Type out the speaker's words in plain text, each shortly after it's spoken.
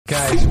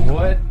Guys,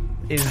 what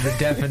is the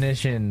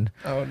definition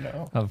Oh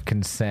no. of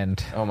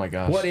consent? Oh my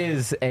gosh. What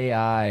is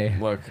AI?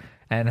 Look,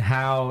 And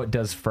how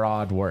does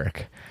fraud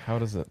work? how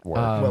does it work?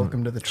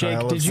 Welcome to the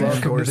trial did of you- Sam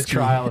Welcome to the Gorski.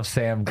 trial of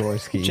Sam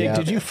Gorski. Jake, Yeah.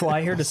 did you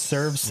fly here to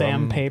serve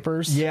Sam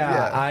papers?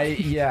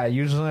 Yeah,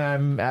 usually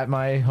I'm at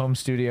my home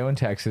studio in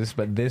Texas,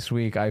 but this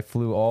week I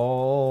flew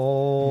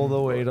all the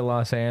way to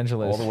Los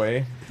Angeles. All the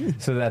way?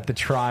 So that the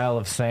trial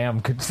of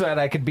Sam so that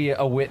I could be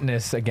a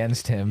witness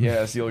against him.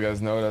 Yes, you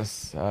guys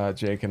notice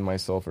Jake and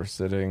myself are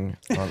sitting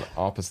on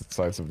opposite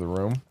sides of the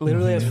room.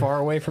 Literally as far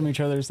away from each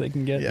other as they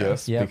can get. Yeah.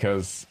 Yes, Yep.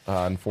 because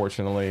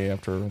unfortunately,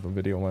 after the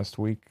video last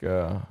week,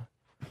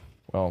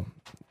 well,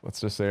 let's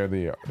just say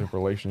the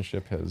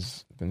relationship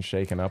has been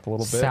shaken up a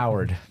little bit.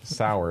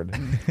 Soured.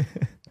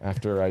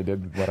 After I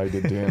did what I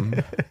did to him.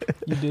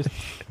 You just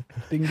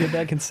didn't get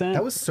that consent.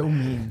 That was so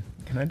mean.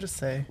 Can I just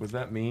say? Was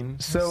that mean?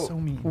 So, So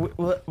mean.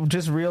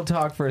 just real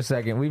talk for a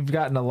second. We've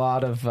gotten a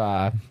lot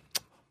of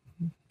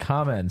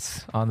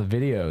comments on the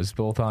videos,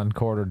 both on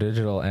Corridor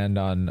Digital and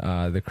on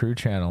the Crew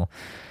channel.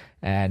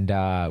 And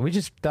we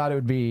just thought it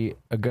would be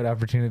a good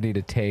opportunity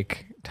to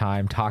take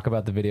time, talk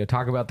about the video,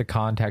 talk about the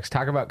context,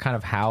 talk about kind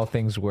of how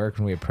things work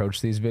when we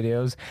approach these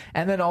videos.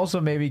 And then also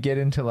maybe get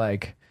into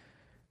like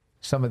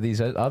some of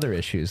these other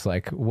issues,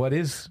 like what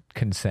is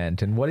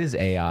consent and what is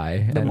AI?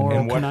 the and, moral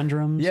and what-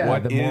 conundrums. Yeah.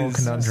 What the moral is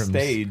conundrums.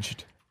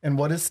 staged And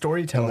what is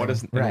storytelling?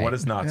 and Right. what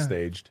is not Yeah.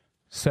 staged?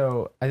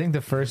 So I think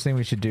the first thing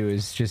we should do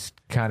is just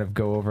kind of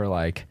go over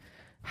like,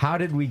 how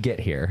did we get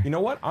here? You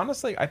know what?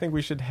 Honestly, I think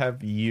we should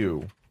have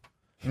you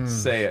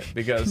say it,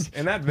 because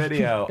in that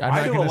video, I'm I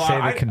not do a going to say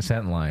lot. the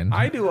consent line.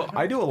 I do a Is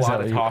lot that of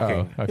what you-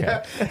 talking. oh,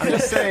 okay. I'm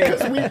just saying.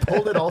 Because we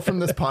pulled it all from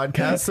this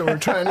podcast, so we're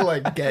trying to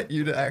like get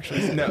you to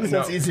actually say it, so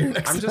it's easier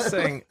next I'm just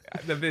time. saying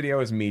the video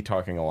is me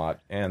talking a lot,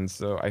 and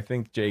so I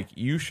think, Jake,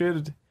 you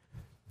should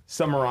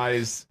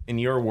summarize in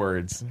your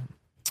words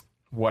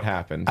what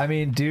happened. I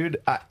mean, dude,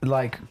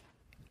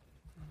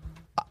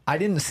 I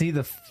didn't see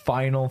the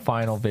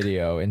final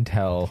video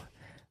until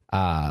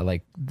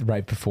like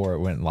right before it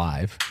went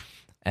live,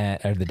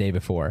 or the day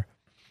before.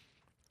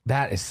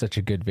 That is such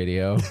a good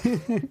video.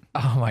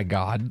 Oh my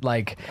god.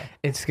 Like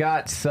it's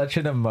got such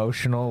an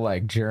emotional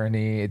like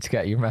journey. It's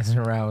got you messing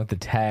around with the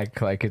tech.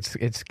 Like it's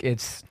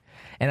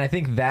and I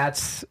think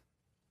that's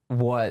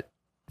what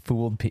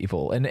fooled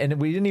people. And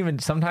we didn't even,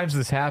 sometimes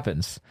this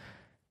happens.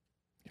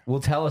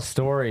 We'll tell a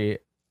story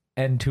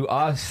and to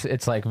us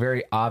it's like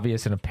very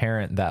obvious and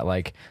apparent that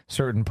like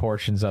certain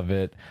portions of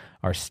it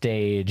are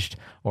staged,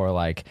 or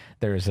like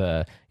there's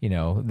a, you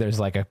know,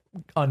 there's like a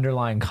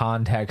underlying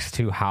context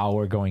to how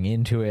we're going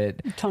into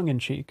it. Tongue in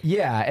cheek.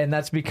 Yeah, and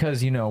that's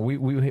because, you know, we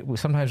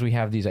sometimes we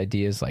have these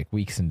ideas like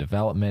weeks in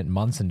development,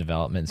 months in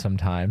development.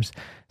 Sometimes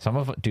some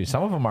of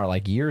them are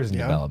like years in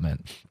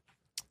development,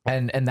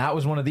 and that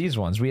was one of these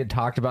ones. We had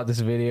talked about this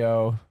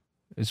video.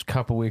 It was a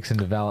couple weeks in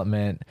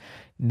development,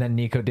 and then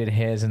Nico did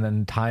his, and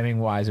then timing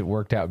wise it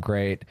worked out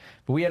great.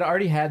 But we had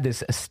already had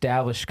this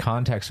established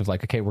context of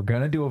like, okay, we're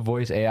gonna do a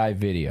voice AI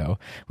video.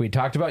 We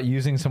talked about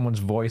using someone's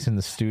voice in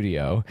the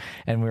studio,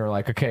 and we were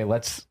like, okay,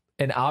 let's.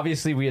 And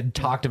obviously we had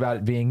talked about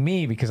it being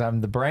me because I'm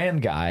the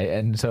brand guy.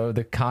 And so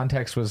the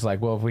context was like,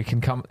 well, if we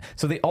can come.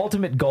 So the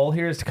ultimate goal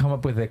here is to come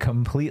up with a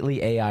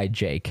completely AI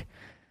Jake,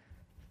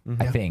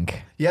 I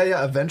think.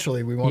 Yeah.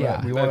 Eventually, we want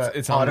to Yeah.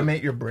 it's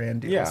automate your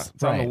brand deals. yeah,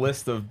 it's on the Right.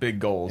 list of big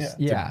goals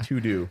Yeah. to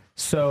do.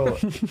 So,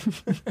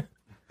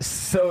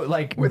 so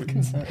like, With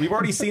consent. We've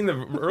already seen the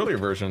earlier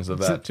versions of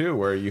that too,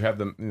 where you have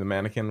the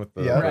mannequin with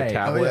the, Yeah. the Right.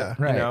 tablet. Oh, yeah.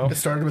 Right. You know? It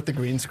started with the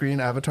green screen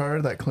avatar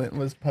that Clint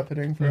was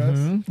puppeting for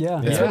us.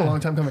 Yeah. It's been a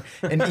long time coming.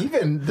 And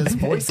even this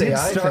voice AI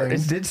thing.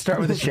 it did start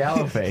with a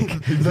shallow fake.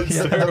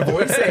 The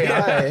voice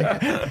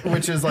AI,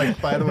 which is like,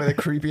 by the way, the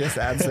creepiest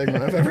ad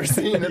segment I've ever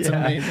seen. It's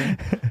amazing.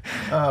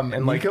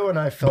 And like- Nico and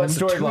I But filmed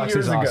 2 Storyblocks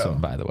years is ago. awesome,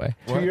 by the way.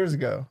 2 years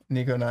ago,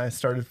 Nico and I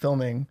started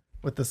filming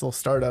with this little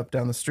startup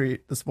down the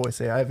street, this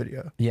voice AI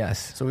video.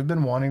 Yes. So we've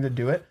been wanting to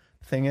do it.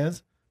 Thing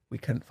is, we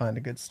couldn't find a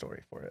good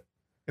story for it.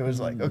 It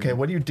was like, okay,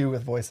 what do you do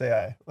with voice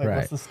AI? Like, Right.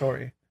 what's the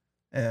story?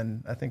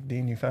 And I think,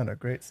 Dean, you found a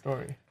great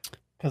story.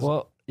 'Cause-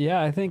 Well,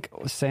 yeah, I think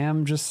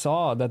Sam just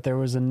saw that there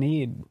was a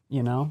need.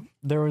 You know,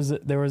 there was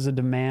a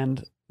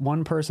demand.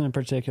 One person in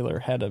particular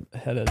had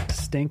a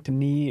distinct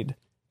need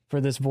for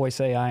this voice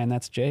AI, and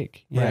that's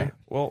Jake. you know? Right.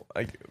 Well,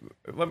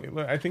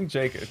 I think,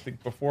 Jake, I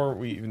think before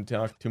we even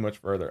talk too much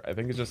further, I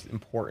think it's just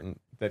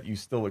important that you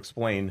still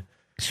explain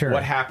Sure.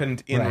 what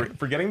happened in Right.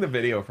 forgetting the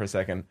video for a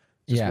second.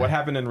 Just Yeah. what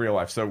happened in real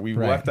life. So we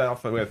Right. left that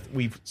off with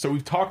we've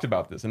talked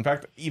about this. In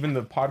fact, even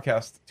the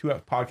podcast 2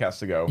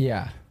 podcasts ago,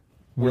 Yeah.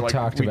 We we're like,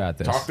 talked about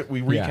this.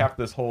 We Yeah. recapped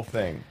this whole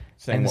thing,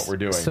 saying And what we're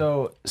doing.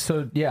 So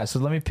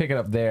let me pick it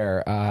up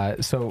there.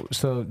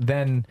 So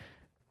then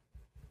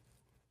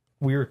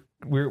we're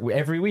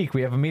every week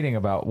we have a meeting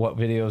about what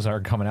videos are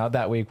coming out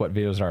that week, what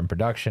videos are in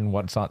production,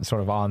 what's on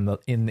sort of on the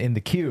in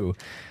the queue.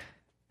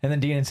 And then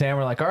Dean and Sam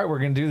were like, all right, we're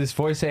going to do this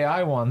voice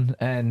AI one.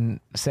 And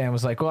Sam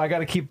was like, well, I got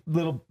to keep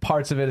little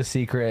parts of it a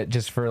secret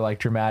just for like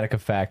dramatic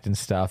effect and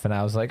stuff. And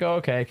I was like, oh,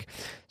 okay.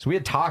 So we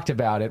had talked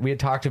about it. We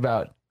had talked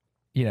about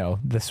you know,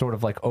 the sort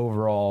of like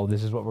overall,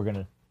 this is what we're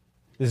gonna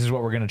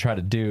try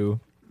to do.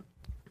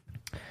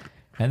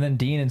 And then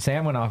Dean and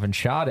Sam went off and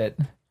shot it,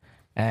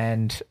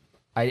 and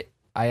I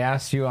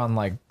asked you on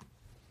like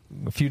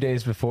a few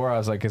days before, I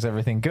was like, is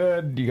everything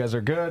good? You guys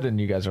are good? And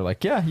you guys are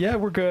like, yeah,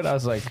 we're good. I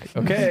was like,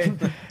 okay.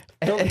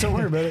 Don't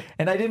worry about it.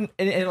 And I didn't,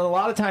 and a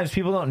lot of times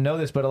people don't know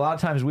this, but a lot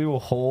of times we will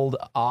hold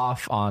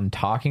off on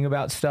talking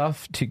about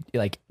stuff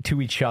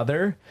to each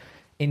other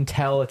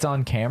until it's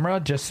on camera,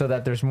 just so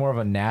that there's more of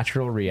a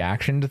natural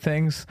reaction to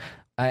things.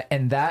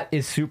 And that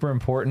is super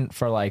important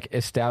for like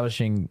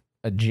establishing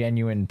a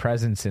genuine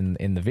presence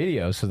in the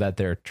video so that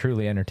they're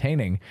truly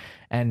entertaining.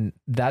 And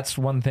that's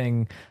one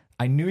thing.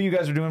 I knew you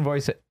guys were doing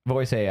voice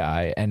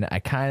AI, and I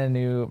kind of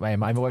knew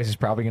my voice is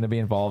probably going to be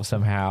involved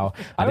somehow.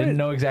 I didn't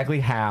know exactly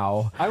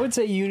how. I would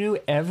say you knew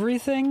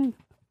everything,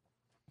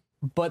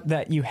 but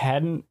that you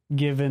hadn't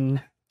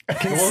given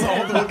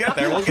consent. We'll get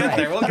there. We'll get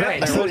there. We'll get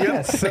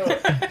there.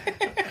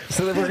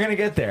 So then we're gonna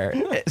get there.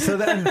 So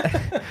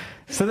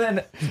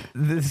then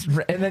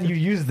you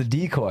use the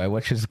decoy,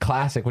 which is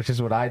classic, which is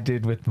what I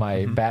did with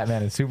my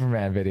Batman and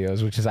Superman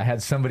videos, which is I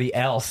had somebody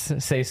else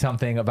say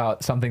something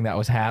about something that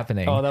was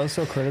happening. Oh, that was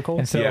so critical.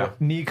 And so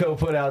Nico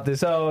put out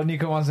this,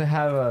 Nico wants to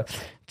have a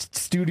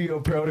studio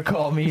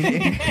protocol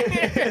meeting.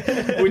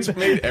 Which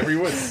made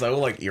everyone so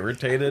like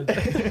irritated.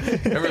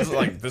 Everyone's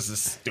like, this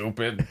is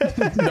stupid.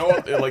 No,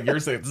 like you're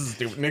saying this is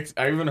stupid.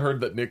 I even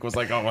heard that Nick was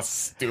like, oh, a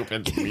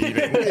stupid meeting.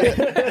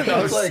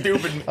 I was like,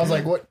 stupid. I was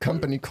like, what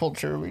company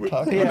culture are we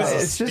talking about? Yeah,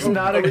 it's just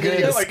not a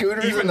good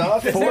scooters even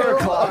enough. 4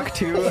 o'clock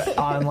too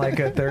on like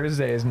a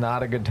Thursday is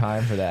not a good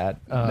time for that.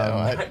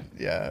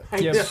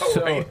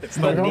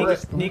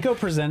 Nico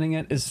presenting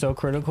it is so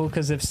critical,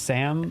 because if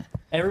Sam,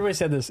 everybody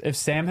said this, if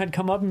Sam had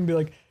come up and be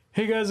like,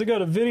 hey guys, I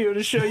got a video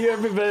to show you,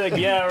 everybody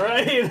like, yeah,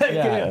 right. Like,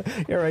 yeah,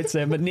 you're right,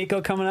 Sam. But Nico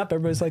coming up,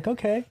 everybody's like,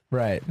 okay,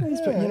 right.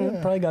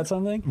 Probably got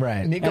something.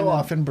 Right. Nico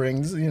often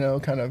brings,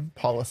 kind of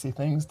policy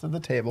things to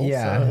the table.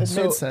 Yeah.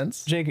 So it made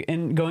sense. Jake,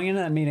 in going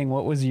into that meeting,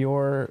 what was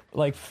your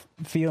like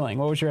feeling?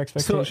 What was your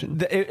expectation?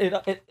 So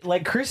it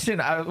like Christian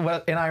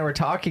and I were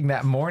talking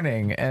that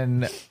morning,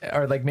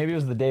 or like maybe it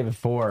was the day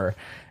before,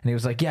 and he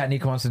was like, yeah,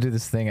 Nico wants to do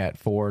this thing at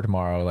 4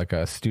 tomorrow, like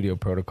a studio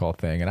protocol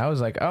thing. And I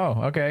was like,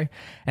 oh, okay.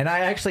 And I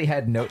actually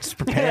had notes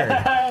prepared.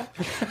 I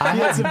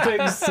had some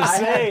things to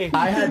say.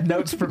 I had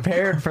notes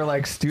prepared for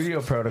like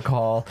studio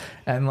protocol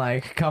and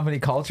like company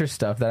culture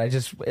stuff that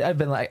I've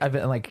been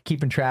like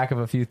keeping track of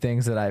a few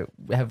things that I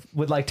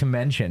would like to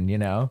mention,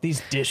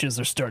 These dishes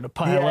are starting to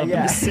pile up in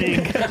the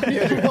sink. You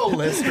had your whole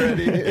list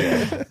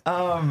ready.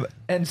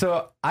 And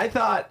so I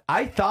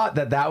thought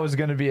that was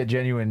going to be a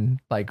genuine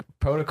like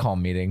protocol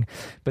meeting,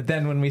 but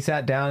then when we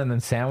sat down and then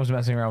Sam was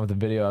messing around with the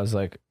video, I was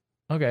like,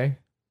 okay,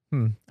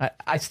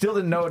 I still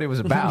didn't know what it was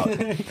about.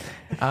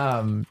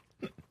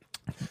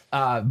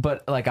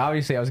 But like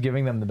obviously I was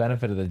giving them the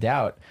benefit of the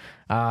doubt,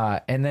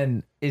 and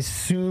then as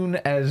soon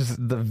as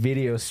the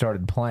video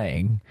started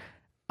playing,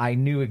 I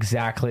knew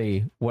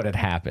exactly what had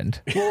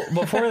happened. Well,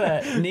 before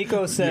that,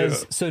 Nico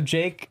says, so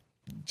Jake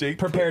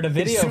prepared a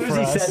video for us. As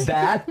soon as he said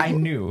that, I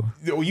knew.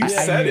 Well, you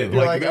said it.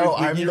 You're like, oh,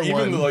 I'm the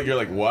one. You're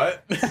like,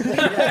 what?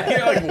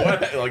 You're like,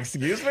 what? Like,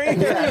 excuse me?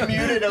 Yeah, I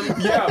muted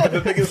him. Yeah, but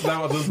the thing is,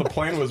 now the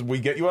plan was we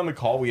get you on the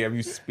call, we have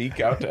you speak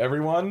out to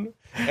everyone,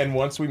 and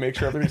once we make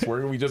sure everything's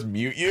working, we just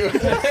mute you.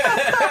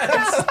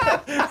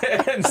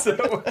 and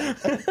so...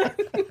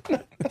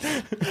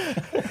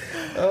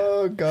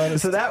 Oh god!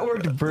 So that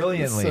worked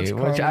brilliantly,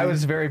 which I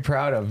was very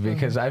proud of,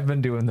 because I've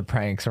been doing the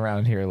pranks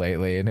around here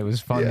lately, and it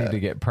was funny to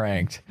get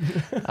pranked.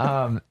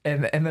 And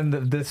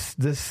then this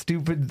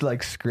stupid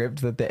like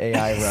script that the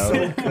AI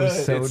wrote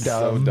was so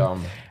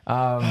dumb.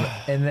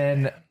 And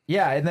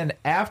then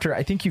after,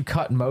 I think you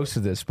cut most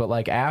of this, but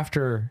like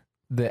after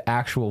the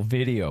actual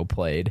video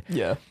played,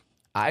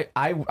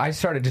 I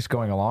started just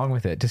going along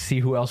with it to see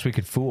who else we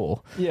could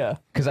fool. Yeah.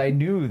 Because I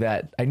knew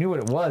what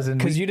it was.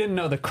 Because you didn't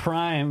know the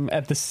crime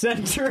at the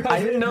center. I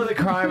didn't know the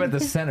crime at the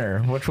center,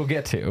 which we'll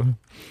get to.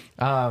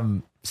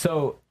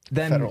 So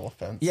then federal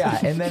offense. Yeah.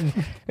 And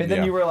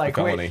then you were like,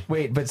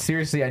 wait, but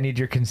seriously, I need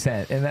your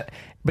consent.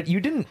 But you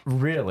didn't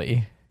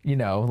really,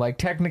 like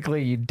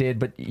technically you did,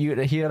 but he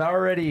had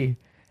already,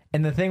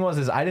 and the thing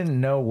was, I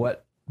didn't know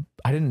what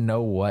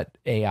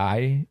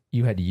AI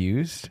you had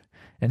used.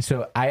 And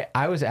so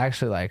I was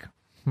actually like,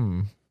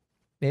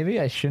 maybe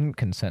I shouldn't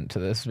consent to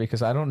this,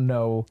 because I don't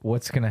know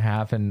what's going to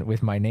happen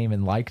with my name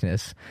and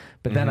likeness.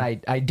 But then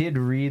I did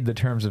read the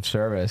terms of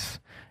service,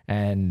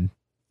 and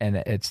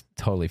it's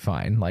totally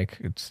fine. Like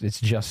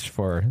it's just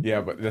for... Yeah,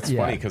 but that's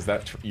funny, because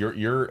that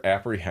your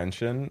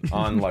apprehension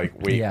on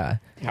like, wait,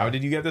 how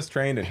did you get this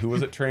trained and who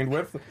was it trained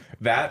with?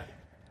 That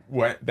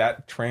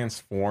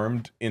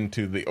transformed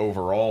into the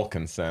overall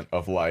consent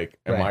of like,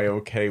 am I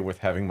okay with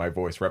having my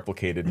voice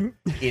replicated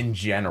in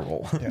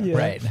general? Yeah.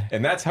 Right.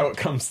 And that's how it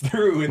comes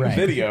through in the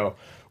video,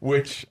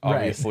 which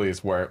obviously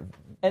is where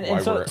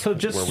so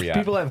just where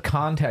people have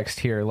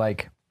context here.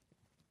 Like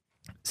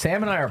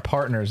Sam and I are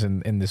partners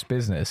in this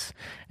business,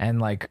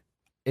 and like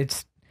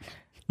it's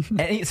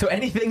So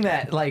anything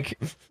that like,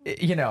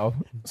 you know,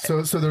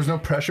 So there's no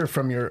pressure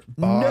from your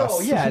boss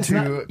it's to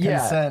not-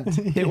 yeah.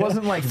 consent It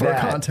wasn't like for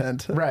that.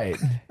 content. Right.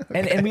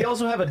 And we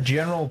also have a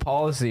general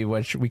policy,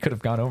 which we could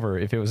have gone over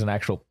if it was an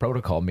actual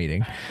protocol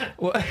meeting.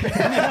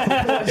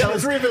 Yeah,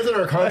 let's revisit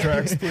our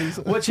contracts, please.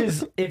 Which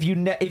is if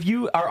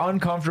you are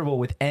uncomfortable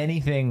with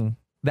anything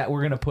that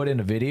we're going to put in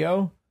a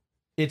video,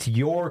 it's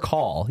your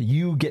call.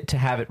 You get to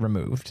have it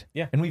removed.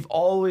 Yeah. And we've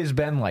always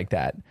been like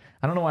that.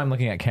 I don't know why I'm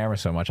looking at camera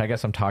so much. I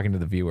guess I'm talking to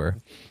the viewer.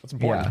 That's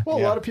important. Yeah. Well,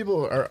 a lot of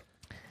people are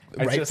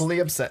rightfully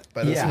upset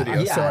by this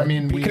video. Yeah, So, I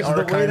mean, we because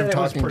are of the way kind that of it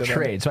was talking to them.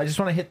 portrayed. So I just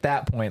want to hit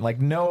that point. Like,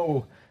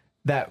 know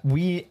that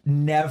we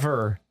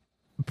never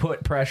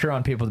put pressure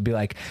on people to be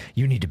like,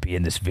 you need to be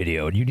in this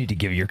video and you need to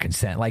give your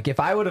consent. Like,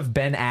 if I would have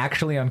been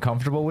actually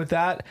uncomfortable with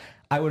that,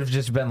 I would have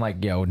just been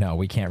like, yo, no,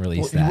 we can't release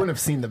Well, that. you wouldn't have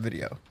seen the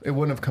video. It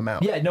wouldn't have come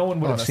out. Yeah, no one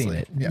would have seen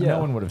honestly. it. Yeah. No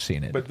one would have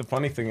seen it. But the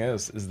funny thing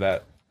is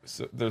that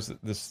there's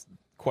this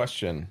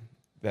question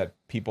that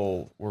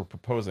people were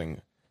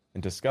proposing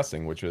and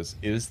discussing, which is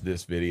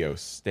this video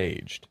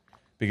staged?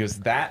 Because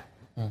that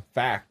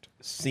fact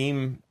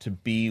seemed to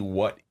be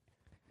what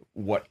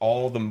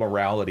all the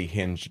morality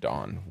hinged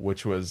on,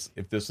 which was,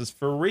 if this is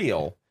for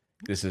real,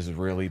 this is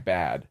really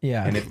bad.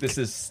 Yeah. And if this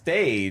is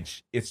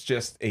staged, it's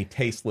just a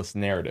tasteless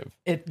narrative.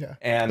 Yeah.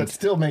 And that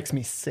still makes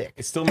me sick.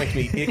 it still makes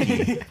me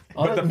icky.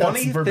 But the That's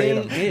funny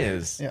verbatim. thing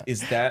is Yeah.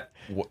 that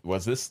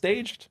was this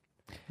staged?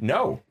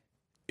 No,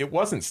 it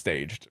wasn't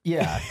staged.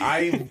 Yeah.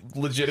 I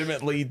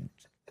legitimately,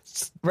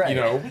 Right. you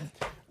know,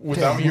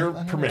 without your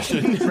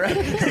permission,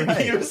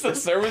 use the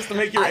service to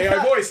make your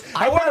AI voice.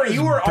 I thought However, it was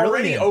you were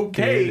already brilliant,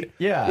 okay dude.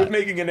 Yeah. with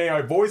making an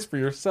AI voice for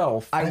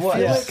yourself. I feel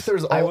was. like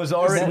there's I all- was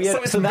already. we had-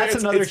 it's so that's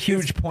very- another it's-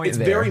 huge point It's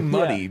there. very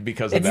muddy Yeah.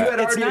 because of If you that. had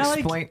It's already not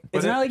explained. like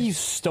it's not like you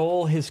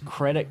stole his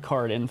credit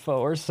card info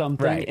or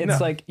something. Right. It's No.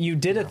 like you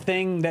did a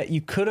thing that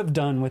you could have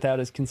done without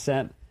his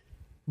consent.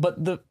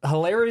 But the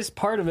hilarious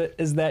part of it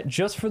is that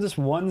just for this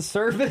one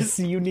service,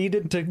 you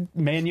needed to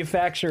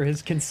manufacture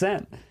his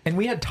consent. And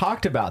we had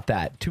talked about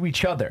that to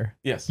each other.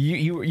 Yes.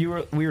 We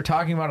were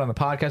talking about it on the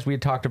podcast. We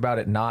had talked about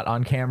it not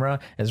on camera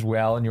as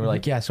well. And you were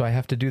like, yeah, so I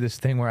have to do this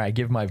thing where I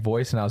give my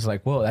voice. And I was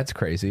like, whoa, that's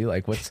crazy.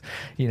 Like, what's,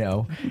 you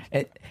know,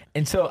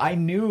 and so I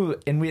knew,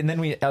 and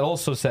then we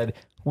also said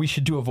we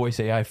should do a voice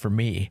AI for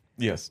me.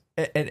 Yes.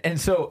 And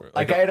so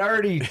like I had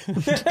already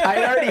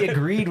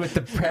agreed with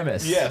the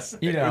premise. Yes,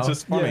 You know, which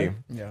is funny.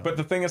 Yeah. But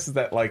the thing is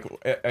that, like,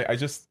 I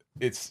just,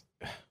 it's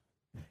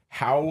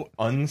how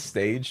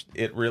unstaged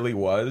it really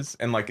was.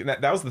 And, like,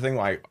 that was the thing.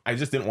 Like, I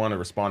just didn't want to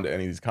respond to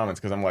any of these comments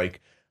because I'm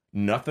like,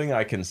 nothing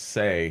I can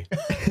say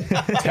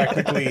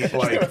technically,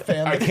 like,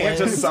 fan I the can't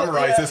just flames.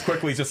 summarize this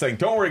quickly, just saying,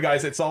 don't worry,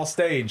 guys, it's all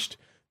staged.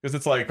 Because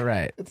it's like,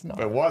 right. It's not.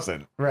 it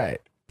wasn't. Right.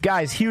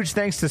 Guys, huge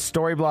thanks to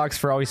Storyblocks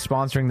for always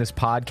sponsoring this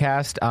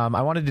podcast.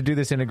 I wanted to do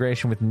this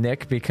integration with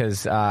Nick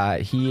because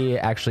he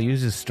actually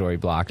uses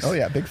Storyblocks. Oh,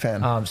 yeah. Big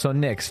fan. So,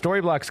 Nick,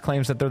 Storyblocks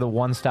claims that they're the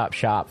one-stop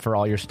shop for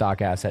all your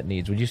stock asset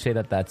needs. Would you say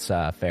that that's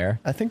fair?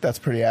 I think that's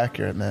pretty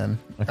accurate, man.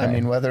 Okay. I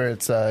mean, whether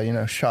it's,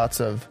 shots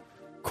of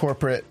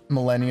corporate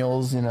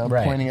millennials,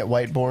 Right. pointing at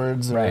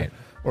whiteboards Right.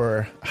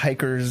 or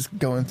hikers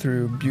going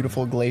through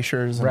beautiful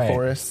glaciers and Right.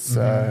 forests.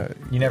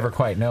 You never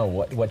quite know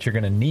what you're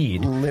going to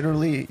need.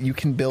 Literally, you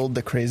can build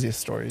the craziest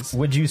stories.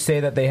 Would you say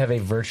that they have a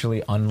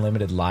virtually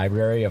unlimited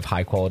library of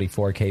high-quality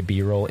 4K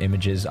B-roll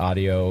images,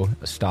 audio,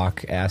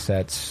 stock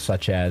assets,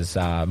 such as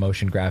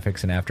motion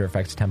graphics and After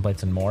Effects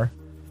templates and more?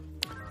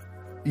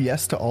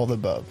 Yes to all the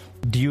above.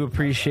 Do you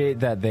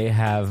appreciate that they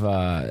have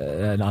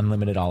an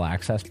unlimited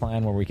all-access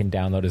plan where we can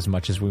download as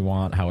much as we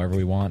want, however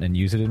we want, and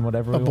use it in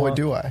whatever we Oh, boy, want?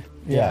 do I.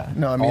 Yeah.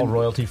 No, I all mean,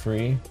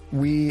 royalty-free?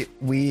 we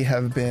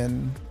have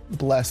been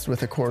blessed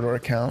with a Corridor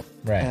account.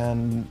 Right.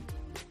 And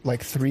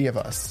like 3 of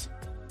us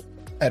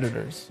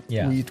editors.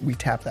 Yeah. We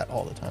tap that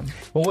all the time.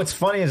 Well, what's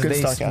funny is Good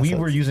stock we assets.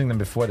 were using them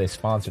before they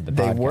sponsored the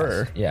They podcast.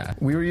 were. Yeah.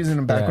 We were using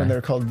them back Yeah. when they were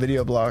called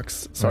Video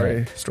Blocks. Sorry,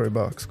 Right.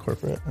 Storybox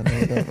corporate. I know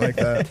you don't like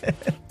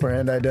that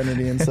brand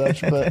identity and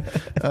such, but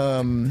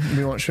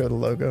we won't show the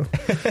logo.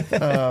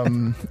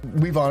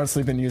 We've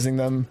honestly been using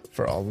them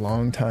for a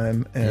long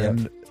time,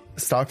 and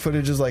stock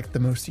footage is like the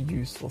most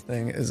useful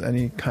thing as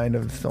any kind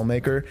of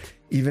filmmaker.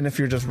 Even if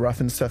you're just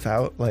roughing stuff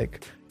out,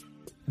 like,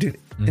 dude.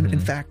 In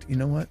fact, you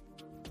know what?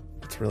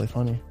 It's really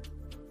funny.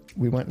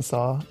 We went and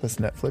saw this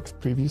Netflix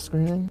preview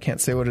screening.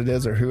 Can't say what it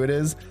is or who it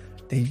is.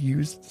 They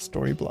used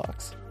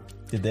Storyblocks,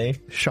 Did they?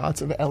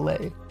 shots of LA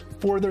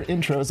for their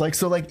intros. Like,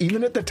 so like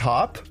even at the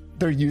top,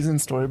 they're using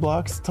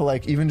Storyblocks to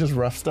like even just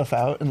rough stuff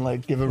out and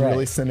like give a really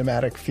Right.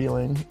 cinematic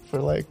feeling for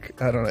like,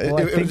 I don't know. Well,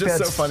 I It was think just so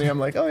that's- funny. I'm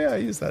like, oh yeah, I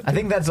use that. I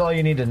think that's all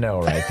you need to know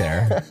right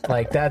there.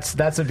 Like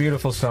that's a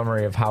beautiful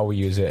summary of how we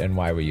use it and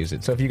why we use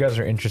it. So if you guys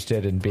are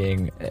interested in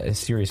being a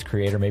serious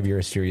creator, maybe you're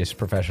a serious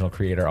professional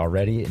creator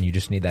already and you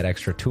just need that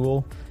extra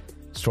tool,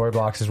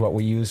 Storyblocks is what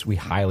we use. We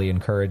highly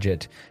encourage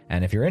it.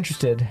 And if you're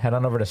interested, head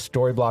on over to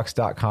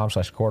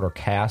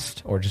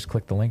storyblocks.com/corridorcast or just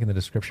click the link in the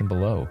description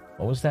below.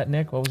 What was that,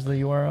 Nick? What was the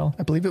URL?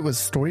 I believe it was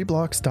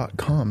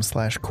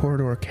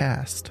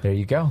storyblocks.com/corridorcast. There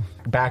you go.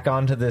 Back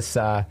onto this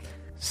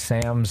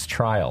Sam's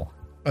trial.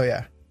 Oh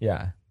yeah.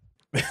 Yeah.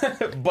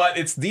 But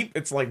it's deep.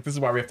 It's like, this is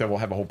why we have to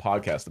have a whole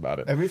podcast about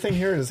it. Everything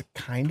here is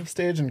kind of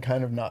staged and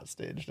kind of not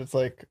staged. It's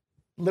like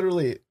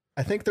literally,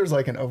 I think there's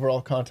like an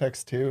overall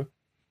context too,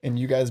 in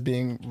you guys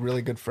being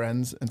really good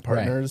friends and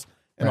partners,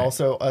 and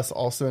also us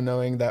also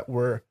knowing that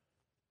we're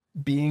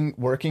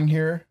working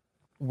here.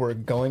 We're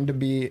going to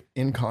be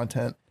in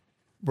content.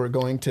 We're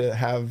going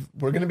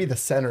to be the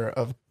center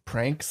of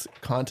pranks,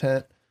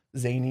 content,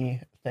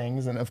 zany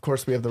things, and of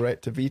course we have the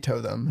right to veto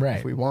them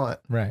if we want.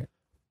 Right.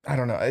 I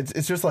don't know.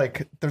 It's just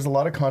like there's a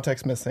lot of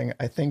context missing.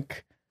 I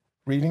think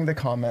reading the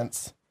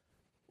comments,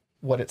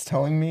 what it's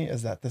telling me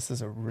is that this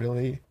is a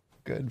really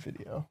good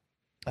video.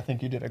 I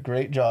think you did a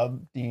great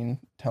job, Dean,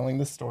 telling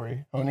the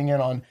story, honing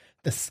in on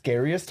the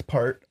scariest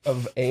part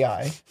of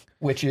AI,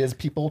 which is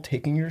people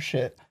taking your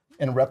shit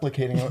and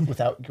replicating it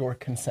without your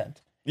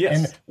consent. Yes.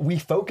 And we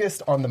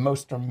focused on the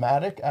most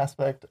dramatic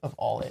aspect of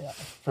all AI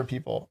for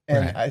people.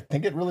 And I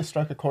think it really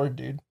struck a chord,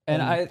 dude.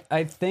 And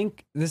I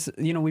think this,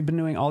 we've been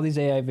doing all these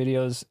AI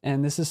videos,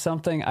 and this is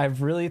something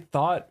I've really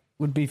thought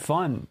would be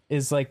fun,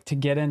 is like to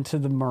get into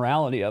the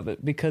morality of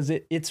it, because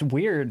it's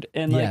weird.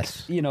 And like,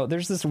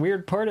 there's this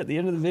weird part at the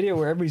end of the video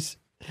where everybody's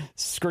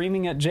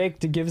screaming at Jake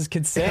to give his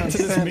consent to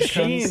this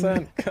machine.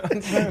 Consent.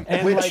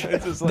 And Which, like,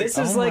 this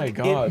is like,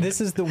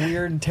 this is the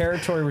weird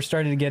territory we're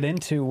starting to get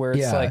into, where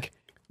it's like,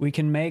 we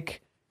can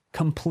make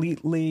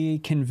completely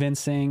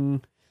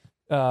convincing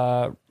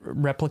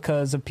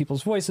replicas of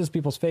people's voices,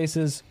 people's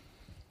faces,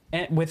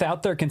 and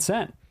without their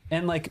consent.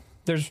 And like,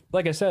 there's,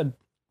 like I said,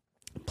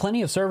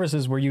 plenty of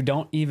services where you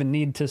don't even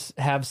need to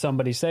have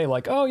somebody say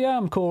like, oh yeah,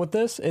 I'm cool with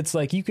this. It's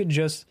like, you could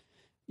just,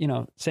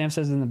 Sam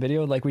says in the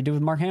video, like we do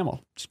with Mark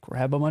Hamill, just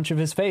grab a bunch of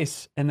his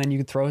face and then you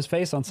could throw his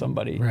face on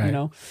somebody,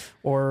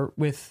 or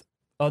with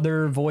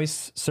other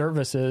voice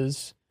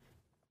services,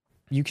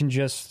 you can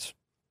just,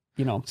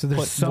 so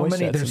there's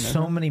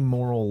so many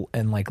moral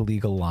and like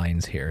legal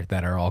lines here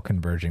that are all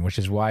converging, which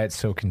is why it's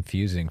so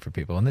confusing for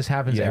people. And this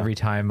happens every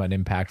time an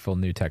impactful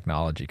new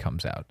technology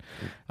comes out.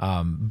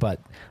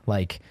 But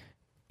like,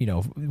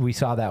 we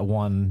saw that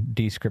one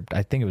Descript,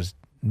 I think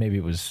maybe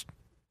it was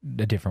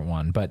a different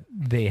one, but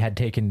they had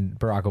taken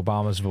Barack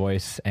Obama's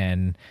voice,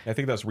 and I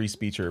think that's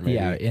Respeecher, maybe.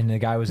 Yeah, and the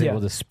guy was able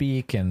to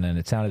speak, and then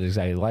it sounded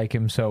exactly like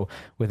him. So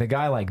with a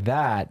guy like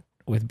that,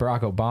 with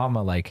Barack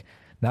Obama, like,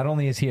 not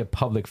only is he a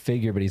public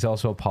figure, but he's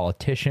also a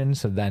politician.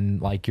 So then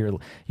like your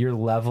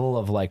level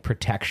of like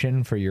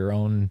protection for your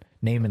own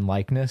name and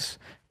likeness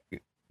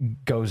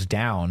goes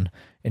down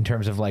in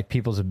terms of like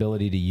people's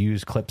ability to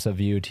use clips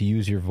of you, to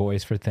use your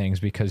voice for things,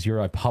 because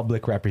you're a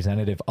public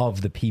representative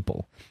of the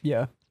people.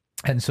 Yeah.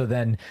 And so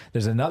then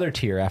there's another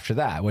tier after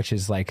that, which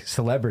is like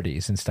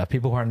celebrities and stuff,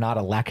 people who are not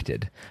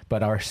elected,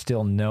 but are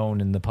still known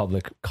in the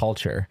public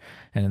culture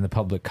and in the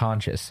public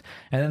conscious.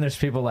 And then there's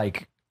people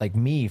like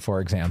me,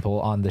 for example,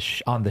 on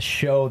the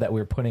show that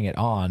we're putting it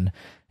on.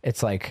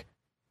 It's like,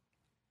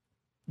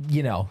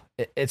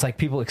 it's like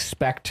people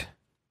expect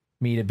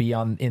me to be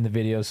in the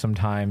videos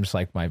sometimes,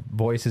 like my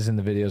voice is in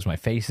the videos, my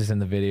face is in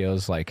the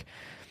videos, like,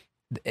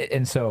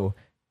 and so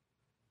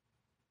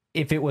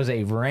if it was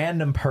a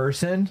random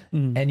person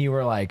and you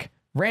were like,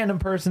 random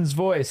person's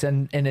voice,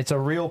 and it's a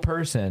real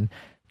person,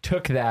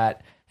 took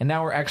that and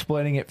now we're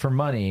exploiting it for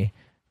money.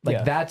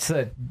 Like that's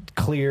a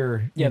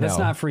clear, that's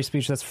not free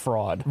speech. That's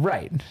fraud.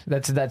 Right.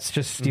 That's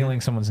just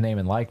stealing someone's name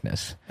and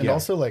likeness. And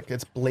also like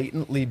it's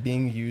blatantly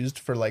being used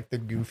for like the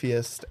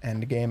goofiest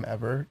end game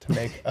ever to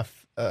make a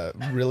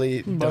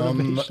really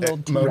dumb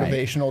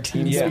motivational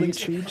team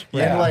speech.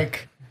 And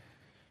like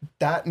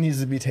that needs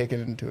to be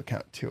taken into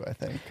account too, I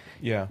think.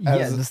 Yeah.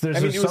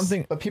 There's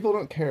something, but people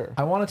don't care.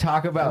 I want to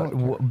talk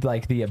about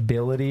like the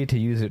ability to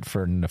use it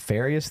for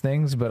nefarious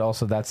things, but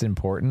also that's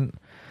important.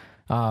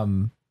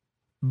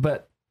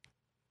 But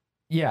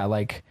yeah,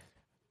 like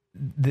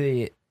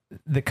the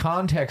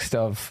context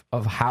of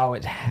how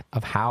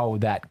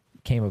that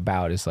came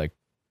about is like,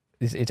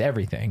 it's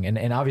everything.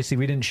 And obviously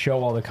we didn't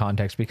show all the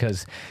context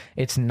because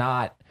it's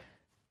not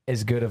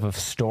as good of a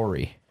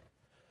story.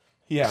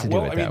 Yeah.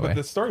 Well, I mean, but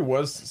the story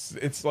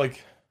it's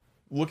like,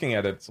 looking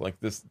at it, it's like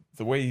this,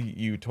 the way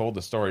you told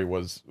the story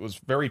was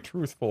very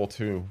truthful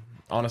to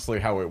honestly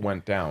how it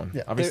went down.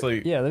 Yeah. Obviously.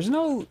 There's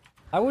no,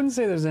 I wouldn't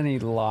say there's any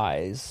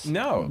lies.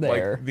 No,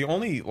 there.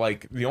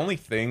 Like the only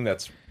thing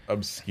that's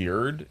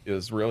obscured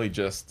is really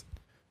just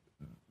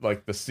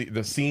like the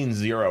scene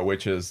 0,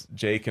 which is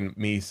Jake and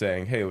me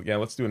saying, "Hey, yeah,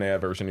 let's do an AI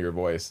version of your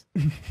voice,"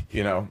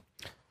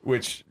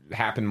 which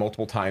happened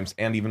multiple times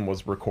and even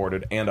was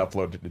recorded and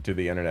uploaded to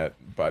the internet.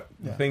 But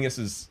the thing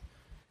is,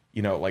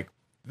 like,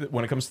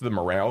 when it comes to the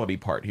morality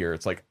part here,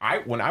 it's like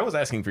when I was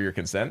asking for your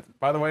consent,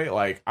 by the way,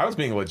 like I was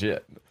being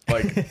legit.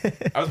 Like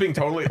I was being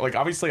totally like,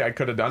 obviously I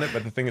could have done it,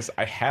 but the thing is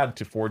I had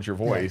to forge your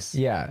voice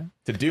to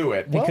do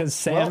it. Because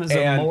Sam is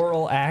a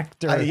moral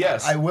actor.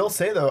 Yes. I will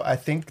say though, I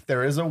think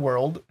there is a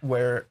world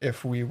where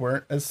if we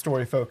weren't as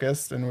story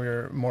focused and we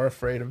were more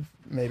afraid of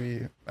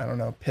maybe, I don't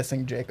know,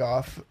 pissing Jake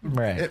off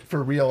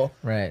for real,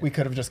 we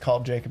could have just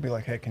called Jake and be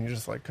like, hey, can you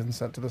just like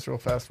consent to this real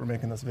fast? We're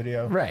making this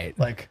video. Right.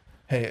 Like,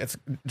 hey, it's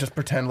just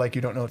pretend like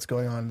you don't know what's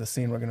going on in the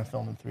scene we're going to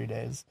film in 3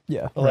 days.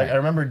 Yeah. But like, I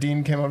remember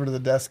Dean came over to the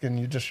desk and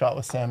you just shot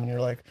with Sam and you're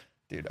like,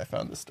 dude, I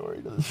found the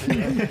story to this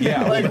video.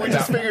 Yeah. Like, we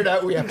just figured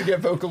out we have to get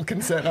vocal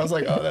consent. And I was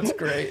like, oh, that's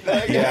great.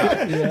 Like,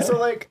 Yeah. So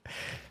like,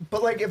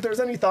 but like, if there's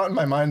any thought in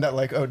my mind that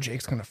like, oh,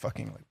 Jake's going to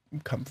fucking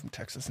like come from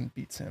Texas and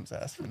beat Sam's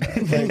ass for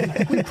that,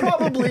 like, we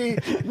probably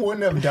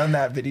wouldn't have done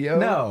that video.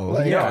 No.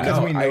 Like, because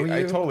we know you.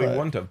 I totally but-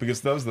 wouldn't have,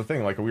 because that was the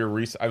thing. Like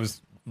I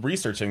was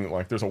researching,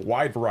 like there's a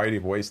wide variety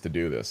of ways to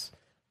do this.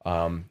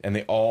 And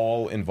they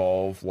all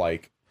involve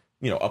like,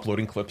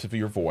 uploading clips of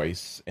your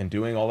voice and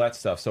doing all that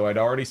stuff. So I'd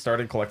already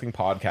started collecting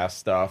podcast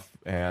stuff,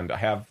 and I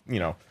have,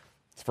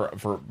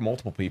 for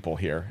multiple people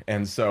here.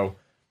 And so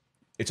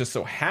it just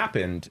so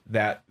happened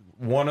that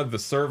one of the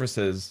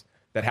services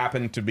that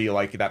happened to be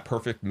like that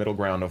perfect middle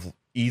ground of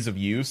ease of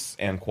use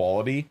and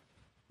quality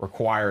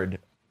required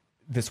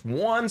this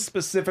one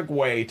specific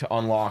way to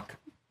unlock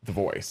the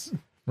voice.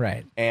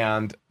 Right.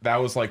 And that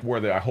was like where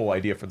the whole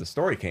idea for the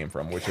story came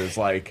from, which is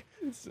like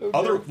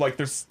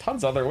there's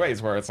tons of other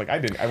ways where it's like I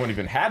wouldn't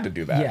even had to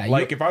do that. Yeah,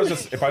 like if I was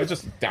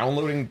just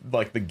downloading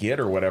like the Git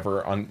or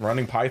whatever on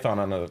running Python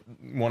on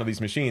one of these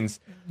machines,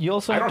 You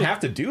also I don't have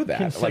to do that.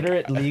 Consider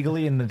it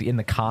legally in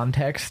the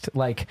context.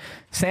 Like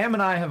Sam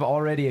and I have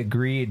already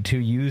agreed to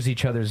use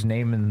each other's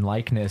name and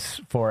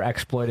likeness for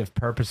exploitive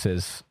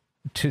purposes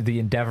to the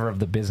endeavor of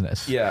the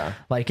business. Yeah.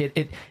 Like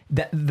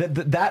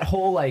that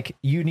whole like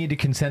you need to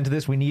consent to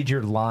this, we need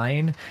your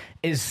line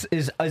is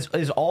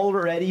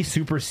already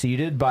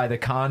superseded by the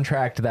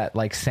contract that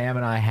like Sam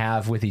and I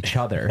have with each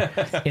other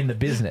in the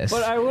business.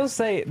 But I will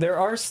say there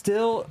are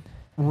still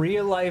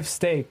real life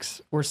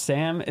stakes where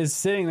Sam is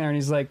sitting there and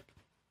he's like,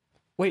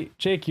 "Wait,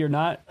 Jake, you're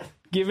not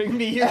giving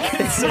me your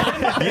consent."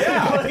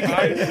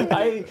 Yeah.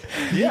 I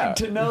need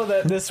to know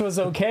that this was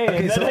okay,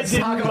 and so then I let's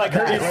talk didn't about like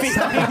hurt your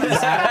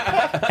feelings.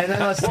 and then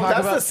let's Well, talk that's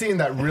about the scene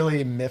that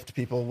really miffed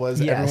people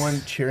was Yes.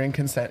 everyone cheering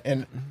consent.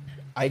 And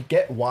I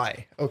get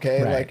why.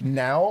 Okay. Right. Like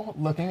now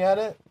looking at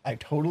it, I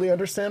totally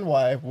understand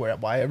why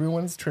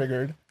everyone's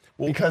triggered,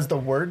 because the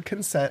word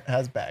consent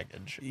has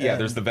baggage. Yeah,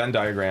 And there's the Venn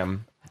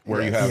diagram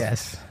where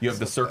Yes. you have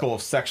the circle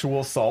of sexual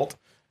assault,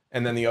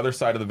 and then the other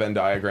side of the Venn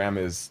diagram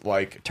is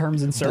like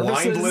Terms and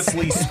services.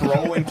 blindlessly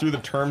scrolling through the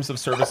terms of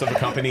service of a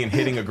company and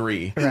hitting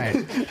agree. right.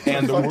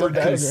 And the Fuck word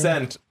the diagram.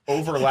 consent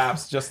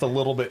overlaps just a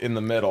little bit in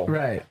the middle.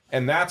 Right.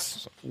 And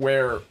that's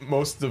where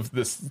most of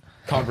this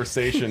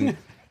conversation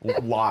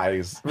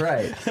lies.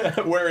 Right.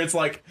 Where it's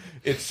like,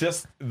 it's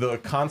just the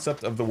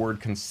concept of the word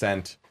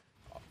consent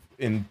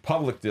in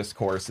public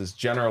discourse is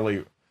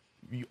generally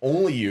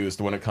only used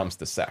when it comes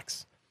to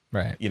sex.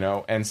 Right.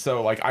 And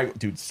so like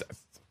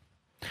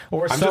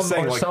Or I'm some, just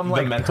saying, or like, some the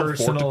like mental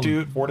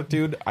personal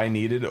fortitude I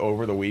needed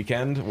over the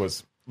weekend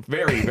was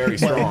very, very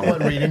strong.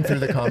 what reading through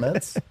the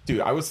comments. Dude,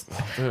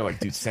 they're like,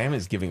 dude, Sam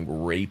is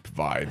giving rape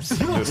vibes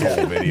this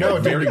whole video. No,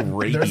 dude, very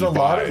rapey there's a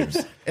lot of- vibes.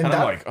 and And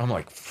that- I'm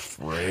like,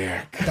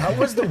 frick. That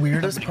was the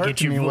weirdest part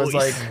to me was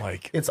voice.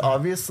 like, it's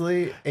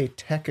obviously a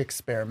tech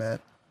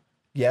experiment.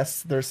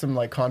 Yes, there's some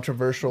like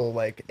controversial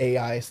like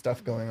AI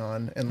stuff going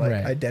on and like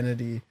Right.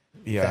 identity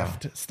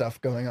theft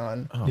stuff going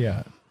on.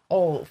 Yeah.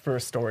 All for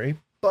a story,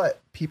 but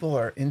people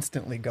are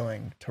instantly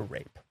going to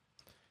rape.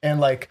 And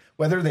like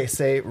whether they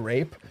say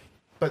rape,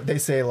 but they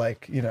say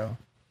like,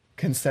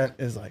 consent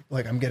is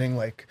like I'm getting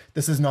like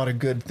this is not a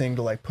good thing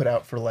to like put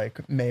out for like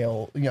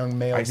young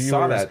male I viewers.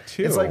 saw that,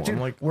 too. It's like, I'm dude,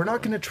 like- we're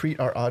not going to treat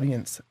our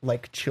audience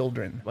like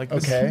children. Like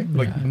this- okay,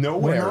 like we're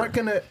nowhere. not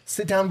going to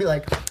sit down and be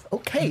like,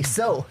 okay,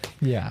 so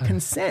Yeah.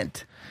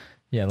 consent.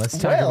 Yeah. Let's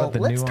talk Well, about the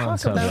let's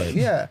nuance talk of about it.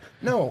 yeah.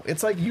 No,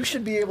 it's like you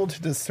should be able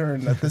to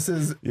discern that this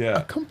is Yeah.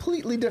 a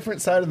completely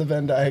different side of the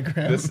Venn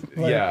diagram.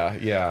 Like,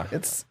 yeah.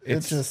 It's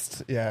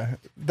just that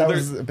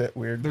was a bit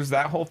weird. There's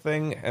that whole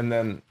thing, and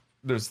then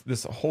there's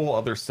this whole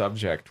other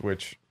subject,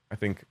 which I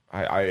think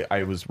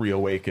I was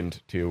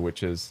reawakened to,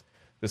 which is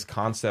this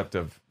concept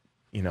of,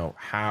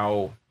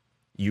 how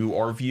you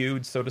are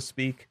viewed, so to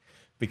speak.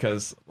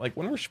 Because like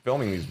when we're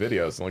filming these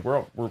videos, like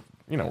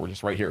we're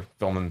just right here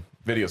filming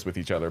videos with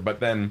each other, but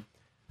then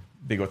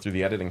they go through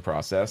the editing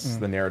process,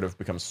 the narrative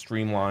becomes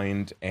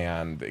streamlined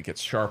and it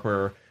gets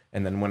sharper,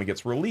 and then when it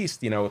gets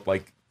released,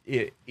 like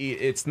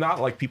it's not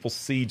like people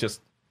see just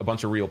a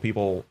bunch of real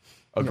people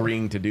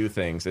agreeing to do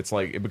things. It's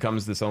like it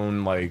becomes this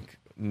own like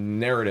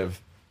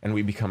narrative, and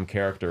we become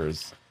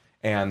characters.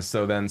 And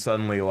so then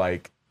suddenly,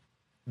 like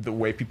the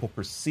way people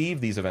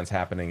perceive these events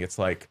happening, it's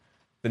like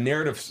the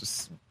narrative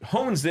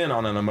hones in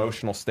on an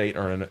emotional state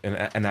or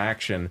an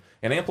action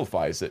and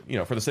amplifies it,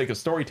 for the sake of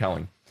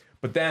storytelling.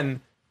 But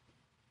then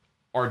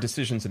our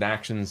decisions and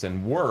actions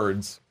and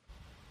words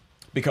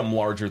become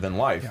larger than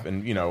life.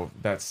 And,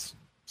 that's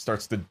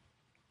starts to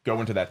go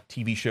into that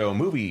TV show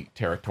movie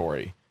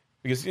territory,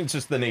 because it's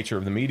just the nature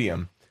of the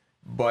medium.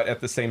 But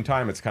at the same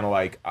time, it's kind of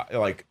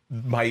like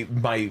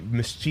my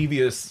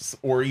mischievous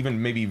or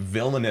even maybe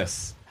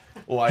villainous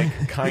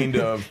like kind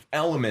of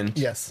element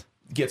Yes.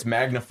 gets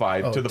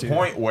magnified to the dude.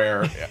 point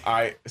where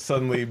I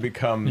suddenly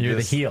become You're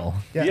this, the heel.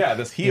 Yeah,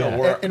 this heel. Yeah.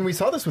 Where And we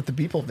saw this with the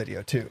Beeple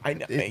video too.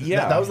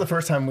 yeah. That was the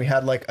first time we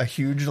had like a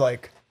huge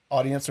like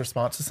audience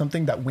response to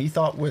something that we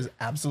thought was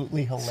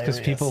absolutely hilarious. Because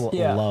people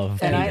Yeah.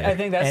 love And Peter. I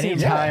think that's the-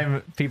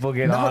 anytime people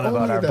get Not on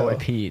about only our boy though,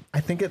 Pete.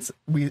 I think it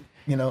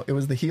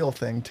was the heel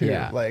thing too.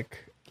 Yeah.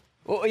 Like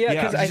Well, yeah,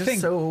 because Yeah. I just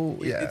think so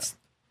yeah. it's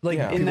like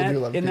Yeah. in People that do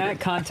love in Peter. that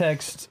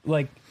context,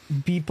 like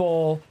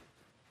Beeple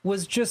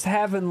was just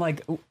having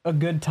like a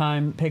good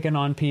time picking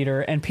on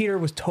Peter, and Peter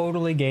was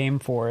totally game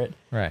for it.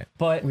 Right.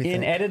 But We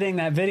in think. editing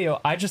that video,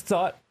 I just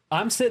thought,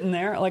 I'm sitting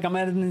there, like I'm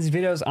editing these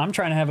videos, I'm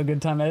trying to have a good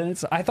time editing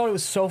it. I thought it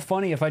was so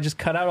funny if I just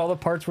cut out all the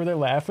parts where they're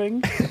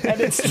laughing, and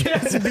it's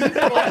just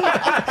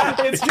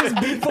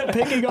Beeple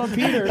picking on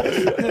Peter.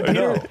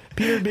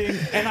 Peter being,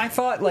 and I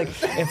thought like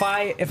if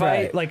I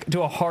Right. like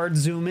do a hard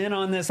zoom in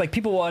on this, like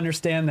people will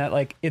understand that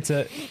like it's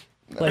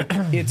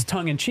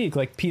tongue in cheek.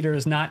 Like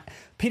Peter's not.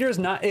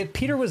 If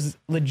Peter was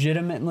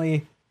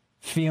legitimately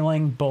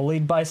feeling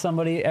bullied by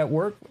somebody at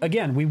work,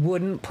 again, we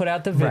wouldn't put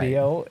out the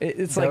video.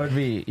 It's That like would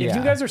be- if yeah.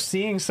 you guys are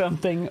seeing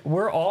something,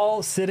 we're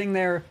all sitting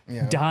there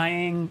Yeah.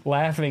 dying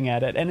laughing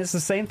at it, and it's the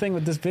same thing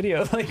with this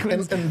video. Like,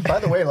 when, and by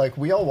the way, like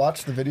we all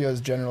watch the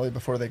videos generally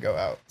before they go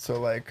out.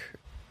 So like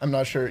I'm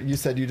not sure you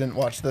said you didn't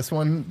watch this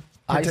one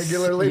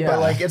particularly, yeah. but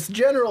like it's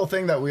general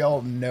thing that we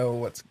all know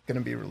what's going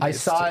to be released. I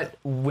saw it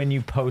when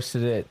you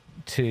posted it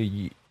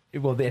to.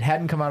 Well, it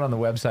hadn't come out on the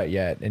website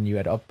yet, and you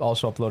had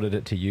also uploaded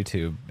it to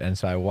YouTube, and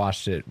so I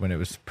watched it when it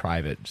was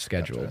private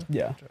scheduled.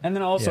 yeah, and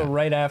then also Yeah.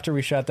 right after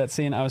we shot that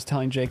scene, I was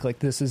telling Jake like,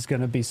 "This is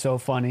gonna be so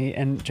funny,"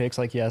 and Jake's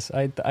like, "Yes,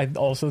 I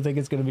also think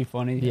it's gonna be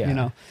funny." Yeah. You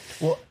know,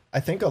 Well,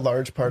 I think a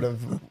large part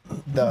of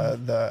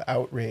the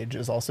outrage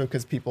is also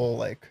because people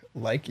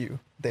like you.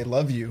 They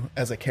love you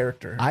as a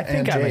character. I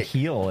think And I'm a Jake.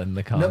 heel in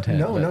the No, content.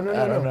 no, but no, no,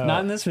 I don't no. know.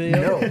 not in this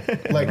video. No,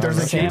 like there's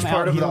a Sam huge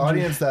part of the out-heeled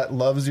you. audience that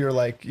loves your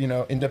like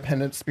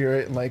independent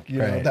spirit and like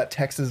know Right. that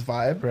Texas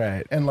vibe,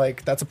 Right. And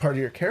like that's a part of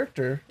your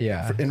character,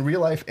 Yeah. in real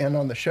life and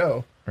on the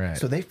show, Right.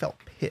 So they felt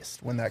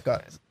pissed when that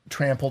got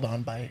trampled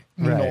on by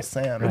Mean Right. Old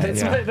Sam. Right,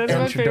 That's yeah. my- that's my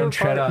Don't favorite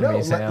tread part. on No,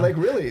 me, Sam. like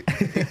really.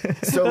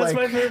 So That's like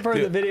my favorite part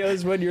of the video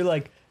is when you're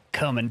like,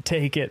 "Come and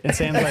take it," and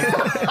Sam's like,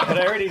 "But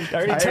I already took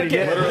already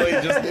it." literally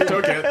just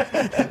took it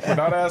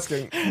without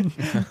asking.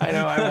 I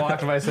know I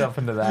walked myself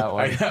into that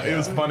one. It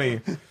was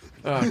funny.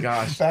 Oh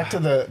gosh. back to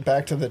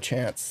the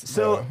chance.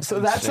 So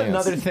that's Chance.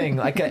 another thing.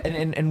 Like,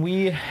 and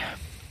we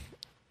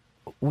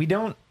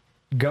don't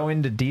go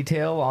into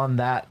detail on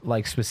that,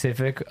 like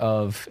specific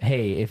of,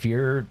 hey, if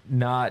you're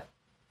not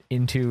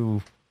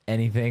into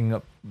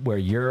anything where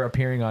you're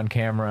appearing on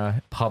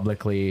camera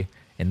publicly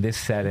in this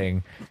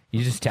setting,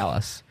 you just tell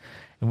us.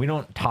 And we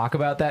don't talk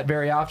about that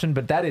very often,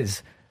 but that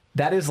is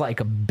like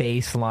a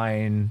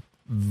baseline,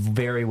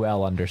 very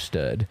well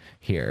understood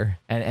here.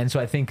 And so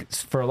I think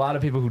for a lot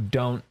of people who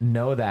don't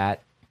know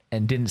that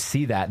and didn't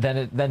see that,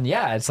 then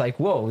yeah, it's like,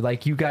 whoa,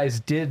 like you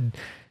guys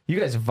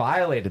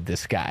violated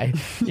this guy,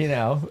 you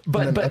know,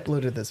 but and then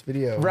uploaded this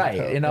video, right,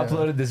 without- and yeah.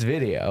 uploaded this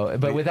video,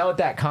 but without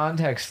that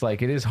context,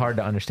 like it is hard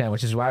to understand,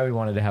 which is why we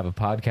wanted to have a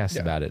podcast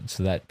Yeah. about it,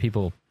 so that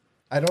people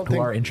I don't who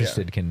think are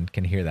interested can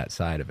hear that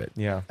side of it.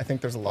 Yeah. I think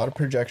there's a lot of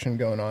projection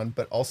going on,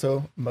 but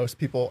also most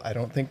people, I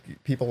don't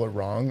think people are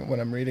wrong when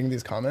I'm reading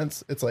these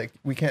comments. It's like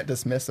we can't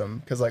dismiss them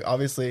because like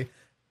obviously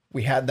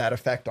we had that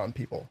effect on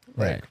people.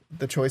 Like Right.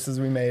 the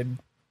choices we made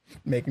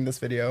making this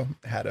video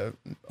had a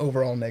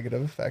overall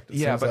negative effect. It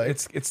Yeah, seems but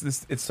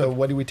like. it's So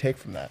what do we take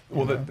from that?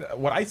 Well, you know?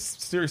 what I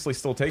seriously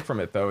still take from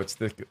it, though, it's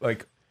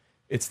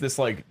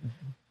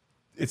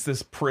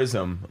this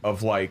prism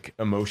of like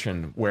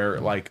emotion where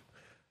like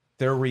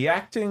they're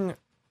reacting,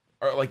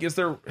 or like is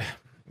there,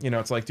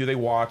 it's like, do they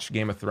watch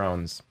Game of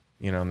Thrones,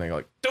 and they're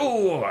like,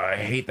 oh, I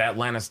hate that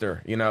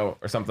Lannister,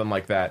 or something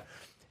like that,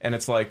 and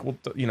it's like, well,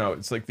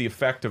 it's like the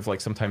effect of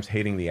like sometimes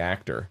hating the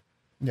actor.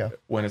 Yeah.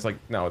 When it's like,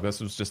 no, this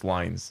was just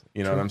lines.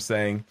 You know what I'm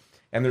saying?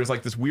 And there's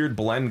like this weird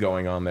blend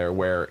going on there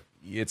where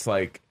it's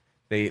like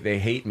they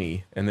hate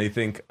me and they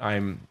think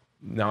I'm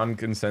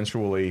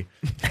non-consensually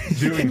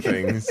doing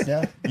things.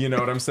 Yeah. You know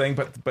what I'm saying?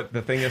 But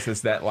the thing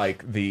is that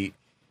like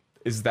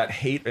that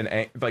hate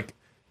and like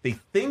they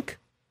think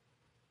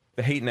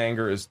the hate and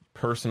anger is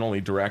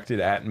personally directed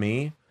at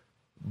me,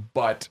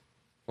 but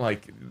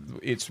like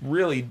it's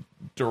really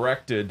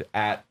directed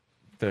at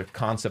the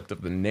concept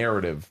of the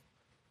narrative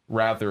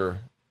rather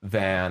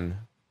than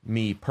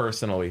me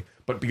personally,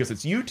 but because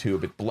it's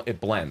YouTube, it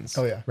blends.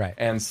 Oh yeah. Right.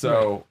 And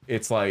so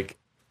it's like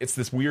it's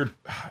this weird.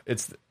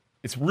 It's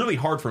really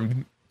hard for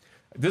me.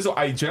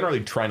 I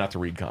generally try not to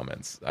read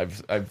comments.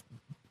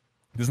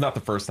 This is not the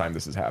first time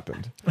this has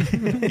happened.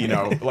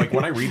 Like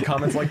when I read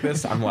comments like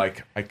this, I'm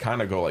like, I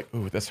kind of go like,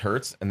 ooh, this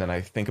hurts, and then I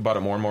think about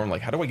it more and more. I'm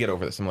like, how do I get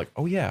over this? I'm like,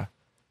 oh yeah,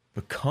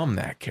 become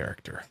that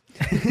character.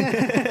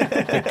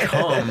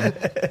 Become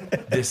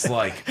this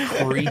like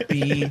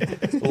creepy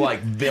like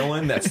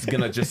villain that's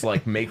gonna just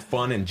like make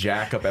fun and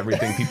jack up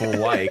everything people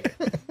like,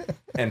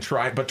 and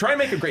try and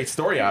make a great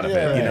story out of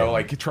it.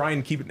 Like try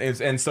and keep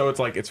it. And so it's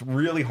like it's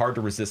really hard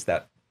to resist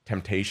that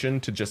temptation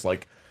to just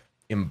like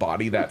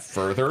embody that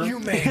further. You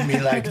made me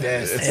like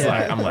this. It's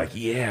like I'm like,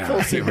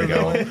 yeah, here we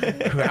go.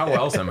 How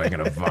else am I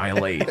going to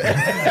violate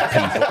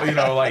people? You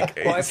know, like,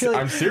 I feel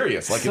like I'm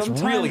serious. Like, it's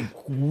really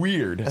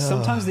weird.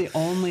 Sometimes the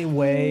only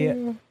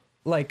way,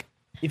 like,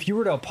 if you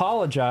were to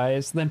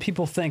apologize, then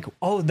people think,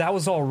 oh, that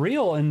was all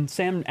real, and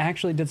Sam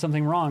actually did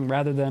something wrong,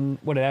 rather than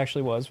what it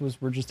actually was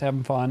we're just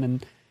having fun,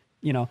 and,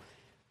 you know.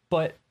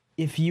 But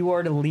if you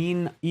are to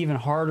lean even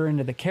harder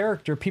into the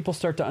character, people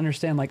start to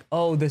understand, like,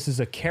 oh, this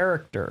is a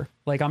character.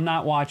 Like, I'm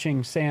not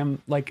watching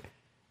Sam, like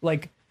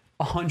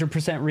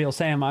 100% real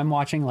Sam. I'm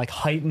watching, like,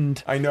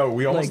 heightened. I know.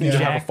 We almost like, need to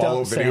have a jacked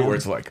follow up video Sam. where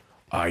it's like,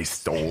 I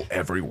stole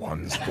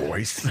everyone's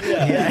voice. And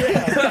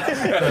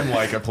I'm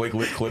like, I play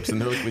clips and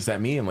they're like, was that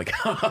me? I'm like,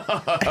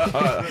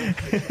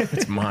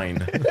 it's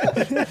mine.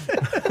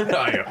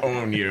 I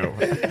own you.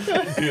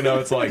 You know,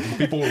 it's like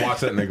people would watch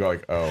that and they go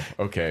like, oh,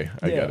 okay,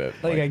 I get it.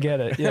 Like, I get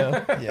it.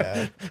 Yeah.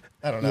 Yeah.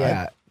 I don't know.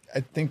 Yeah. I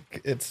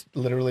think it's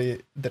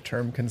literally the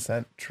term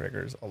consent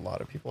triggers a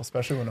lot of people,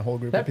 especially when a whole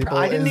group of That people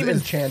I didn't is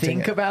even chanting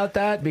think it. about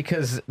that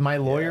because my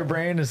lawyer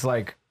brain is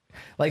like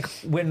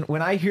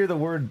when I hear the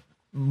word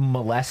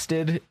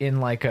molested in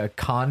like a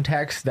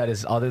context that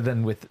is other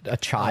than with a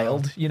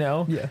child, you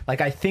know,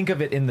 like I think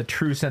of it in the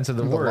true sense of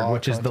the word, law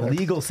which is the context.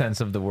 legal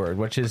sense of the word,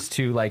 which is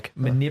to like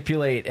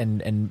manipulate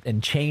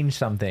and change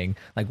something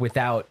like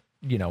without,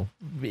 you know,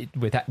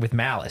 with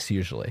malice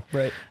usually.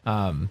 Right.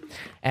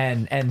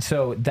 And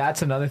so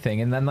that's another thing.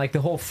 And then like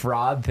the whole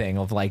fraud thing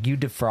of like you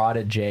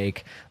defrauded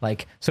Jake.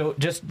 Like, so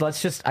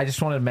I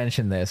just wanted to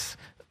mention this.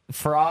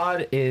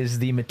 Fraud is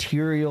the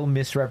material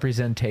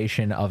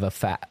misrepresentation of a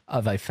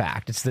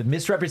fact. It's the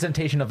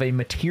misrepresentation of a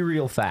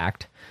material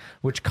fact,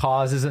 which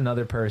causes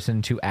another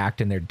person to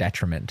act in their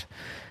detriment.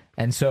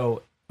 And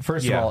so,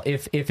 first of all,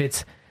 if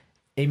it's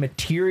a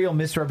material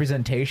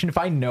misrepresentation, if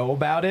I know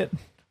about it,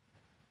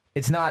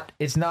 it's not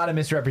a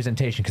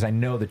misrepresentation because I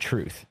know the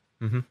truth.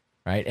 Mm-hmm.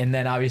 Right. And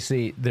then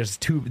obviously the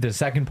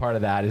second part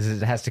of that is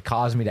it has to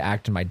cause me to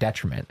act in my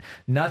detriment.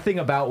 Nothing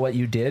about what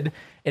you did.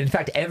 In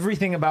fact,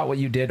 everything about what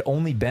you did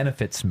only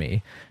benefits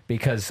me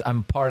because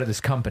I'm part of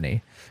this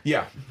company.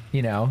 Yeah.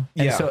 You know?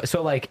 And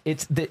so like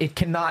it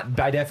cannot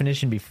by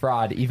definition be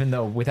fraud, even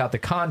though without the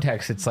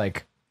context, it's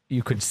like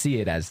you could see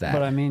it as that.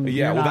 But I mean,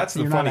 Yeah, well, that's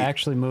the you're funny- not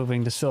actually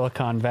moving to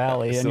Silicon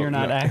Valley, and So, you're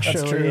not yeah, that's That's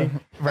actually. true.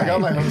 I got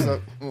my hopes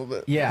up a little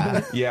bit.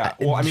 Yeah. Yeah.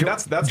 Well, I mean,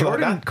 that's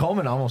Jordan that,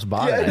 Coleman almost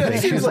bought Yeah, it. I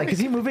think. she She was was like, is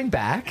he moving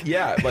back?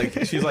 yeah,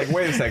 like she's like,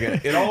 wait a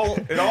second. It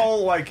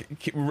all like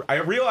I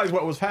realized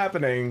what was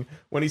happening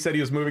when he said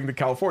he was moving to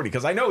California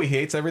because I know he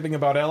hates everything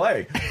about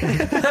LA.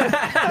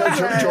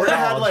 No, Jordan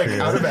had like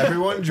out of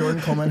everyone,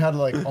 Jordan Coleman had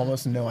like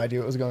almost no idea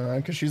what was going on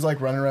because she's like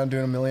running around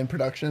doing a million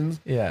productions.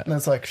 Yeah. And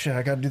it's like, shit,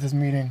 I got to do this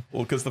meeting.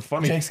 Well, because the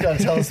funny Jake's got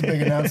to tell us a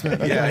big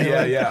announcement.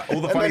 Yeah.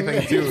 Well, the And funny then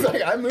thing too. he's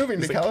like, I'm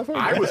moving to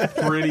California. I was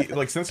pretty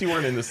like since you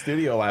weren't in the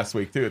studio last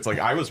week too. It's like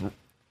I was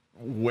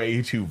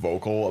way too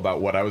vocal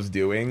about what I was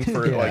doing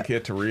for like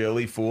it to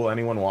really fool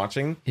anyone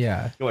watching.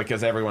 Yeah. Like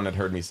because everyone had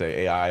heard me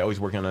say AI, always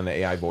working on the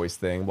AI voice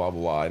thing, blah blah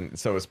blah, and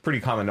so it's pretty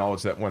common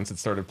knowledge that once it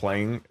started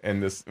playing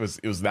and it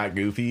was that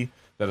goofy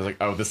that I was like,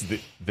 oh, this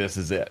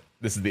is it.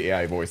 This is the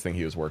AI voice thing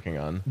he was working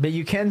on. But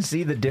you can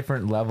see the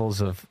different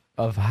levels of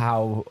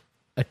how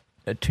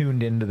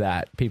attuned into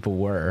that people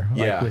were.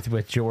 Like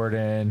with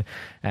Jordan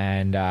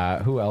and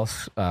who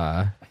else?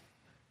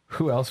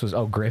 Who else was?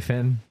 Oh,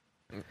 Griffin.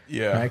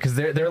 Yeah. Right, because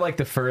they're like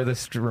the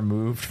furthest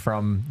removed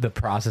from the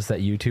process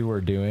that you two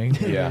were doing.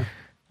 Yeah.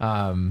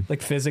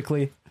 Like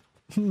physically,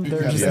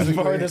 they're Yeah, just physically,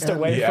 the farthest and-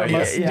 away from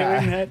us doing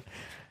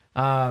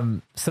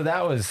that. So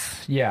that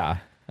was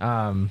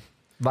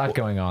lot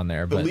going on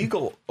there. The But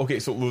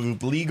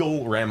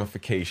legal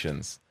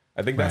ramifications.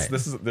 I think Right.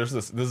 this is a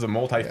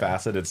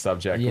multifaceted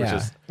subject,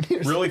 Yeah. which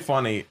is really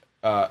funny.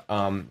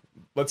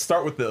 Let's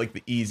start with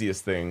the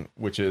easiest thing,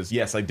 which is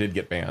yes, I did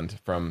get banned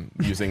from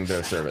using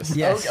their service.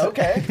 yes,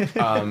 Okay.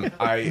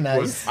 I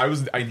Nice.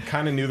 I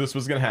kind of knew this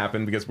was going to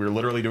happen because we were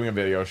literally doing a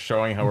video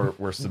showing how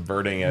we're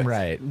subverting it.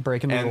 right.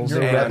 Breaking the And rules.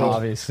 you're You're And-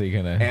 obviously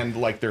gonna. And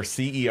like their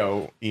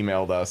CEO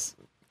emailed us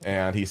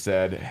and he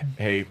said,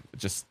 "Hey,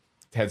 just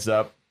heads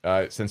up,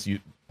 since you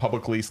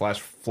publicly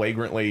 /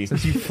 flagrantly you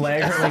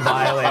flagrantly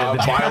violated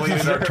the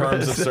violated our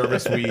terms of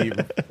service,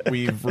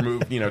 we've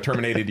removed,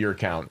 terminated your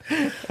account."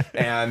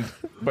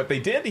 But they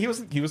did. He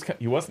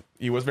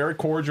was very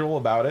cordial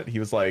about it. He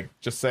was like,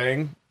 just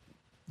saying,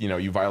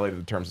 you violated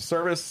the terms of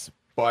service,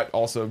 but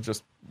also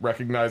just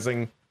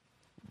recognizing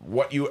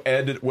what you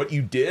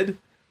did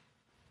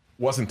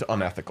wasn't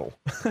unethical.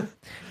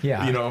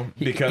 Yeah.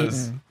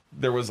 Because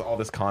there was all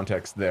this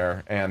context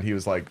there, and he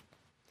was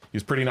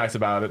pretty nice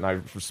about it, and I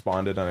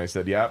responded and I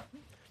said, yeah,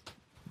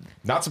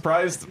 not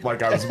surprised.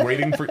 Like I was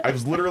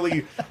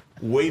literally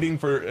waiting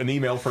for an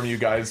email from you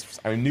guys.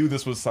 I knew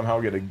this was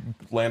somehow going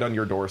to land on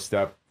your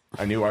doorstep.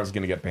 I knew I was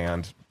going to get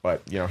banned,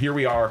 but here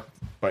we are.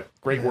 But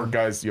great work,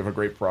 guys. You have a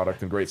great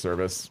product and great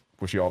service.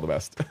 Wish you all the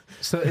best.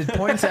 So it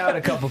points out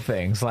a couple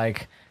things.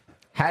 Like,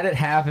 had it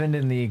happened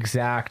in the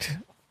exact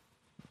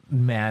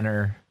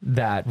manner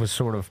that was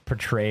sort of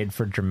portrayed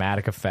for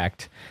dramatic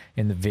effect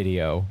in the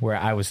video, where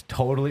I was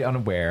totally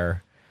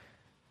unaware.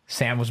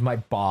 Sam was my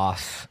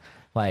boss.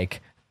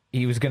 Like,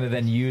 he was going to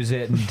then use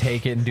it and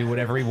take it and do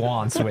whatever he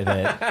wants with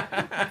it.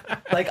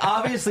 Like,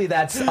 obviously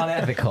that's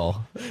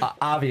unethical.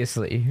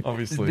 Obviously.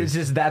 It's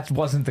just, that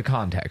wasn't the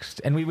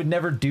context. And we would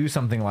never do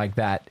something like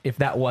that if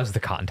that was the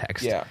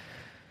context. Yeah.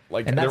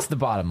 Like, and that's the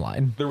bottom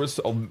line. There was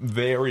a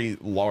very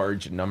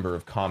large number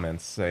of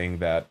comments saying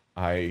that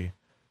I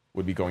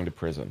would be going to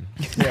prison.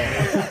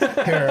 Yeah.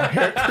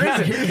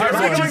 Prison.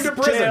 I'm going to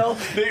prison. Jail,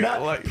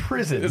 not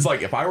prison. It's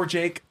like, if I were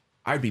Jake,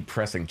 I'd be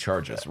pressing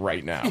charges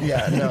right now.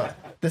 Yeah, no.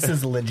 This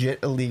is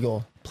legit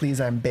illegal. Please,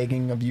 I'm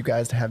begging of you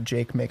guys to have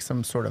Jake make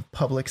some sort of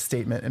public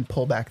statement and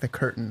pull back the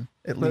curtain,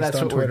 at least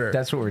on Twitter.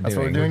 That's what we're doing. That's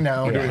what we're doing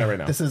now. We're doing that right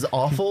now. This is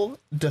awful,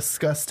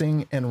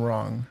 disgusting, and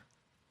wrong.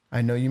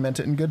 I know you meant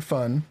it in good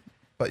fun,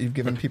 but you've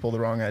given people the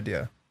wrong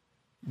idea,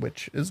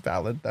 which is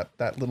valid,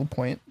 that little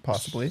point,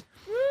 possibly.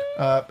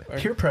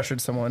 Peer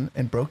pressured someone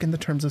and broken the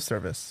terms of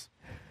service.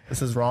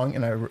 This is wrong,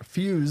 and I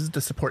refuse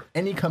to support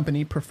any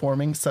company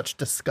performing such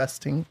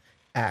disgusting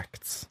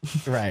acts.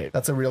 Right.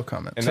 That's a real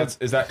comment. And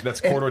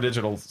that's Corridor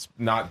Digital,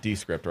 not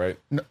Descript, right?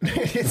 No,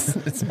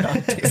 it's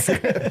not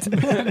Descript.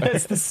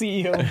 That's the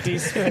CEO of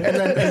Descript. And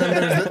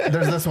then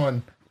there's this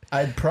one.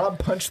 I'd prob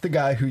punch the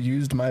guy who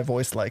used my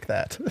voice like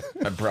that.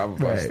 I'd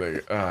probably.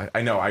 Right.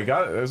 I know. I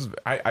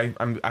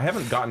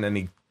haven't gotten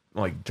any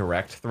like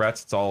direct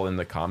threats. It's all in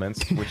the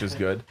comments, which is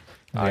good.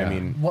 Yeah. I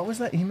mean, What was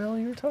that email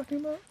you were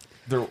talking about?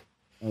 there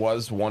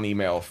was one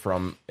email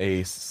from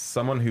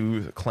someone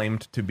who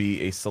claimed to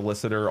be a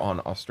solicitor on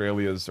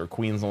Australia's or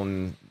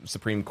Queensland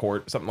Supreme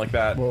Court, something like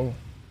that. Whoa.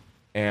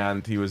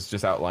 And he was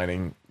just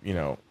outlining,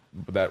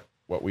 that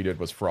what we did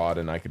was fraud,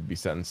 and I could be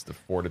sentenced to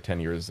 4 to 10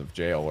 years of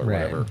jail or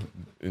whatever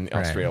in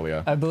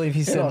Australia. I believe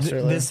he said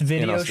this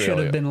video should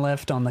have been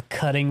left on the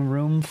cutting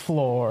room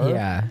floor.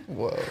 Yeah.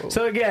 Whoa.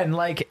 So again,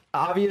 like,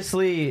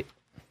 obviously,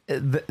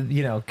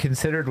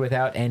 considered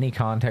without any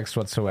context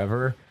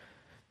whatsoever,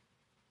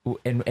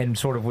 and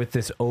sort of with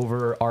this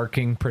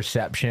overarching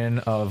perception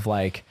of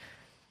like,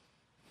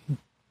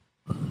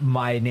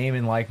 my name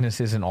and likeness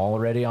isn't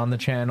already on the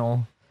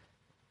channel.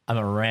 I'm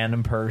a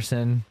random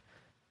person.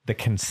 The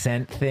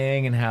consent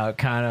thing and how it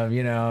kind of,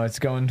 it's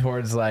going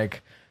towards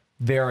like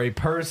very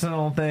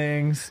personal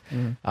things.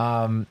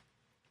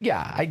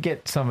 Yeah, I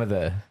get some of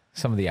the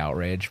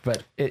outrage,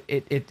 but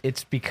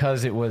it's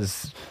because it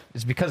was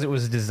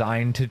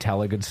designed to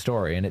tell a good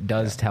story, and it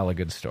does tell a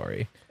good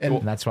story,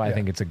 and that's why I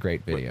think it's a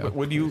great video. But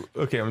would you?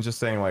 Okay, I'm just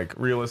saying, like,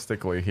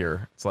 realistically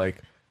here, it's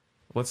like,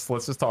 let's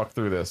just talk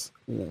through this.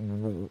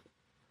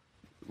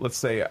 Let's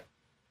say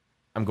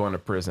I'm going to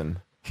prison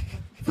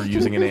for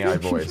using an AI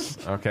voice.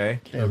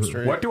 Okay,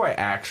 what do I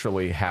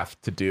actually have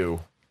to do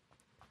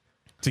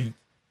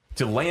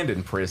to land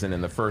in prison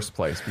in the first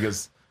place?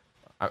 Because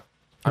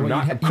I'm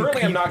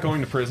not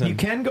going to prison. You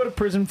can go to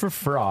prison for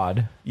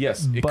fraud.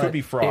 Yes, it could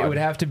be fraud. It would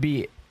have to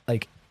be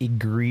like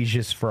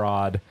egregious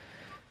fraud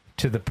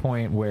to the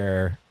point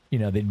where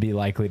they'd be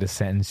likely to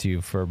sentence you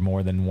for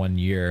more than 1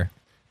 year.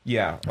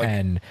 Yeah,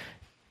 and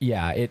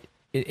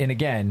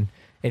again,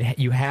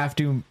 you have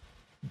to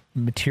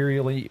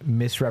materially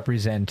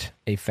misrepresent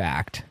a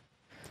fact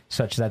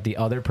such that the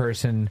other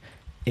person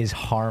is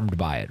harmed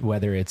by it,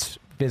 whether it's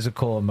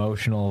physical,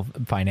 emotional,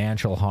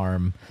 financial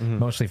harm.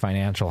 Mostly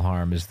financial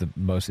harm is the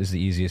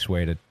easiest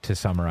way to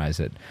summarize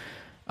it.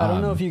 I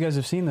don't know if you guys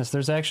have seen this.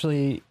 There's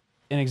actually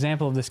an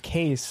example of this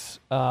case.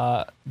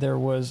 There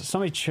was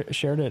somebody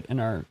shared it in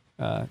our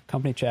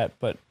company chat,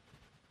 but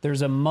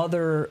there's a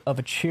mother of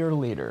a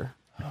cheerleader.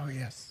 Oh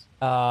yes.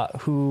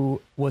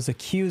 Who was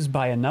accused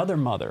by another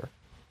mother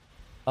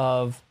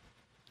of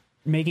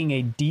making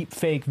a deep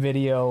fake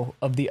video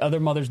of the other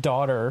mother's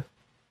daughter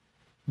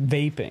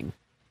vaping.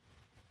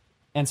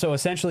 And so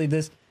essentially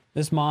this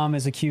mom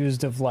is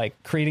accused of like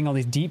creating all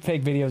these deep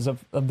fake videos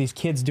of these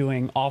kids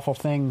doing awful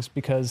things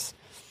because,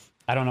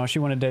 I don't know, she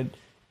wanted to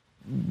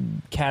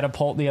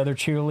catapult the other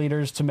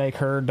cheerleaders to make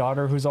her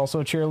daughter, who's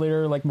also a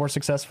cheerleader, like more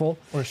successful.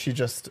 Or she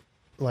just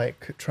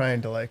like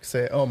trying to like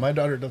say, oh, my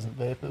daughter doesn't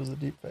vape, it was a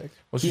deep fake.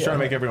 Well, she's trying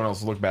to make everyone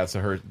else look bad so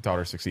her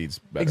daughter succeeds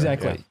better.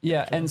 Exactly.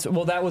 Yeah. And so,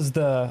 well, that was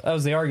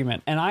the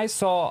argument. And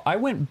I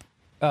went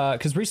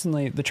because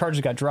recently the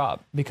charges got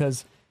dropped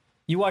because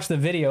you watch the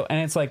video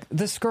and it's like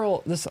this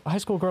high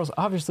school girl's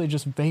obviously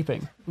just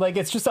vaping. Like,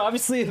 it's just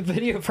obviously a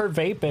video of her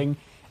vaping.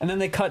 And then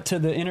they cut to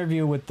the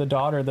interview with the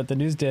daughter that the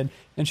news did.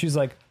 And she's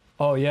like,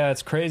 oh yeah,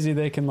 it's crazy.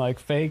 They can like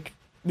fake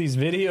these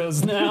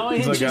videos now.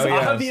 And like, she's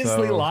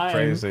obviously so lying.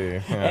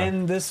 Crazy. Yeah.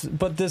 And this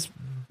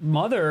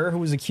mother who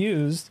was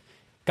accused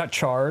got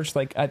charged.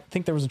 Like, I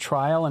think there was a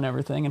trial and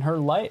everything. And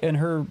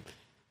her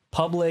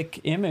public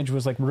image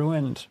was like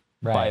ruined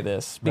by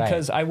this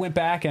because I went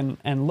back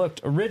and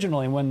looked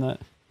originally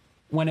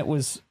when it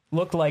was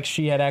looked like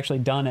she had actually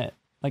done it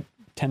like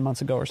 10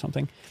 months ago or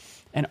something.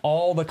 And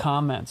all the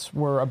comments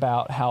were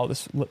about how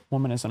this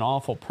woman is an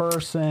awful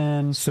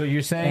person. So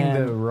you're saying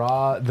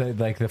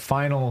the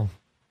final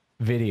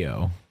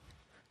video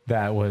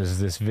that was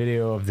this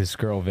video of this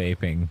girl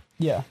vaping.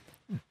 Yeah.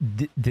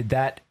 Did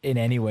that in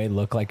any way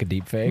look like a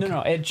deep fake?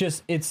 No.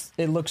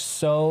 It looks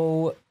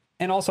so.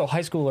 And also high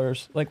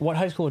schoolers, like what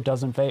high schooler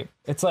doesn't vape?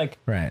 It's like,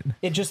 right.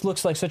 It just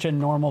looks like such a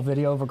normal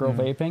video of a girl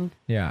vaping.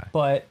 Yeah.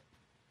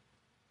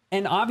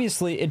 And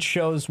obviously it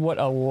shows what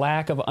a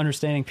lack of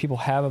understanding people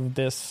have of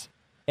this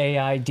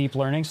AI deep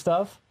learning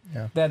stuff.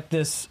 Yeah. That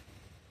this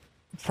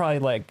probably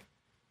like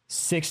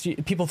 60,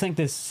 people think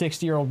this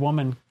 60-year-old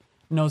woman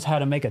knows how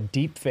to make a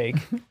deep fake.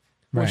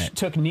 Which Right.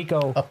 took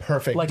Nico A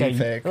perfect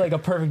deepfake. like a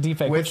perfect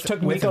deepfake, which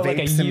took Nico like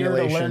a vape year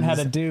to learn how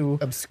to simulations do.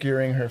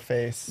 obscuring her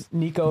face.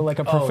 Nico like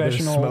a Oh, there's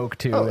professional. smoke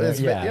too. Oh, it's,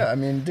 yeah. yeah. I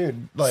mean,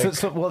 dude, like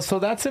So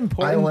that's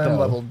important. ILM though.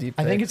 level deep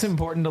I think it's fakes.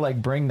 important to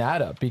like bring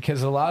that up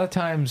because a lot of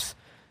times,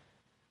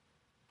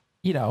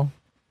 you know,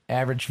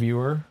 average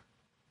viewer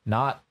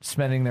not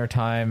spending their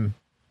time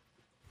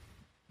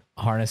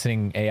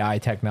harnessing AI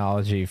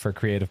technology for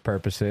creative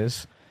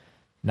purposes,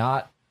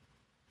 not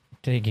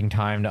taking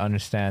time to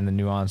understand the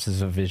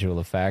nuances of visual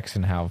effects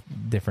and how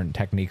different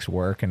techniques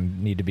work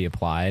and need to be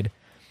applied.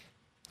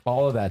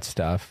 All of that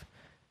stuff,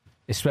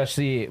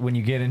 especially when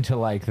you get into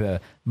like the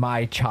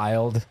my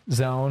child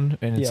zone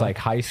and it's Yeah. like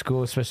high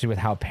school, especially with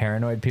how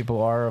paranoid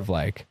people are of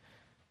like,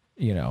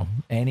 you know,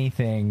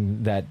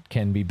 anything that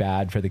can be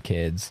bad for the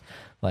kids.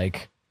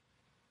 Like,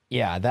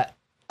 yeah, that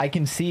I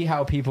can see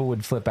how people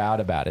would flip out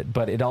about it,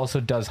 but it also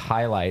does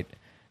highlight,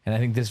 and I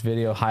think this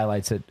video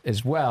highlights it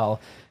as well.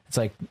 It's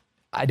like,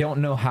 I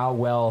don't know how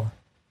well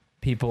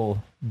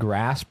people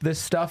grasp this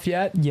stuff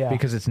yet,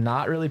 because it's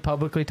not really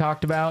publicly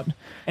talked about.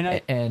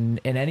 And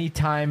any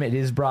time it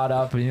is brought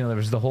up, you know, there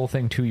was the whole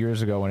thing 2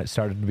 years ago when it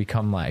started to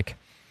become like,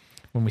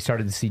 when we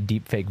started to see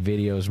deepfake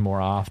videos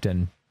more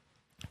often,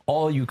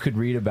 all you could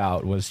read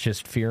about was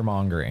just fear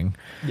mongering.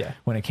 Yeah.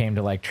 When it came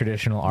to like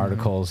traditional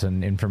articles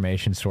and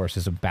information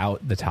sources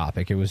about the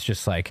topic, it was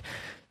just like,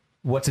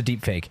 what's a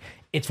deepfake?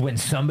 It's when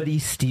somebody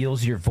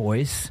steals your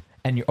voice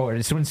or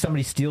it's when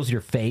somebody steals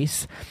your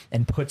face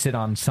and puts it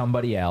on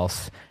somebody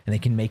else, and they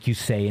can make you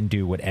say and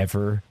do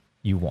whatever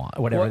you want,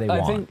 whatever they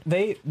want. I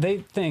think they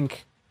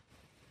think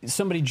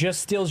somebody just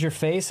steals your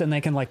face and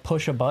they can like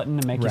push a button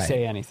and make you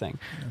say anything.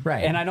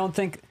 Right. And I don't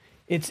think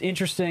it's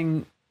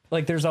interesting.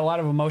 Like there's a lot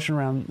of emotion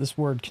around this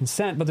word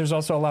consent, but there's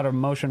also a lot of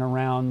emotion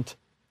around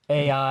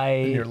AI,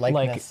 And your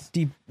likeness.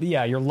 like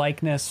your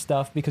likeness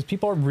stuff, because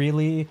people are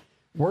really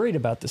worried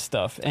about this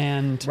stuff.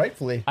 And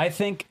rightfully, I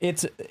think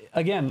it's,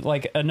 again,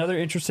 like another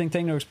interesting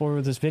thing to explore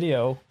with this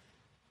video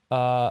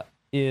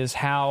is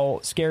how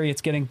scary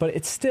it's getting, but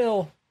it's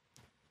still,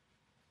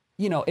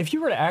 you know, if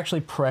you were to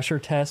actually pressure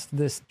test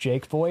this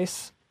Jake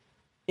voice,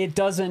 it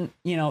doesn't,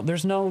 you know,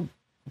 there's no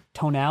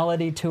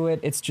tonality to it.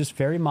 It's just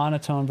very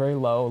monotone, very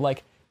low.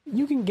 Like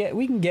we can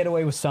get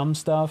away with some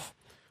stuff,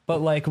 but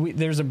like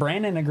there's a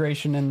brand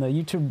integration in the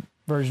YouTube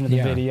version of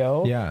the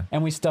video. Yeah.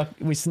 And we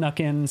snuck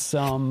in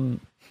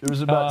some, there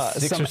was about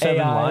 6 or 7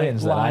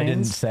 lines that I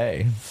didn't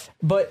say.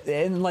 But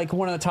and like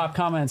one of the top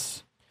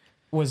comments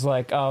was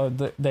like, "Oh,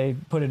 they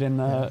put it in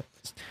the,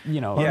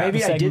 you know." Or maybe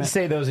segment. I did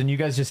say those, and you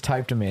guys just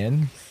typed them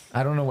in.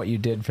 I don't know what you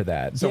did for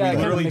that. So Yeah, we I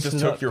kinda literally mixed just it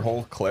took up. your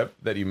whole clip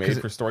that you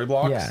made for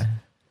Storyblocks, yeah.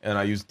 and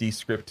I used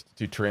Descript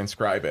to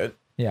transcribe it,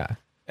 Yeah.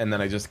 and then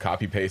I just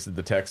copy pasted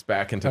the text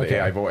back into the Okay.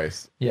 AI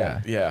voice.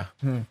 Yeah. Yeah.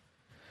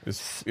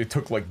 It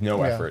took like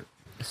no Yeah. effort.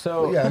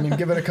 So yeah, I mean,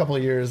 give it a couple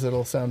of years,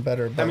 it'll sound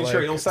better. But I mean, like,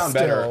 sure, it'll sound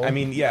still, better. I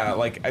mean, yeah,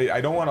 like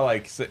I don't want to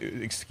like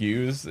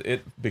excuse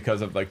it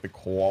because of like the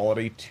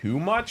quality too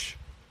much.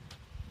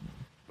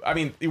 I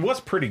mean, it was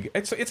pretty.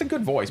 It's a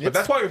good voice, but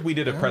that's why we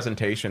did a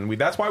presentation.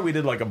 That's why we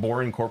did like a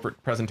boring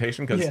corporate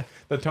presentation, because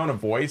the tone of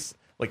voice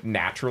like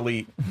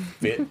naturally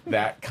fit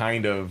that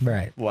kind of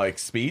like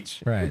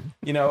speech. Right.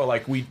 You know,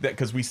 like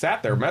because we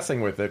sat there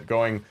messing with it,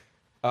 going,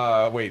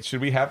 wait, should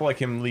we have like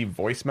him leave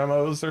voice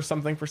memos or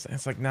something for?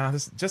 It's like, nah,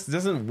 this just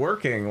isn't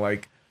working.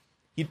 Like,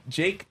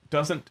 Jake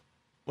doesn't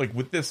like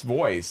with this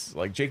voice.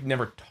 Like, Jake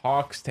never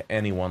talks to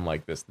anyone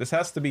like this. This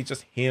has to be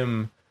just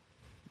him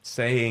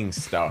saying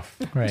stuff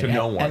to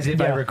no one, as if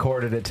I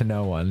recorded it to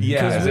no one.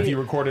 Yeah, as if you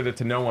recorded it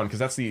to no one, because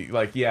that's the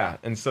like, yeah.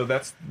 And so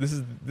this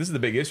is the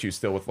big issue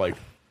still with like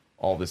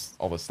all this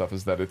stuff,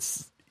 is that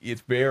it's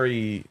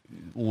very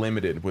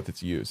limited with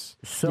its use.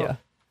 So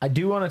I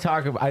do want to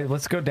talk about.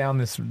 Let's go down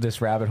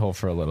this rabbit hole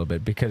for a little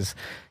bit, because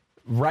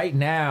right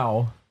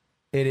now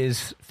it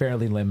is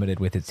fairly limited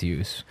with its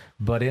use,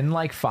 but in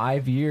like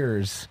 5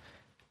 years,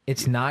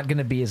 it's not going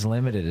to be as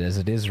limited as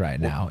it is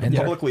right now. And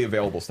publicly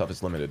available stuff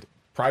is limited.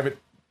 Private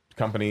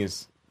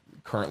companies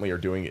currently are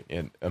doing it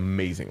in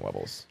amazing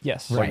levels.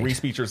 Yes, like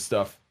Respeecher's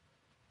stuff.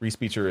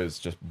 Respeecher is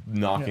just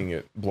knocking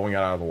it, blowing it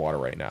out of the water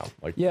right now.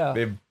 Like, they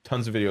have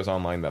tons of videos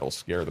online that'll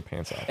scare the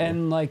pants off you.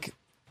 And like,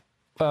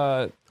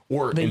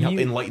 or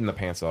enlighten the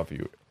pants off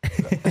you.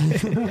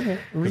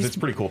 Because it's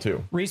pretty cool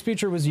too.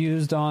 Respeecher was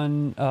used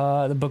on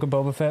the Book of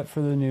Boba Fett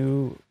for the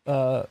new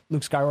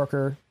Luke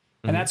Skywalker,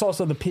 and that's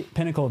also the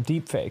pinnacle of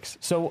deepfakes.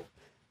 So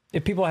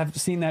if people have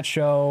seen that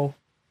show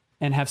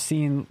and have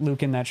seen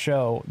Luke in that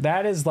show,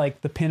 that is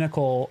like the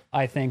pinnacle,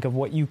 I think, of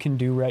what you can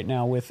do right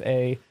now with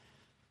a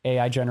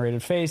AI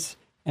generated face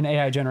and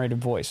AI generated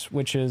voice,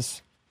 which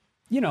is,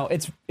 you know,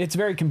 it's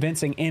very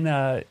convincing in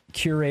a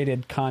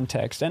curated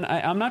context. And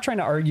I'm not trying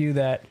to argue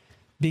that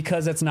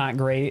because it's not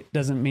great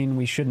doesn't mean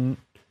we shouldn't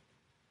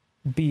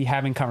be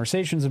having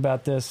conversations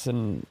about this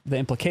and the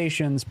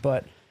implications,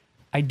 but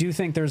I do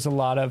think there's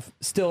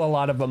still a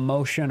lot of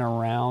emotion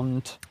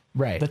around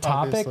the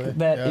topic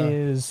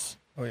is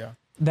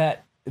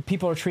that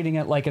people are treating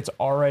it like it's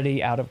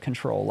already out of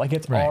control, like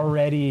it's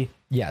already,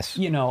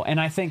 you know, and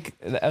I think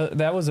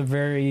that was a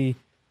very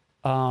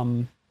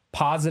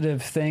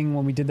positive thing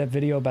when we did that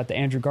video about the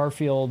Andrew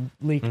Garfield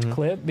leaked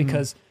clip,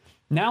 because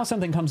now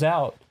something comes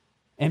out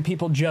and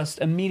people just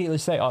immediately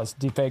say, oh, it's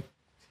deepfake,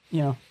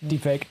 you know,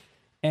 deepfake.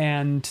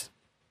 And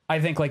I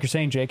think, like you're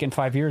saying, Jake, in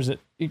 5 years, it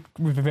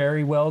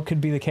very well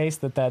could be the case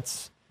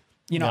that's,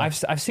 you know,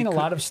 I've seen a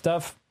lot of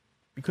stuff.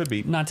 It could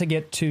be. Not to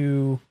get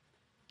to,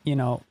 you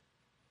know,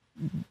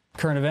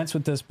 current events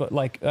with this, but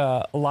like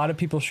a lot of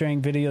people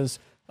sharing videos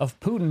of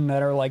Putin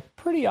that are like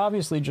pretty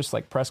obviously just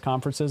like press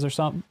conferences or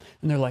something.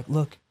 And they're like,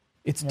 look,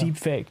 it's deep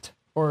faked.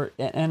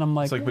 And I'm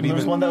like, but there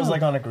was one that was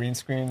like on a green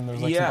screen and there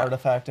was like some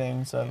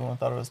artifacting, so everyone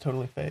thought it was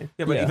totally fake.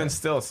 Yeah, but even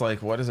still, it's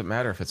like, what does it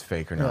matter if it's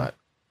fake or not?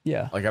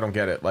 Yeah. Like, I don't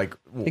get it. Like,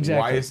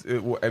 why is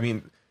it, I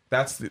mean,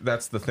 that's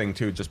the thing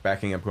too, just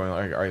backing up, going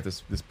like, all right,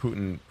 this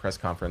Putin press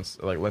conference,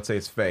 like, let's say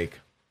it's fake.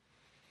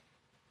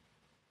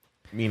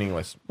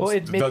 Meaningless. Well,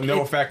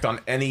 no effect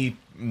on any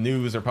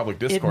news or public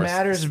discourse.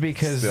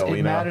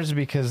 It matters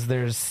because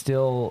there's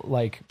still,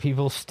 like,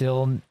 people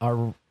still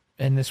are,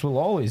 and this will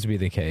always be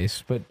the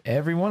case, but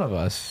every one of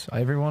us,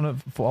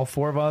 all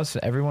four of us,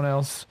 everyone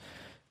else,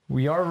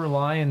 we are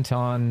reliant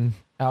on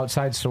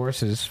outside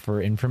sources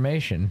for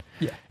information.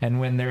 Yeah. And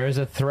when there is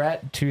a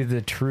threat to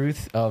the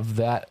truth of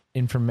that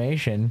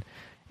information,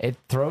 it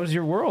throws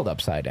your world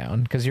upside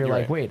down, because you're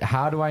like, wait,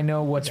 how do I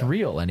know what's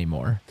real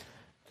anymore?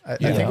 I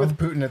think with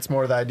Putin, it's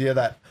more the idea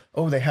that,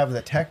 oh, they have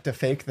the tech to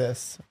fake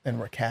this and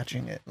we're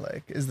catching it.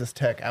 Like, is this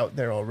tech out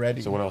there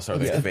already? So what else are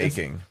they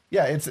faking?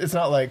 It's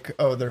not like,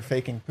 oh, they're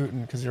faking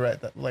Putin, because you're right.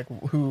 That, like,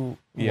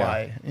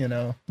 why, you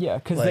know? Yeah,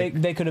 because like,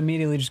 they could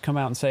immediately just come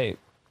out and say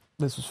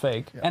this was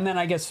fake. Yeah. And then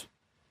I guess,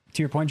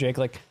 to your point, Jake,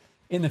 like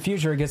in the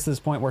future, it gets to this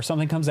point where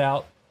something comes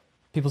out,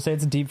 people say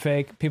it's a deep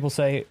fake, people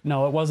say,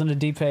 no, it wasn't a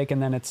deep fake, and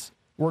then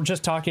we're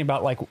just talking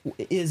about, like,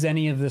 is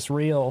any of this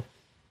real?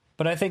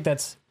 But I think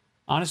that's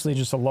honestly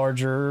just a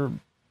larger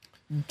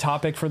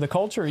topic for the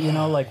culture, you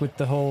know, like with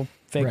the whole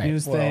fake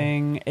news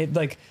thing. It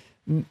like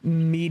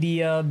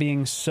media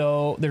being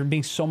there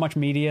being so much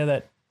media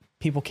that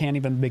people can't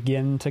even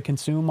begin to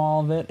consume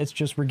all of it. It's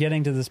just, we're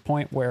getting to this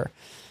point where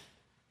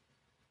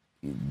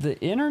the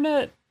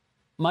internet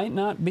might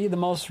not be the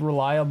most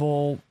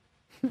reliable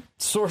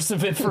source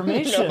of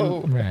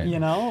information. You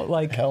know,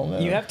 like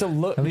you have to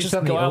look, just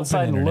go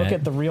outside and look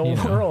at the real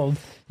world.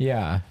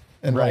 Yeah.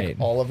 And like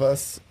all of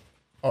us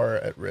are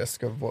at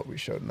risk of what we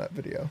showed in that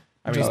video.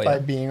 I mean, by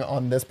being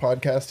on this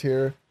podcast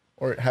here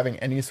or having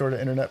any sort of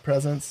internet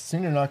presence,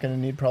 soon you're not going to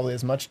need probably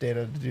as much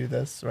data to do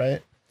this,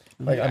 right?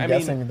 Like, I'm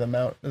guessing the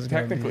amount is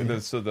going to be... Technically,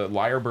 so the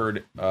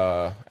Lyrebird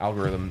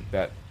algorithm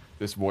that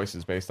this voice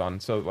is based on,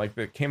 so like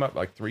it came up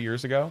like 3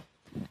 years ago,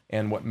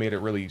 and what made it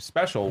really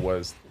special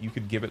was you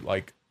could give it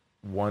like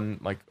 1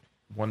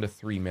 to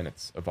 3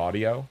 minutes of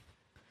audio,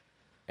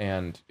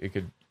 and it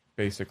could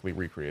basically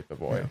recreate the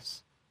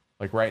voice.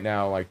 Like right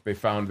now, like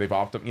they've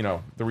opted, you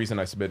know, the reason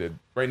I submitted,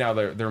 right now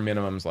their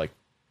minimum's like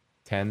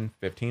 10,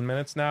 15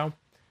 minutes now.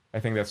 I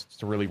think that's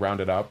to really round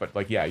it up. But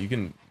like, yeah, you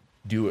can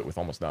do it with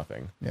almost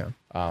nothing. Yeah.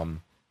 I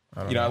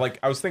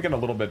was thinking a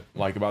little bit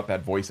like about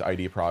that voice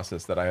ID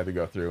process that I had to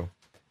go through.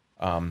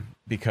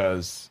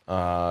 Because,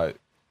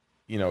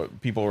 you know,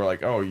 people were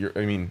like, oh,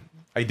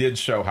 I did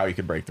show how you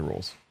could break the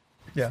rules.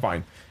 Yeah. It's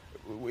fine.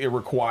 It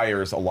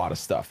requires a lot of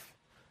stuff.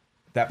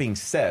 That being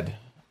said,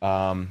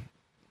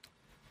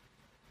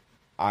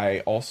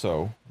 I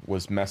also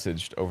was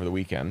messaged over the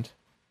weekend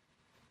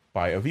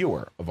by a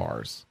viewer of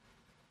ours,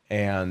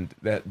 and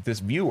that this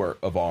viewer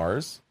of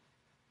ours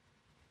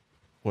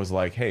was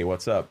like, hey,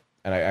 what's up?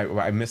 And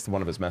I missed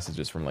one of his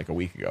messages from like a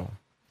week ago.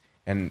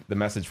 And the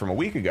message from a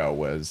week ago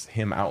was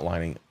him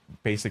outlining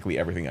basically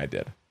everything I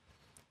did.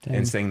 Dang.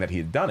 And saying that he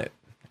had done it.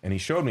 And he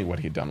showed me what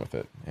he'd done with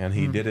it. And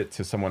he did it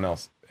to someone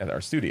else at our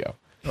studio.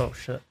 Oh,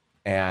 shit.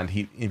 And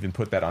he even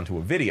put that onto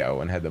a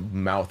video and had the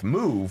mouth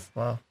move.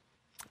 Wow.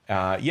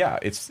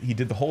 He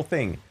did the whole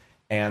thing.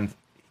 And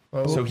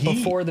so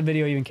before the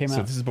video even came out.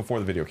 So this is before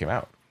the video came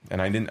out.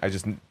 And I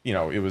just, you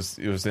know, it was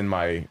in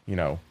my, you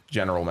know,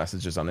 general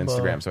messages on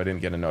Instagram. So I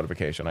didn't get a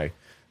notification.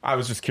 I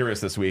was just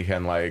curious this week,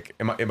 and like,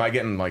 am I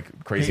getting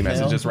like crazy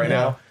messages right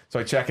now? So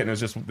I check it, and it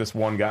was just this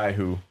one guy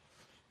who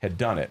had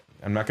done it.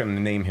 I'm not going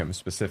to name him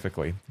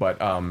specifically,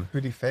 but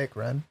who'd he fake,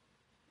 Ren?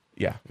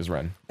 Yeah, it was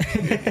Ren.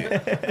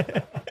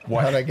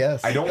 How'd I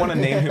guess? I don't want to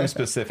name him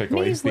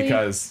specifically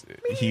because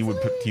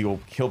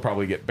he'll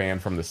probably get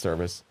banned from the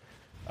service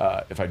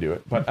if I do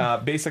it.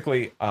 But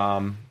basically,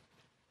 the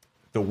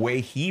way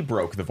he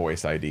broke the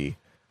voice ID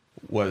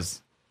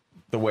was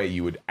the way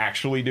you would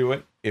actually do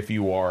it if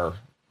you are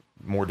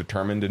more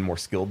determined and more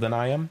skilled than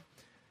I am.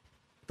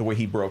 The way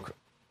he broke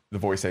the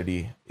Voice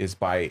ID is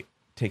by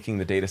taking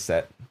the data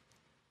set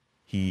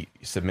he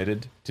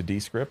submitted to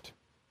Descript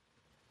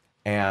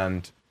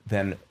and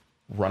then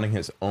running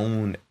his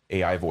own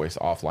AI voice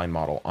offline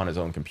model on his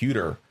own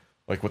computer,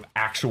 like with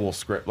actual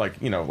script,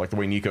 like, you know, like the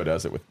way Nico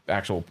does it with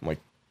actual like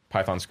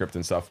Python script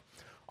and stuff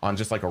on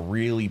just like a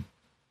really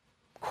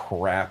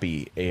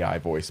crappy AI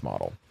voice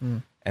model,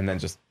 and then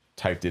just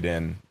typed it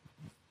in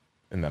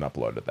and then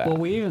uploaded that. Well,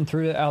 we even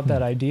threw out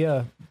that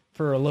idea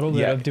for a little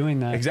bit of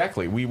doing that.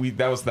 Exactly. We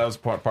that was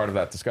part of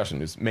that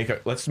discussion is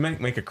let's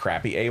make a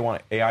crappy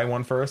AI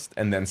one first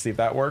and then see if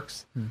that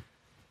works.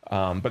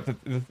 But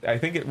I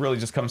think it really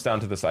just comes down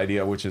to this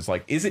idea, which is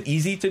like, is it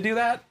easy to do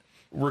that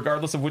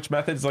regardless of which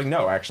method? It's like,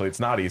 no, actually it's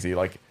not easy.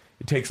 Like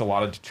it takes a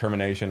lot of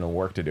determination and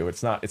work to do.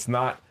 It's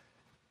not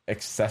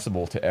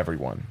accessible to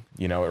everyone.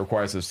 You know, it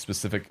requires a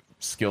specific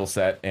skill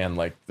set and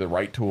like the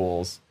right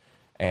tools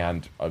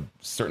and a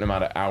certain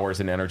amount of hours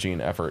and energy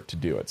and effort to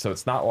do it. So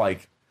it's not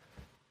like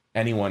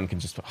anyone can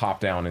just hop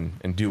down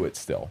and do it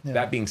still. Yeah.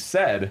 That being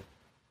said,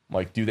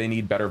 like, do they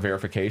need better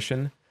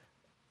verification?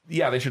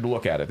 Yeah, they should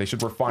look at it. They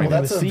should refine it.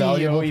 The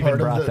CEO even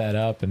brought that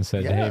up and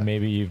said, "Hey,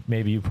 maybe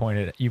you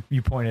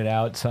pointed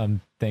out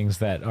some things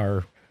that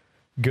are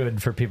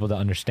good for people to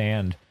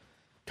understand."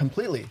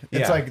 Completely.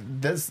 It's like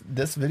this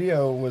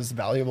video was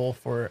valuable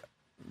for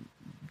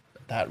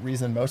that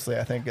reason mostly.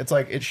 I think it's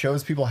like it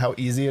shows people how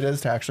easy it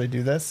is to actually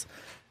do this.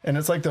 And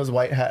it's like those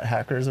white hat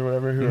hackers or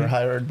whatever who are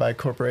hired by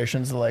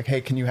corporations to like,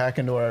 hey, can you hack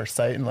into our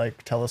site and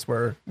like tell us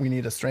where we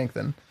need to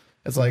strengthen?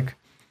 It's like,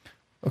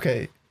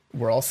 okay,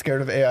 we're all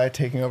scared of AI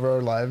taking over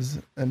our lives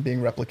and being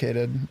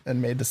replicated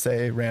and made to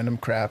say random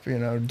crap, you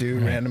know, do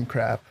random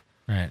crap.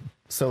 Right.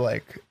 So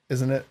like,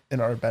 isn't it in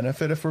our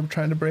benefit if we're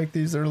trying to break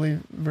these early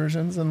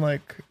versions and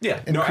like,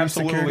 no,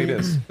 absolutely security? It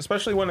is,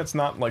 especially when it's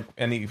not like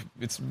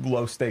it's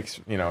low stakes,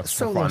 you know, it's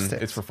so for fun.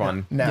 It's for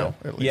fun. Now,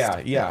 at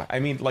least. Yeah.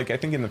 I mean, like, I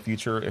think in the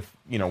future, if,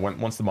 you know,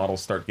 once the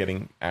models start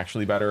getting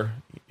actually better,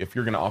 if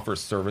you're going to offer a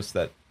service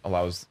that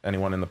allows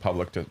anyone in the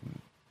public to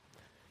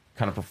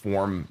kind of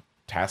perform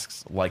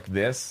tasks like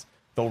this,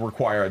 they'll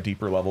require a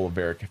deeper level of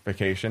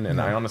verification. And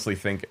I honestly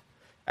think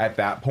at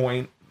that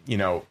point, you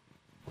know,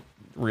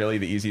 really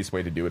the easiest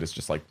way to do it is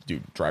just like do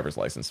driver's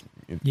license.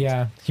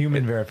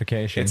 Human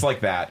verification. It's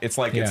like that. It's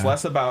like it's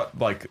less about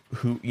like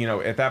who, you know,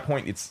 at that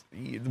point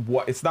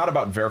it's not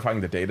about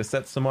verifying the data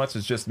set so much.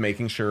 It's just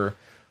making sure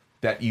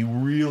that you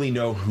really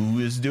know who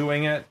is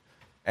doing it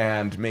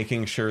and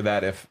making sure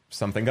that if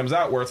something comes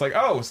out where it's like,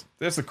 oh,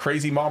 there's a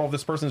crazy model of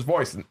this person's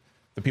voice, and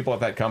the people at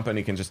that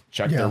company can just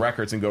check their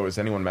records and go, is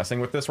anyone messing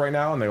with this right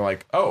now? And they're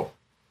like, oh,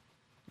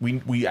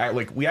 we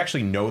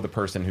actually know the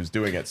person who's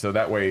doing it. So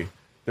that way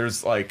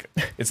there's like,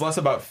 it's less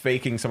about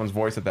faking someone's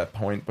voice at that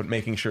point, but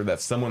making sure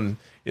that someone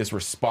is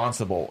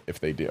responsible if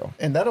they do.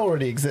 And that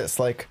already exists.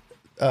 Like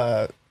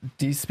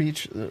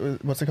D-Speech,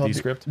 what's it called?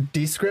 Descript.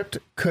 Descript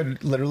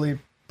could literally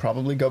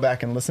probably go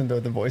back and listen to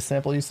the voice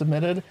sample you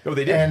submitted. Oh,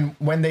 they did. And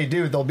when they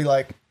do, they'll be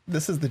like,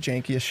 this is the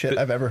jankiest shit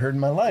I've ever heard in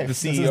my life. The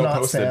CEO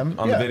posted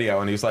on the video,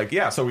 and he's like,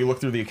 yeah, so we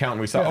looked through the account,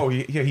 and we saw,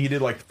 he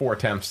did like 4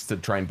 attempts to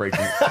try and break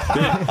them.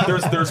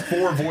 there's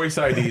 4 voice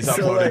IDs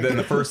uploaded, like, and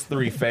the first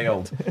 3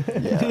 failed.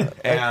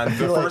 And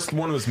the first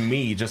one was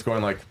me just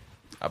going like,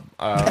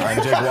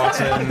 I'm Jake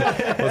Watson.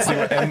 Let's see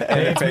what, and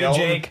it failed.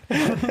 Jake.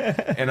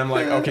 And I'm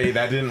like, okay,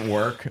 that didn't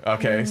work.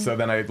 Okay, so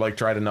then I like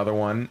tried another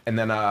one, and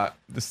then the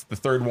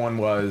third one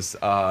was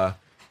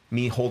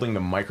me holding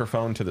the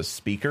microphone to the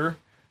speaker.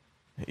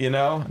 You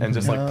know, and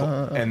just like,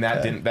 and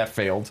that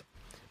failed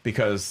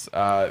because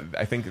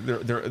I think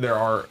there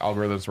are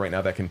algorithms right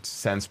now that can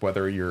sense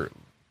whether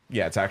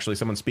it's actually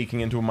someone speaking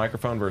into a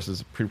microphone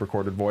versus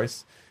pre-recorded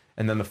voice.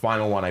 And then the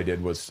final one I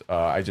did was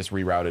I just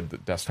rerouted the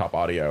desktop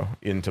audio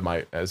into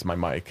my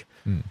mic,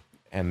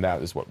 and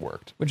that is what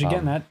worked. Which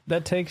again,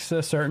 that takes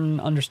a certain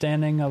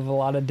understanding of a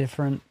lot of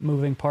different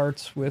moving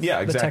parts with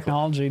the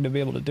technology to be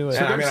able to do it.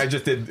 So I mean,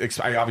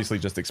 I obviously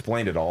just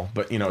explained it all,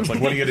 but you know, it's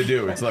like, what are you going to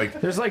do? It's like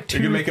there's like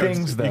 2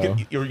 things though.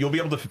 You'll be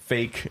able to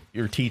fake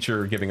your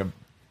teacher giving a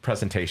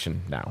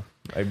presentation now.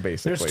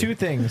 Basically, there's 2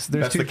 things.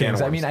 There's 2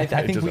 things. I mean, I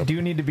think we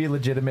do need to be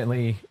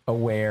legitimately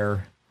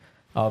aware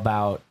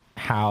about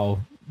how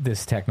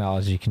this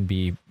technology can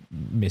be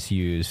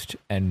misused,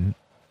 and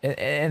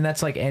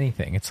that's like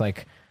anything. It's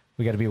like,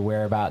 we got to be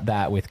aware about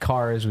that with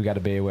cars. We got to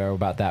be aware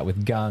about that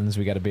with guns.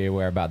 We got to be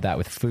aware about that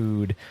with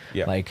food,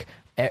 like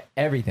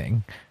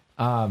everything.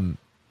 And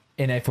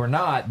if we're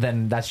not,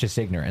 then that's just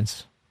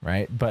ignorance,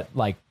 right? But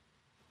like,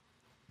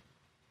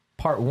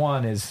 part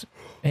 1 is,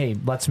 hey,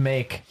 let's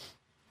make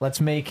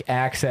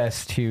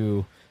access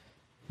to,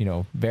 you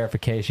know,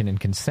 verification and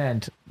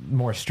consent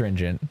more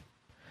stringent.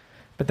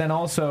 But then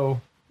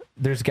also,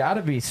 there's got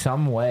to be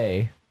some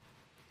way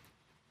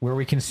where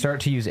we can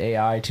start to use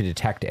AI to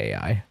detect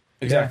AI.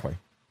 Exactly.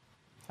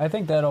 I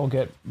think that'll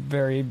get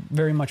very,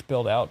 very much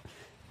built out.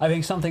 I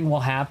think something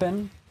will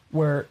happen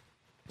where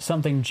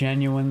something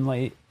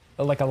genuinely,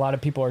 like a lot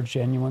of people are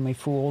genuinely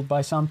fooled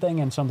by something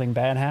and something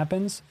bad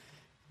happens.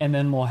 And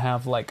then we'll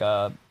have like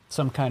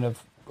some kind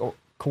of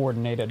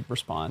coordinated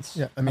response.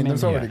 Yeah, I mean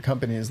there's already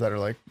companies that are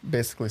like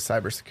basically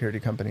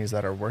cybersecurity companies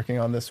that are working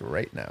on this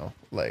right now.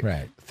 Like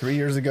 3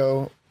 years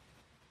ago,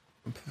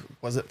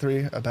 was it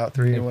three? About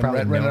three when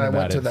Ren and I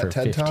went to that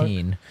TED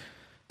 15. Talk.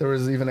 There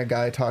was even a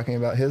guy talking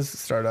about his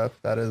startup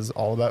that is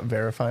all about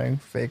verifying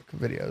fake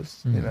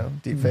videos. You know,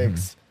 deep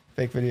fakes.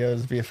 Fake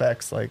videos,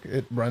 VFX, like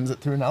it runs it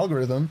through an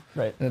algorithm,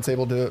 right? And it's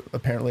able to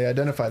apparently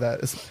identify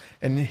that.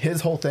 And his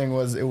whole thing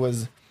was it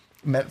was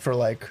meant for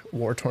like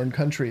war-torn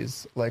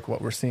countries, like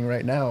what we're seeing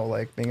right now,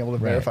 like being able to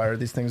verify are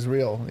these things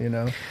real, you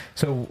know?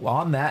 So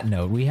on that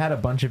note, we had a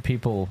bunch of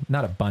people,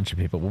 not a bunch of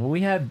people, but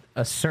we had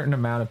a certain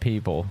amount of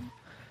people.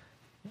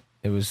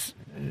 It was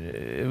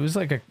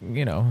like a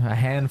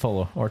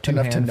handful or two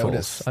enough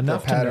handfuls,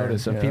 enough to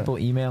notice of people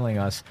emailing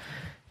us,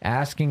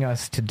 asking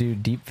us to do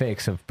deep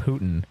fakes of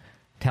Putin,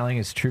 telling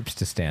his troops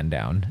to stand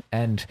down.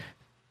 And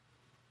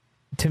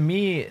to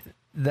me,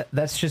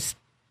 that's just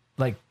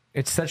like,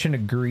 it's such an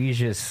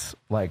egregious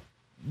like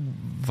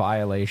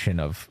violation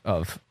of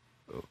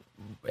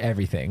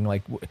everything.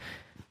 Like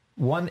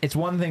it's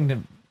one thing to,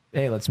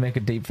 hey, let's make a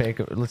deep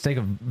fake. Let's take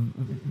a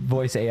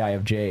voice AI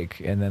of Jake,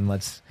 and then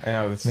let's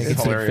make it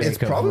hilarious. It's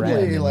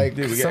probably like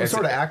some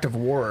sort of act of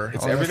war.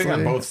 It's honestly everything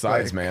on both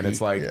sides, man.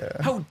 It's like,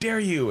 how dare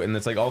you? And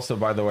it's like, also,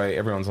 by the way,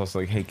 everyone's also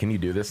like, hey, can you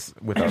do this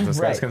without this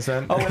guy's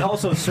consent? Oh, and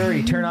also,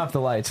 Siri, turn off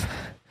the lights.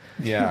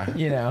 Yeah,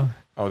 you know.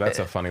 Oh, that's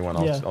a funny one.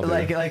 I'll do.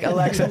 Like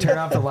Alexa, turn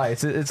off the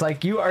lights. It's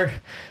like you are.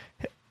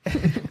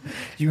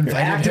 You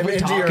actively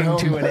talking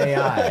to an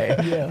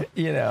AI.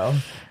 You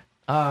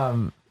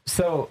know.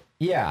 So.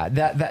 Yeah,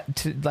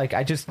 like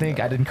I just think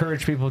I'd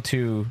encourage people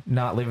to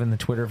not live in the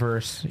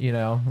Twitterverse, you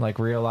know, like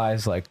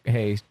realize like,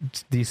 hey,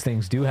 these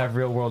things do have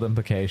real world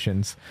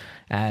implications,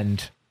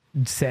 and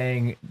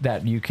saying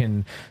that you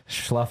can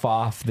slough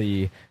off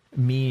the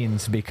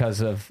means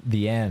because of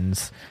the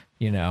ends,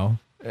 you know.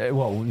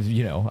 Well,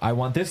 you know, I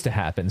want this to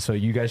happen, so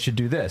you guys should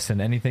do this, and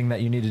anything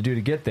that you need to do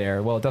to get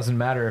there. Well, it doesn't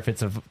matter if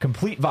it's a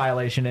complete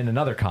violation in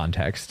another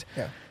context.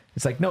 Yeah,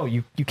 it's like, no,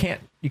 you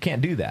can't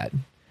do that.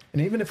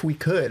 And even if we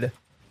could.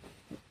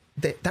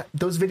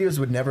 Those videos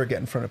would never get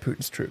in front of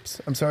Putin's troops.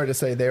 I'm sorry to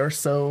say, they are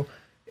so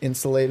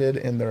insulated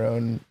in their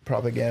own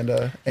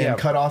propaganda and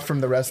cut off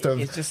from the rest of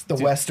the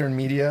Western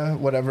media,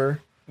 whatever.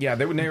 Yeah,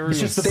 they would never.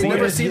 It's just they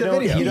never see the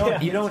video.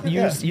 You don't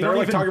use. They're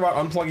like talking about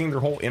unplugging their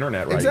whole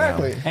internet right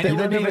exactly. now. And it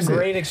would be a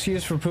great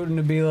excuse for Putin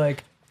to be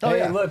like,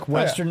 hey, look,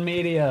 Western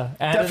media,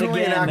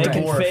 definitely it again. They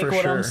can fake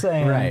what I'm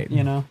saying, right?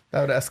 You know,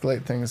 that would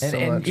escalate things so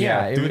much.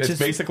 Yeah, it's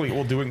basically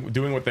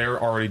doing what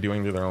they're already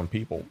doing to their own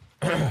people.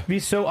 Be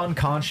so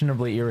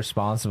unconscionably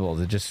irresponsible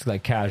to just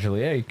like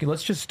casually, hey,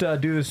 let's just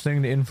do this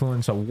thing to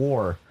influence a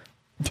war,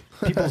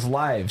 people's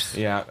lives.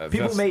 Yeah,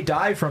 people may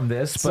die from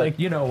this, but like,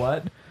 you know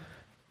what?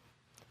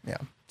 Yeah.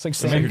 It's like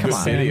saying, come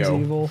on,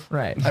 evil.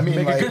 Right. I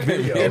mean, like,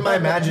 in my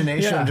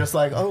imagination, just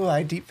like, oh,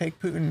 I deepfake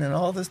Putin and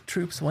all the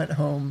troops went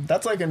home.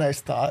 That's like a nice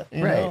thought,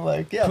 you know?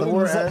 Like, the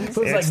war ends.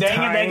 Putin's like,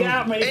 dang it, they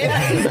got me.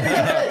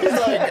 He's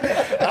like,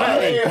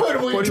 hey,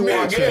 what do you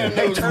want?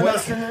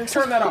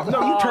 Turn that off.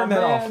 No, you turn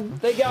that off.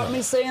 They got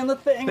me saying the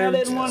thing I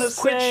didn't want to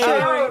say.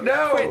 Oh,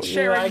 no. Quit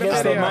sharing I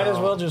guess they might as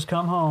well just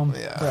come home.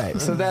 Yeah.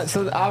 Right.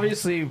 So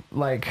obviously,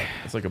 like,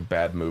 it's like a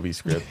bad movie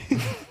script.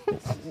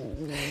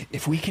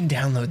 If we can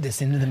download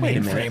this into the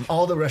mainframe,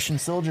 all the Russian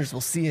soldiers will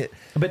see it.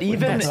 But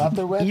even with I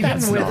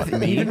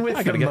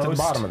gotta get to the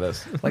bottom of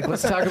this. Like,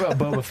 let's talk about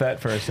Boba Fett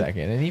for a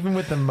second. And even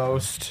with the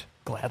most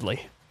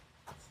gladly,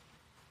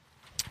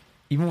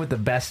 even with the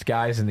best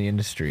guys in the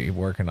industry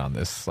working on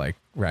this, like,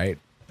 right,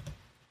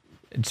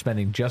 and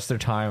spending just their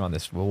time on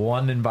this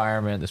one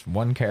environment, this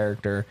one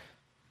character.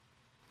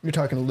 You're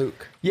talking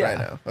Luke right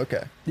now.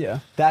 Okay. Yeah.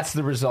 That's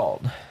the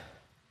result.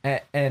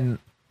 And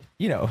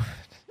you know,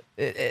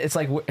 it's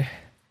like,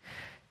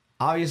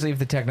 obviously, if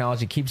the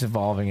technology keeps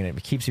evolving and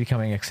it keeps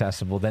becoming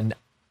accessible, then,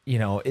 you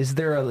know, is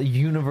there a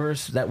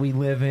universe that we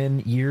live in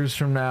years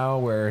from now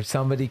where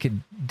somebody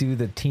could do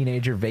the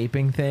teenager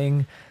vaping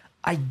thing?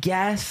 I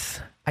guess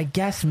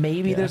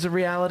maybe there's a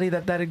reality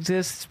that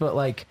exists, but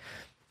like,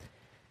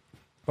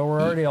 but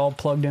we're already all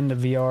plugged into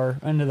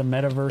VR, into the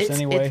metaverse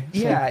anyway.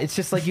 It's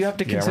just like you have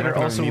to consider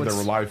also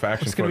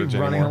what's going to be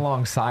running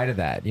alongside of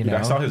that. You know,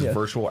 I saw his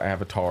virtual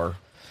avatar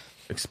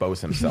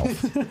expose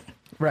himself.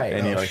 Right.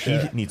 And he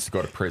needs to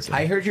go to prison.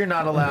 I heard you're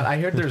not allowed.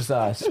 I heard there's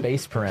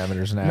space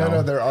parameters now.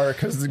 No, there are,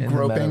 because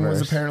groping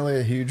was apparently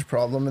a huge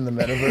problem in the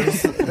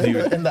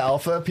metaverse. in the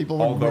alpha, people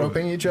were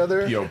groping each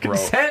other. Yo, bro.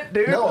 Consent,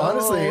 dude. No,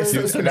 honestly.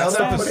 So now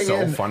they're putting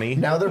in, funny.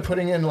 Now they're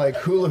putting in like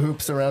hula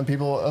hoops around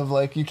people of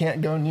like, you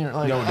can't go near,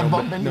 like,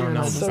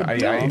 no.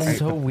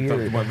 So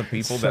weird. One of the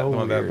people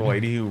that the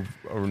lady who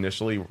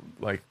initially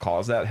like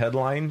caused that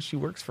headline, she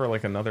works for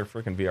like another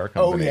freaking VR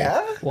company. Oh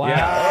yeah? Wow.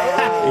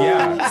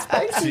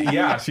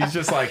 Yeah. She's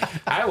just like,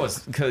 I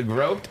was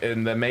groped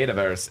in the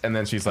metaverse, and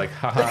then she's like,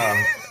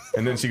 haha.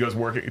 And then she goes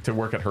work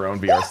at her own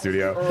VR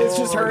studio. It's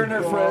just her and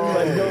her friend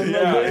like going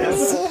like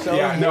this.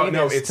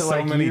 No, it's to so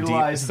like many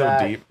utilize deep, that,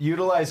 so deep.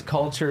 utilize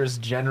culture's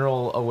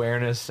general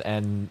awareness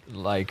and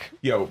like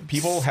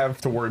People have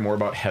to worry more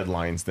about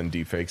headlines than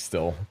deepfakes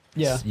still.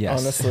 Yeah.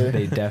 yes, Honestly.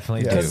 they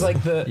definitely do. Because like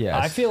Yes.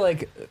 I feel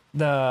like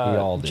the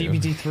all do.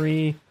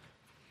 GPT-3,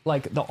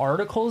 like the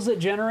articles it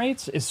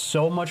generates is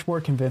so much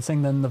more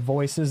convincing than the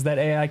voices that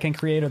AI can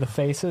create or the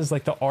faces.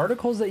 Like the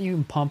articles that you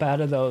can pump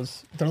out of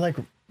those, They're like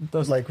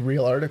those like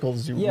real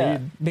articles you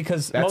read.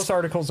 because most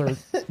articles are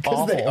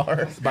awful. They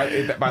are. By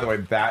the way,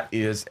 that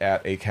is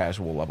at a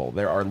casual level.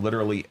 There are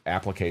literally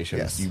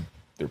applications. Yes.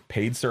 They're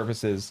paid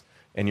services,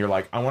 and you're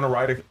like, I want to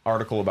write an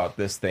article about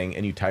this thing,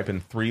 and you type in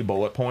 3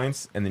 bullet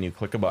points, and then you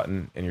click a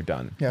button, and you're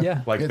done.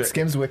 Yeah. Like it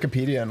skims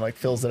Wikipedia and like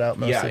fills it out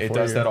mostly. Yeah, it for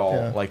does you. that all.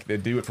 Yeah. Like they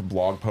do it for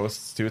blog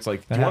posts too. It's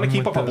like, That do you want to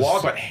happened keep up with a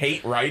blog those- but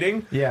hate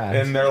writing? Yeah.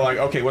 And they're like,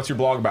 okay, what's your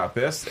blog about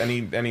this?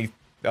 Any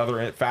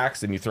other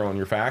facts? And you throw in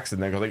your facts,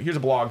 and they go like, here's a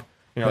blog.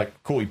 And you're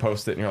like, cool. You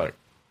post it, and you're like,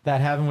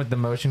 that happened with the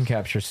motion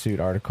capture suit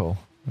article.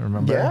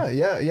 Remember?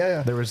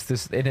 Yeah. There was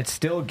this, and it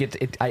still gets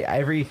it. I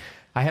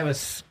have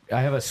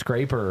a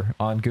scraper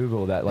on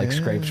Google that like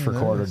scrapes for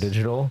Quarter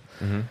Digital,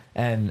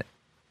 and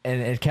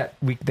they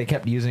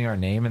kept using our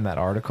name in that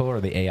article,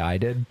 or the AI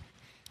did,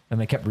 and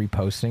they kept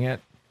reposting it.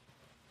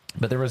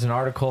 But there was an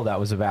article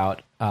that was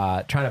about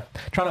trying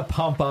to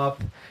pump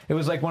up. It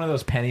was like one of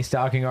those penny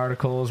stocking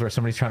articles where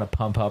somebody's trying to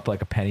pump up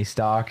like a penny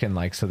stock, and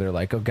like so they're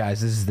like, oh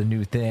guys, this is the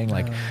new thing,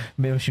 like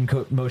motion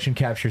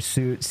capture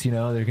suits. You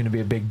know, they're going to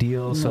be a big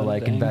deal. So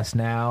like invest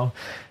now,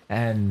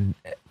 and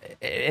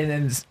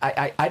then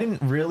I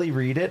didn't really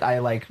read it. I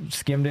like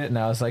skimmed it, and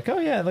I was like, oh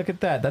yeah, look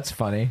at that, that's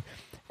funny.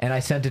 And I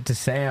sent it to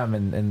Sam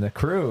and the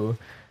crew,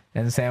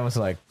 and Sam was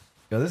like,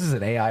 yo, this is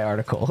an AI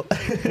article.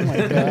 Oh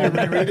my God.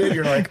 You reread it,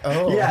 you're like,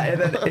 oh. Yeah,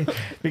 and then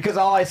because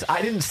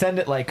I didn't send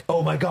it like,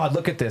 oh my God,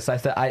 look at this.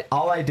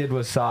 All I did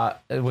was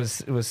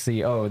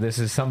see, oh, this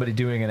is somebody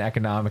doing an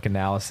economic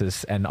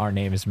analysis, and our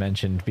name is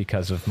mentioned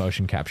because of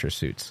motion capture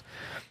suits.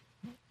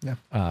 Yeah.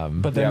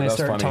 But then they that's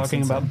start funny.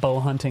 talking about bow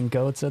hunting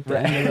goats at the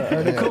end of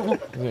the article.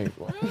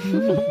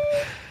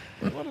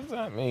 what does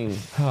that mean?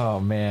 Oh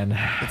man,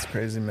 It's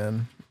crazy,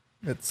 man.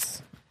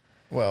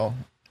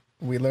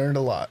 We learned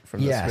a lot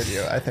from this Yes.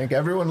 video. I think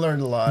everyone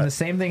learned a and lot. the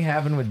same thing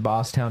happened with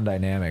Bosstown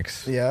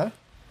Dynamics Yeah.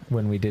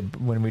 when we did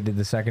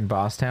the second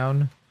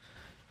Bosstown.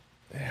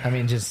 I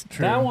mean, just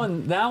That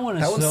one is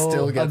one still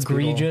so gets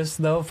egregious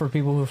though for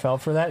people who fell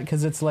for that,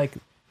 because it's like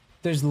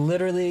there's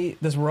literally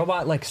this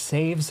robot like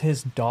saves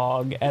his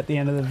dog at the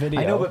end of the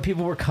video. I know, but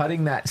people were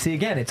cutting that. See,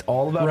 again, it's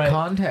all about Right.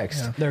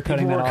 context. Yeah. They're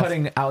cutting People that were off.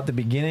 cutting out the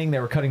beginning. They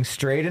were cutting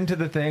straight into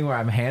the thing where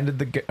I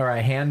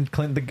hand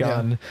Clint the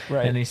gun,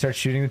 Right. and he starts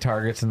shooting the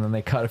targets, and then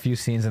they cut a few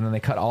scenes, and then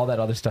they cut all that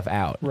other stuff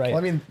out. Right. Well,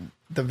 I mean,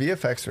 the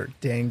VFX are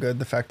dang good.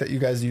 The fact that you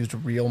guys used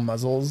real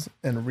muzzles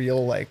and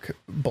real like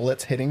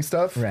bullets hitting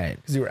stuff, Right.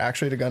 Because you were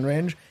actually at a gun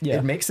range. Yeah.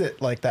 It makes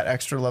it like that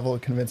extra level of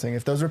convincing.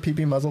 If those are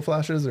PP muzzle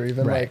flashes, or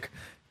even Right. like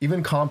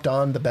even comped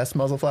on the best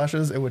muzzle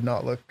flashes, it would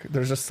not look.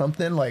 There's just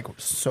something like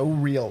so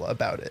real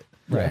about it,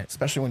 Right.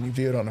 Especially when you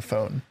view it on a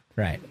phone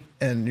Right.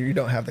 and you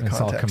don't have the It's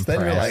all context. Then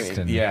you're compressed like,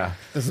 and- Yeah.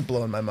 this is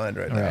blowing my mind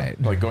right now.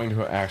 Right. Like going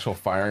to an actual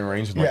firing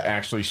range and like Yeah.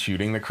 actually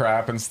shooting the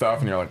crap and stuff,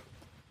 and you're like,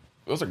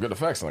 those are good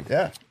effects. I'm like,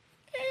 Yeah.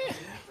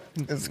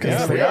 It's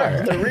Yeah, because they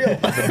are. they're real.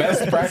 the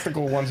best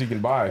practical ones you can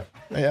buy.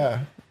 Yeah.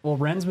 Well,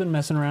 Ren's been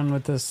messing around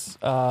with this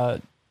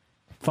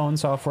phone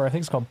software. I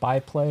think it's called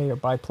BiPlay or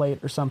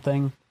BiPlate or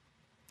something,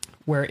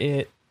 where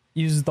it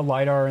uses the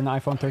LiDAR in the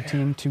iPhone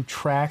 13 to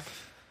track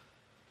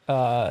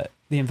the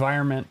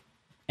environment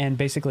and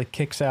basically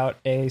kicks out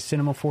a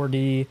Cinema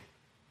 4D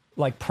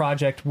like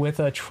project with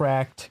a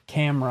tracked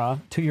camera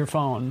to your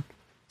phone.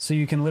 So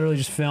you can literally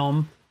just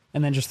film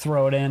and then just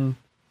throw it in,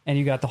 and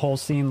you got the whole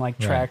scene like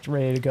tracked,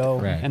 ready to go.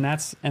 Right. And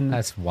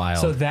that's wild.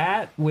 So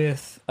that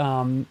with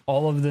all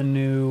of the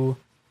new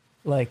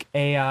like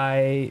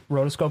AI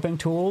rotoscoping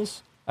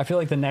tools, I feel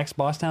like the next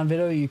Bosstown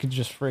video you could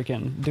just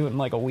freaking do it in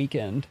like a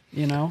weekend,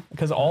 you know?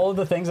 Because all of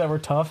the things that were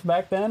tough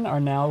back then are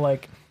now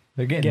like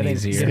They're getting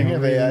easier. Speaking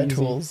of really AI easy.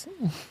 tools.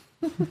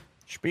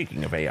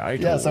 Speaking of AI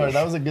tools. Yeah, sorry,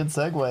 that was a good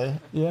segue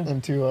Yeah.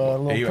 into a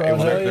little AI,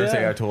 project. there's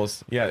yeah. AI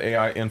tools. Yeah,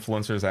 AI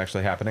influencers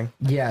actually happening.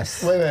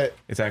 Yes. Wait.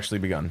 It's actually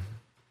begun.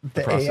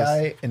 The process.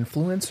 AI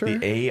influencer?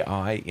 The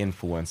AI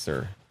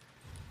influencer.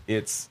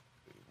 It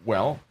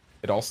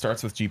all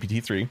starts with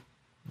GPT-3.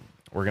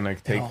 We're going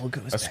to take all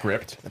goes a back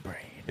script. the brain.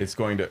 It's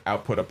going to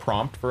output a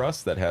prompt for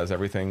us that has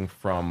everything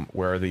from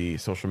where the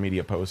social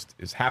media post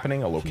is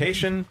happening, a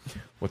location,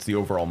 what's the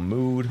overall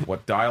mood,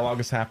 what dialogue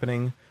is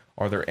happening,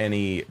 are there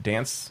any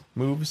dance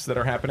moves that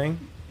are happening,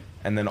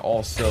 and then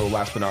also,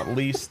 last but not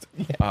least,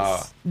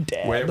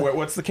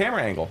 what's the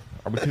camera angle?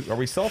 Are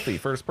we selfie,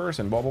 first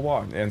person, blah, blah,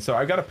 blah. And so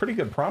I've got a pretty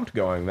good prompt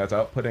going that's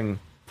outputting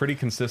pretty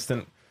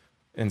consistent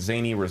and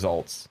zany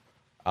results.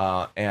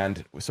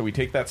 And so we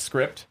take that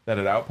script that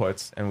it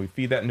outputs and we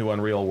feed that into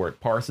Unreal where it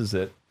parses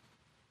it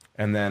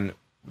and then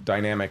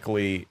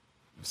dynamically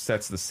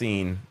sets the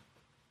scene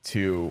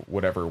to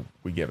whatever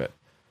we give it.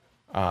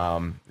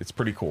 It's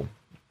pretty cool.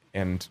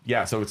 And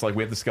yeah, so it's like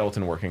we have the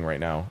skeleton working right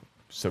now.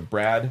 So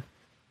Brad,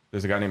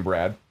 there's a guy named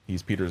Brad.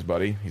 He's Peter's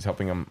buddy. He's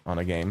helping him on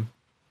a game.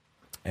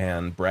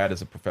 And Brad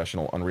is a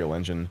professional Unreal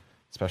Engine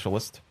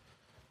specialist,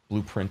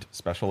 blueprint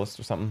specialist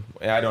or something.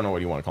 I don't know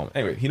what you want to call him.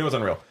 Anyway, he knows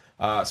Unreal.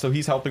 So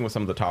he's helping with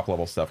some of the top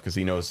level stuff because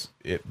he knows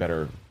it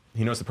better.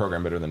 He knows the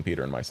program better than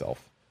Peter and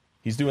myself.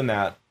 He's doing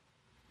that.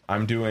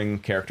 I'm doing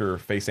character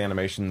face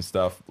animation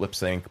stuff, lip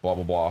sync, blah,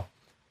 blah, blah.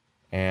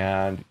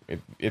 And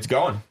it's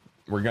going.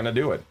 We're going to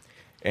do it.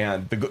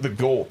 And the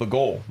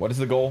goal, what is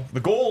the goal?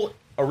 The goal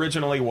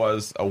originally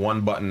was a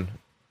one button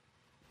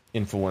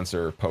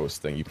influencer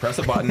post thing. You press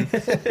a button,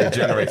 it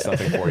generates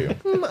something for you.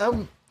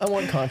 I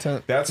want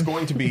content. That's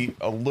going to be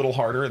a little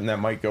harder, and that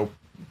might go...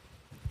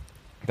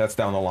 That's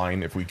down the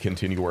line if we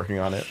continue working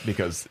on it,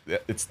 because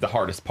it's the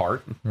hardest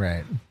part.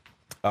 Right.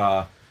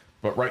 But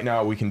right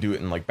now we can do it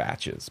in like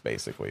batches,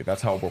 basically.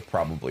 That's how we'll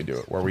probably do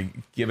it, where we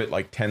give it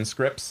like 10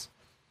 scripts,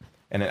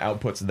 and it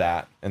outputs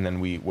that, and then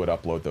we would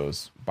upload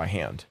those by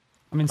hand.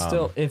 I mean,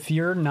 still, if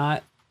you're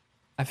not,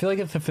 I feel like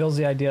it fulfills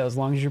the idea as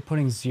long as you're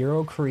putting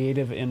zero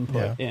creative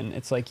input in.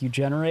 It's like you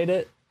generate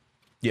it,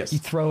 yes, you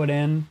throw it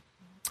in.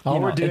 All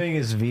we're doing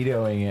is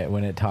vetoing it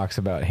when it talks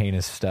about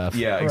heinous stuff.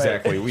 Yeah,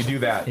 exactly. Right. We do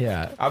that.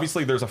 Yeah.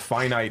 Obviously, there's a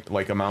finite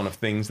like amount of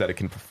things that it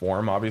can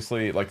perform.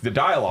 Obviously, like the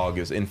dialogue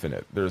is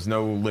infinite. There's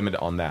no limit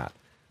on that.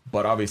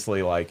 But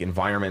obviously, like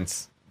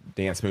environments,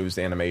 dance moves,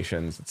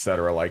 animations,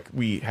 etc. Like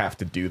we have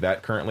to do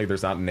that. Currently,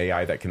 there's not an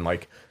AI that can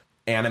like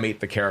animate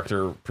the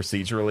character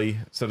procedurally,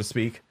 so to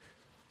speak.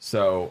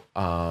 So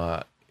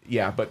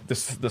yeah, but the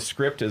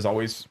script is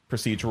always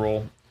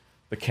procedural.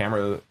 The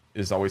camera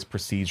is always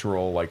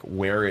procedural. Like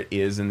where it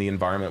is in the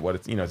environment, what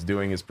it's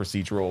doing is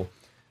procedural.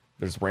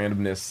 There's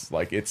randomness.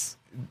 Like it's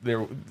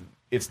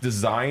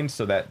designed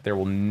so that there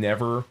will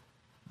never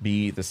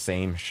be the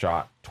same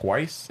shot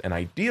twice, and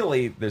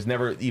ideally, there's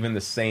never even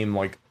the same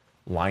like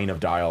line of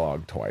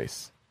dialogue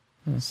twice.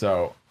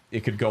 So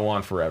it could go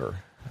on forever.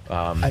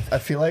 I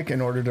feel like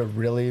in order to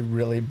really,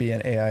 really be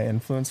an AI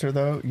influencer,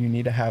 though, you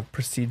need to have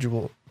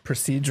procedural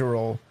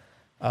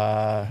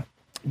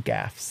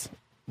gaffes.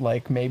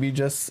 Like maybe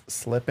just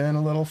slip in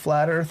a little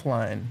flat Earth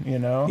line,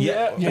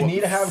 Yeah, you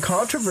need to have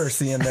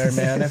controversy in there,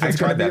 man. If it's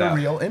going to be a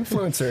real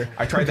influencer,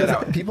 I tried that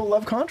out. People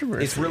love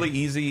controversy. It's really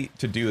easy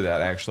to do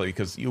that actually,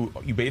 because you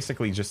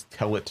basically just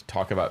tell it to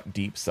talk about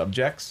deep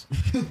subjects,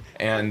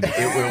 and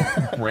it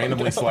will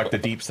randomly select a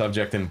deep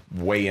subject and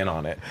weigh in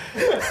on it.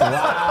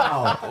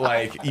 Wow!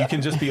 Like you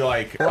can just be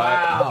like,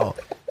 wow.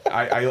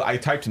 I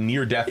typed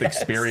near-death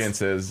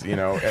experiences,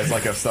 as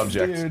like a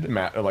subject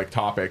like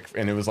topic,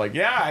 and it was like,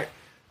 yeah.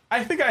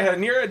 I think I had a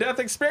near-death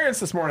experience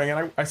this morning,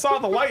 and I saw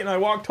the light and I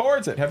walked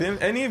towards it. Have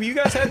any of you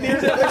guys had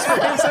near-death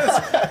experiences?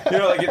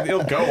 Like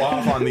it'll go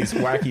off on these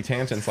wacky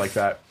tangents like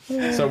that.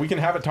 So we can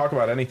have it talk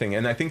about anything.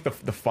 And I think the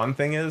fun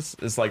thing is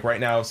like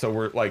right now, so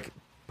we're like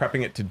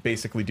prepping it to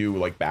basically do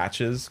like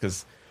batches,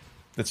 because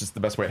that's just the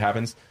best way it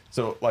happens.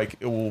 So like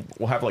we'll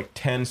have like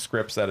 10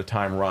 scripts at a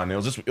time run.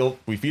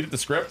 We feed it the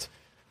script.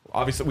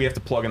 Obviously, we have to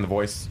plug in the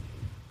voice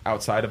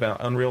outside of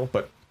Unreal,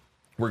 but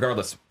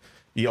regardless,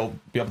 you'll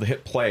be able to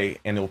hit play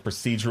and it'll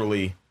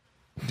procedurally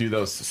do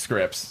those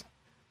scripts.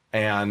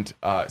 And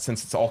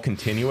since it's all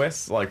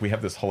continuous, like we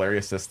have this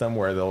hilarious system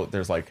where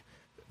there's like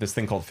this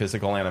thing called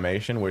physical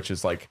animation, which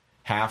is like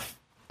half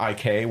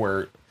IK,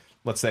 where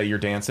let's say you're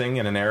dancing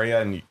in an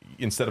area and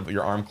instead of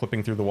your arm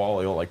clipping through the wall,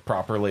 it'll like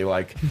properly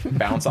like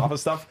bounce off of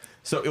stuff.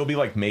 So it'll be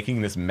like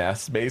making this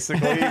mess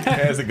basically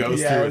as it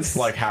goes through its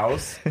like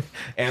house.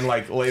 And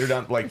like later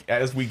down, like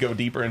as we go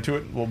deeper into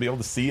it, we'll be able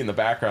to see in the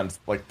background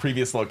like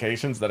previous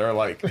locations that are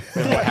like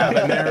what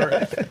happened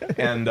there.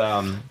 And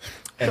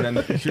then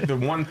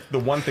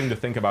the one thing to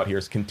think about here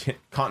is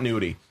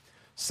continuity.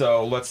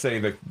 So let's say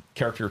the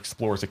character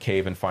explores a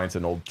cave and finds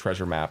an old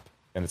treasure map,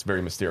 and it's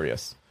very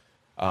mysterious.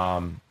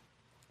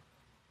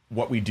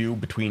 What we do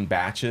between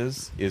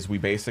batches is we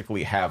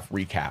basically have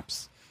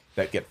recaps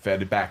that get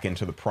fed back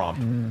into the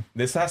prompt.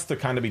 This has to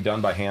kind of be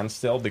done by hand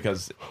still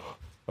because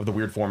of the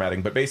weird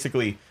formatting. But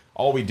basically,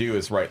 all we do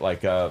is write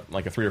like a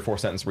 3 or 4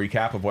 sentence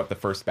recap of what the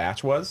first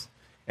batch was,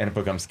 and it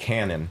becomes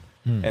canon.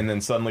 And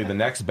then suddenly the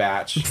next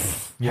batch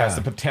has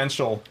the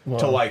potential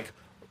to like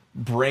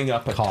bring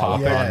up a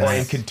topic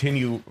and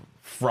continue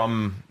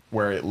from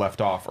where it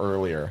left off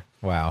earlier.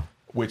 Wow.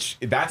 Which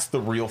that's the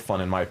real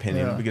fun in my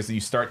opinion, because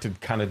you start to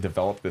kind of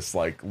develop this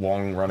like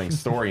long running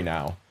story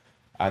now.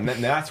 And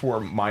then that's where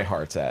my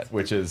heart's at,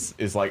 which is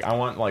like I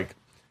want like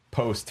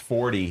post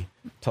 40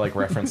 to like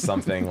reference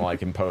something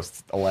like in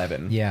post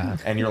 11. Yeah.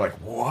 And you're like,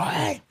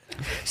 what?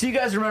 So you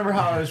guys remember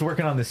how I was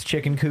working on this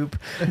chicken coop?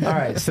 All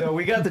right, so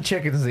we got the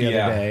chickens the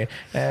other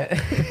day.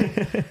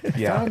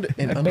 Found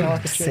an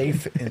unlocked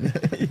safe.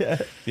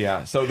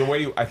 Yeah. So the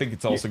way I think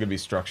it's also going to be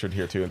structured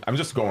here too. I'm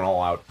just going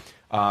all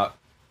out.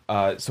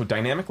 So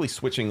dynamically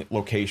switching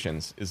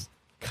locations is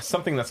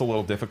something that's a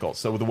little difficult.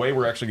 So the way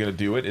we're actually going to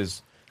do it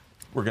is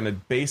we're going to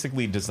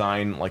basically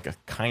design like a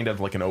kind of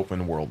like an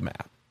open world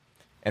map.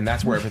 and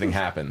that's where everything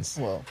happens.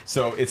 Well,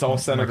 so it's all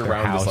centered like their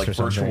around this house like or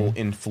something. virtual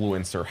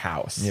influencer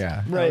house.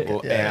 Yeah. Right.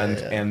 Well, Yeah, and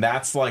yeah. and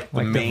that's like the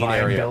Like main the Vine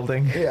area.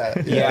 building.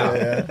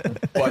 Yeah.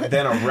 But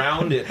then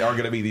around it are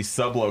going to be these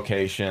sub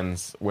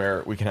locations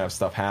where we can have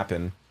stuff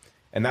happen,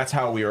 and that's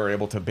how we are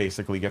able to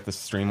basically get this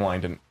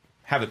streamlined and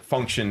have it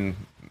function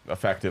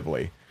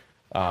effectively.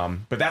 But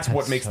that's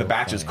what makes the so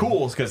batches funny.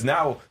 cool, is because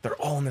now they're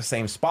all in the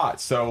same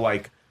spot. So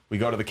like we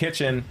go to the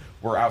kitchen,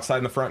 we're outside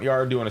in the front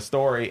yard doing a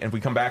story, and if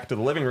we come back to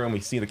the living room, we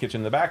see the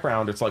kitchen in the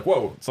background. It's like,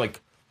 whoa! It's like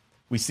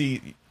we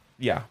see,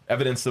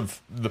 evidence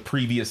of the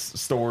previous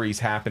stories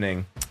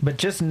happening. But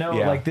just know,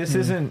 Yeah. like this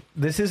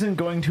isn't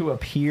going to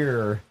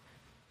appear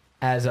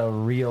as a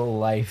real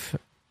life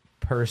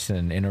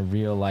person in a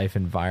real life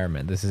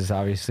environment. This is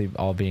obviously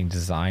all being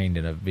designed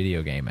in a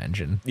video game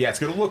engine. Yeah,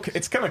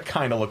 it's gonna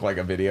kind of look like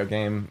a video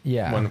game.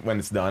 Yeah. When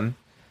it's done.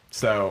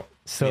 So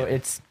yeah.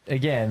 It's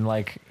again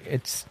like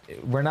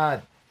we're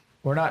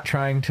not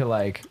trying to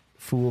like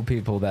fool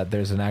people that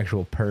there's an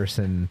actual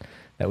person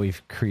that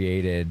we've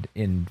created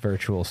in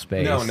virtual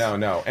space.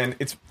 No, and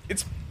it's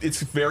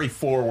very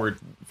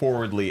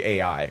forwardly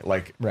AI.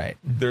 Like Right.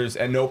 There's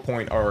at no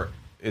point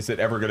is it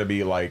ever going to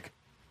be like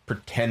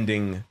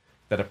pretending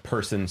that a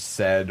person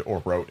said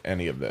or wrote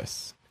any of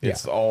this.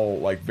 It's all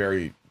like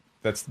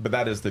but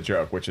that is the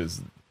joke, which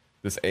is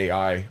this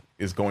AI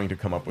is going to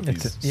come up with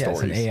these It's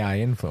stories. an AI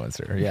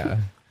influencer. Yeah.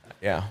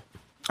 Yeah,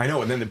 I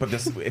know. And then, but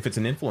if it's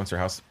an influencer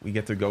house, we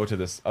get to go to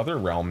this other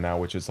realm now,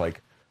 which is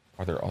like,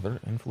 are there other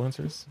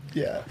influencers?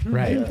 Yeah.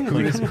 Right.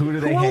 Who do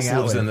they Who hang else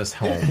out lives with? in this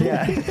home?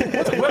 Yeah.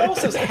 What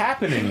else is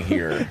happening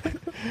here?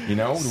 You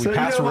know, we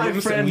pass my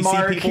rooms friend and we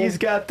Mark, see people. he's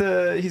got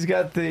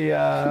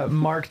the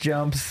Mark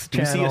Jumps Do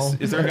you see channel.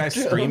 is there a guy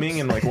streaming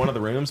in like one of the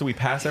rooms? And we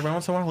pass every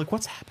once in a while. Like,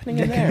 what's happening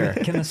in there?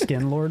 Can the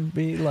skin lord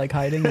be like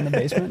hiding in the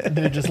basement?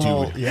 Dude, just a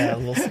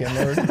little skin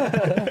lord.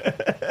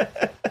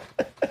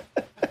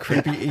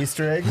 Creepy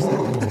Easter eggs.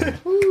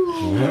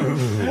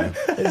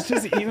 It's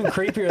just even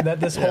creepier that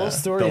this whole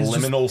story The is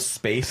just liminal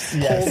space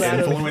Yes. out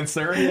of-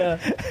 influencer. yeah.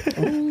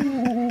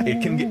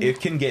 It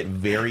can get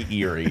very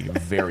eerie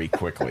very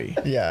quickly.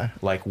 Yeah.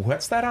 Like,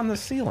 what's that on the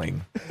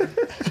ceiling?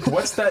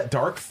 What's that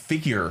dark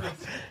figure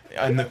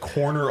in the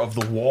corner of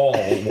the wall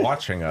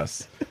watching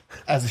us?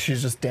 As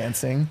she's just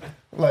dancing,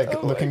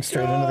 like looking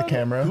straight into the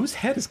camera. Whose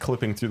head is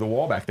clipping through the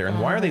wall back there, and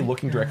why are they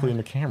looking directly in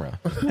the camera?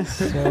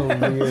 So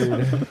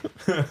weird.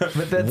 But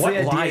that's What the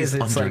idea. lies Is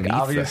it's like underneath the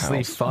obviously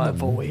house? fun.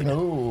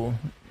 Oh,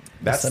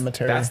 That's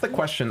cemetery. That's the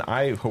question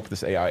I hope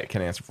this AI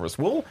can answer for us.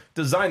 We'll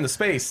design the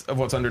space of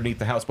what's underneath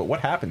the house, but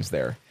what happens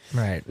there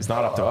Right. is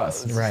not up to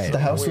us. Right. the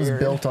house was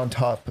built on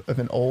top of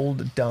an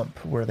old dump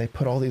where they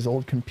put all these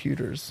old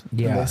computers.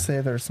 Yeah. And they say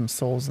there's some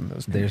souls in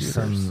those computers.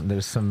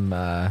 There's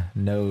some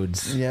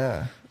nodes,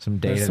 Yeah. some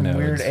data There's some nodes.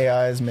 weird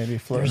AIs maybe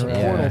floating There's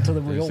a around. portal Yeah. to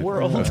the real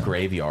world. A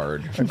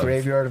graveyard. A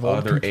graveyard of old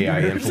other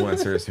AI computers.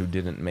 influencers who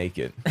didn't make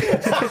it.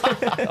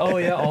 Oh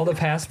yeah, all the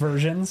past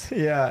versions.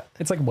 Yeah.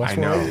 It's like I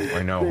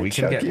Westworld. know. We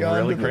can chuck get you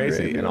onto really the crazy,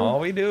 graveyard. and all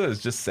we do is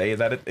just say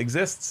that it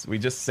exists. We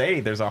just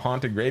say there's a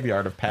haunted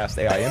graveyard of past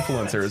AI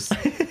influencers,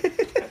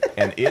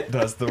 and it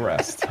does the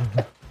rest.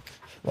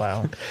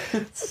 Wow.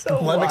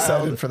 So Well, I'm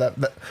excited for that.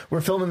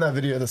 We're filming that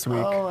video this week.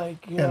 Oh my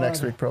god. And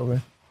next week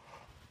probably.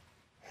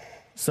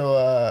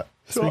 So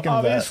So speaking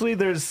of that, obviously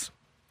there's.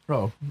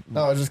 Oh,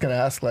 no, I was just gonna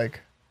ask, like,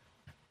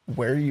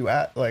 where are you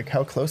at? Like,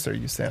 how close are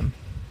you, Sam?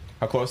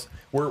 How close?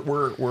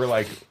 We're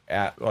like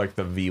at like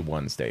the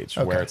V1 stage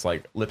Okay. where it's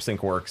like lip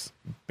sync works,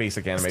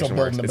 basic animation building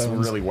works. the It's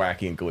bones. really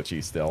wacky and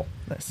glitchy still.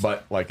 Nice.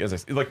 But like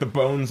like the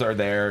bones are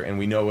there, and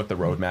we know what the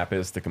roadmap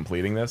is to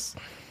completing this.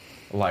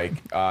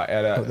 Like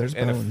there's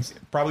bones.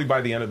 probably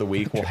by the end of the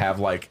week we'll have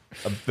like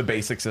the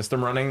basic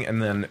system running,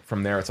 and then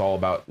from there it's all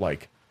about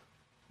like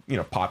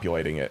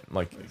populating it,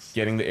 like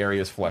getting the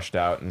areas fleshed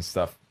out and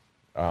stuff.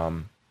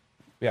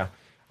 Yeah,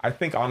 I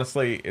think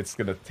honestly it's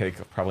gonna take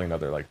probably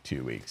another like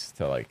 2 weeks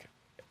to like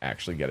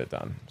actually get it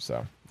done.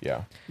 So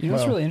yeah, You know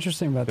what's Well, really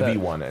interesting about the that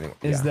V1 anyway.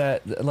 is yeah.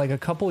 that like a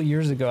couple of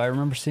years ago, I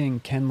remember seeing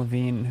Ken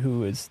Levine,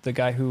 who is the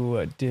guy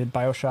who did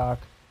BioShock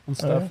and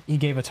stuff. yeah? He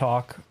gave a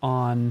talk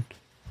on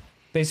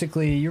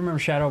basically, you remember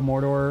Shadow of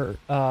Mordor,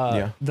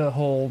 Yeah. the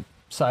whole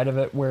side of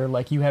it where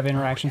like you have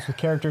interactions with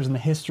characters and the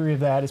history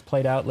of that is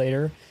played out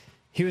later.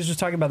 He was just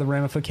talking about the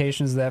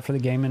ramifications of that for the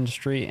game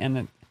industry,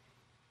 and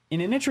in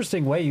an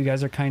interesting way, you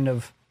guys are kind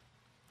of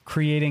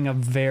creating a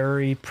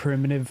very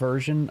primitive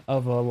version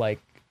of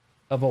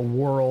a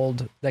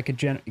world that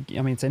could I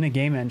mean, it's in a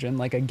game engine,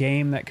 like a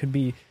game that could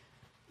be,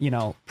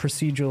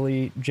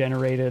 procedurally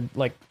generated,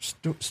 like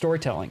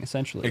storytelling,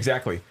 essentially.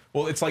 Exactly.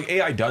 Well, it's like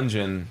AI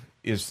Dungeon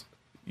is.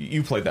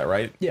 You played that,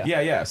 right? Yeah.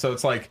 Yeah. So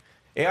it's like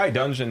AI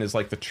Dungeon is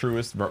like the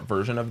truest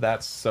version of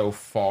that so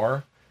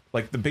far.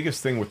 Like the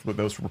biggest thing with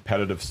those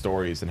repetitive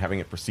stories and having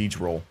it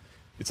procedural,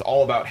 it's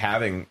all about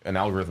having an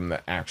algorithm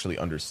that actually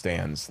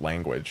understands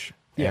language.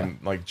 Yeah. And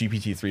like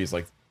GPT-3 is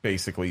like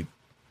basically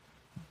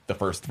the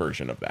first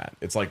version of that.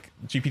 It's like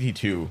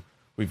GPT-2,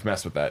 we've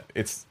messed with that.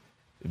 It's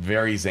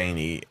very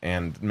zany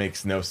and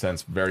makes no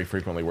sense very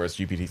frequently, whereas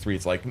GPT-3,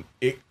 it's like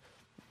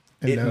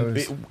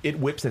it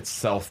whips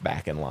itself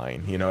back in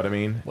line. You know what I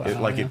mean? Wow,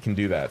 it can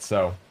do that.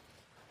 So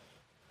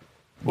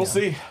we'll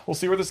see. We'll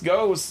see where this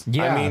goes.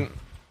 Yeah. I mean,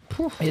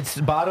 It's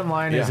bottom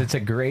line is Yeah. it's a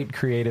great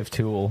creative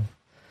tool.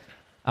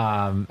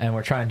 And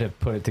we're trying to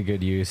put it to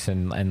good use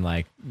and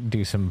like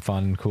do some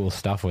fun, cool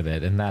stuff with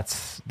it. And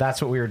that's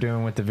what we were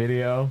doing with the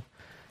video.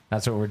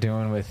 That's what we're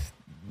doing with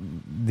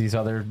these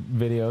other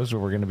videos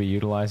where we're going to be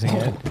utilizing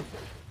it.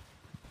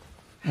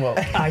 Well,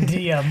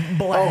 Idea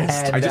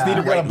blast. And, I just need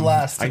to we got a write.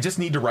 blast. I just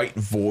need to write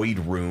Void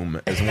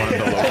Room as one of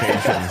the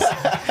locations,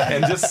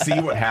 and just see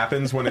what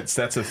happens when it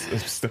sets a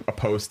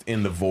post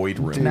in the Void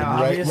Room.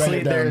 Now, Write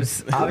it down.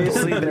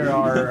 obviously there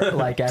are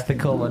like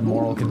ethical and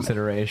moral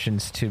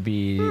considerations to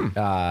be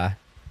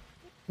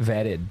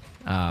vetted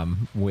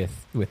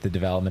with the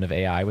development of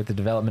AI, with the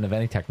development of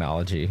any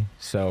technology.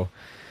 So,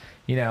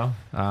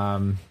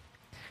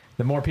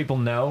 the more people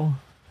know,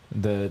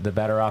 the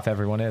better off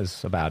everyone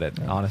is about it.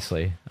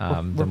 Honestly,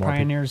 We're the more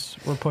pioneers.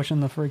 We're pushing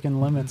the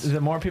freaking limits.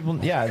 the more people,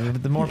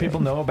 the more people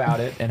know about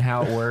it and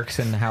how it works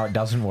and how it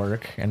doesn't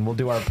work, and we'll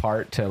do our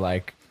part to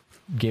like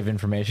give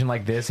information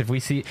like this. If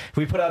we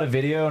put out a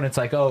video and it's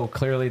like, oh,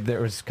 clearly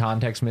there was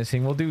context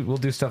missing, we'll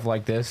do stuff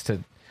like this to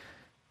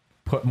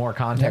put more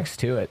context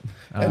to it.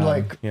 And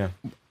like, Yeah.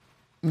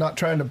 not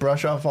trying to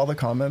brush off all the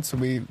comments.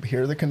 We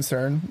hear the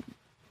concern.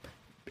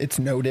 It's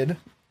noted.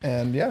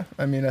 And yeah,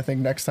 I mean, I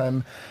think next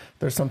time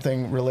there's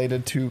something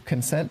related to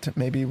consent,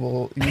 maybe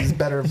we'll use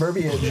better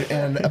verbiage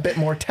and a bit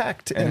more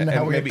tact in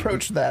how we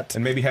approach that.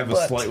 and maybe have a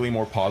But- slightly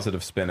more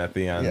positive spin at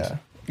the end. Yeah.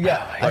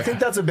 Yeah. I think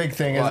that's a big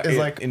thing Well, is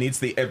like, it needs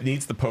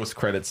the post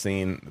credit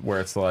scene where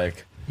it's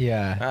like,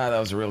 yeah, that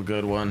was a real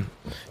good one.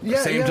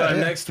 yeah, Same yeah, time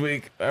yeah. next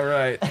week. All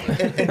right.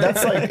 And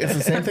that's like, it's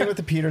the same thing with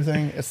the Peter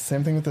thing. It's the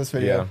same thing with this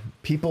video. Yeah.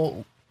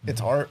 People,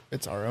 it's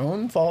our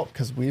own fault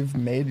because we've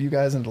made you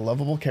guys into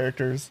lovable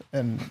characters,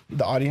 and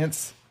the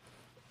audience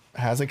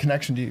has a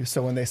connection to you.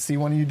 So when they see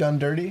one of you done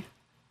dirty,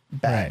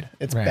 bad. Right,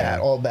 It's right, bad,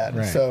 all bad.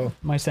 right. So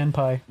My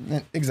senpai.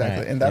 exactly,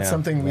 Right. and that's Yeah,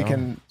 something we no,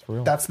 can. it's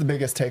real. That's the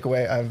biggest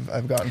takeaway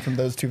I've gotten from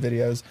those two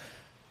videos.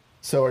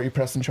 So are you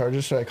pressing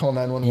charges? Should I call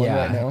 911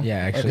 right now? yeah.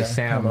 Actually, Okay.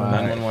 Sam,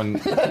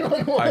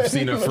 911. I've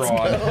seen a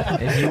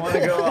fraud. if you want to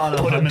go on a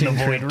Put him in the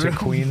hunting void trip to room.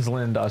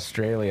 Queensland,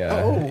 Australia,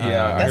 Oh, Yeah, I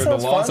That heard the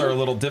sounds laws fun. are a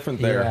little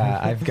different there. yeah,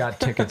 I've got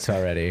tickets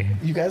already.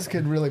 You guys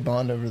could really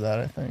bond over that,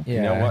 I think. Yeah.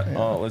 You know what?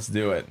 Oh, let's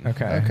do it.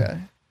 Okay. Okay.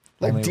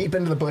 Like Only- deep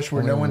into the bush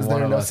where Only no one's one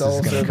there, of no us cell is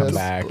gonna service. come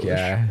back.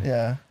 Yeah.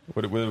 Yeah.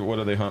 What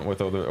do they hunt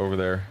with over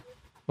there?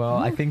 Well,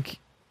 I think.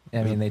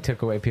 I mean, they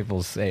took away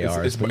people's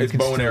ARs, It's but you can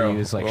bow and still arrow.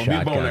 use like It'll be a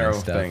shotgun bow and arrow and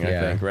stuff. thing, yeah.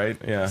 I think, right?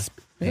 Yeah.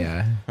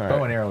 Yeah, All bow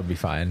right. and arrow would be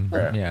fine.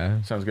 Right.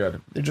 Yeah. Sounds good.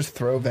 They just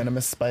throw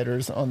venomous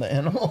spiders on the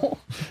animal.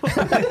 You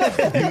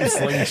can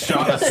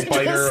slingshot a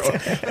spider,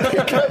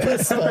 Pick up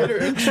a spider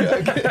and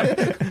chuck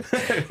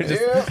it.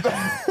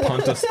 Yep.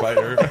 punt a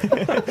spider.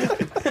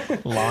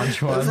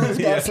 Launch one. This one's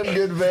got some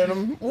good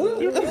venom.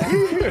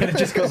 And it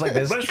just goes like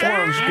this. This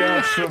one's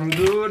got some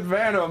good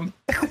venom.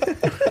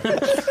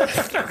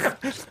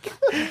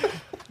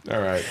 All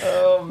right.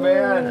 Oh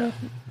man.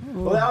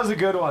 Well, that was a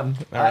good one.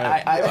 All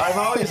right.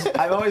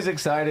 I'm always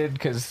excited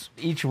because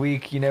each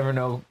week you never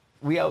know.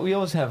 We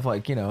always have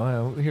like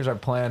here's our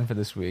plan for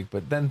this week,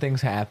 but then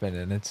things happen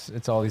and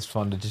it's always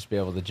fun to just be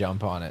able to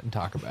jump on it and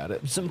talk about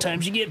it.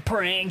 Sometimes you get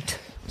pranked.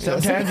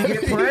 Sometimes you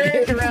get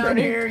pranked around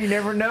here. You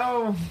never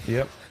know.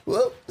 Yep.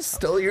 Well,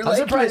 still your I'm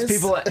surprised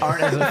likeness. people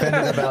aren't as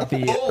offended about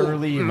the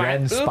early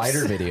Ren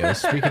spider videos.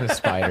 Speaking of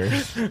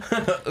spiders,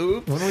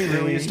 Oops. when we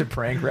really used to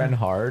prank Ren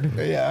hard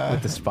Yeah.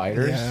 with the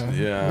spiders.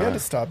 Yeah. We had to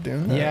stop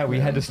doing that. Yeah, we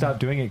man. had to stop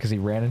doing it because he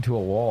ran into a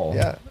wall.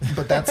 Yeah,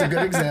 but that's a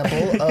good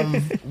example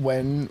of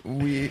when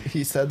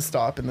he said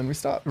stop and then we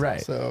stopped.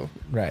 Right. So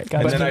Right.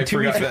 Guys, But then I to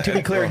be, forgot that- to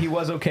be clear, oh. he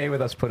was okay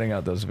with us putting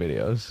out those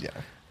videos. yeah,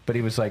 But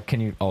he was like,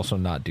 "Can you also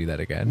not do that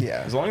again?"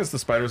 yeah. As long as the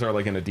spiders are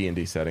like in a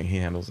D&D setting, he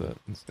handles it.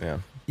 Yeah.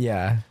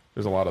 Yeah.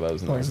 There's a lot of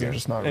those in As long there. as they're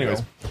just not Anyways,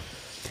 real.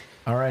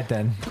 All right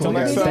then. Cool,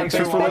 next guys. time.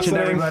 Thanks for watching,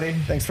 everybody.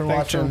 Thanks for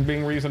thanks for watching.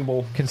 being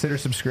reasonable. Consider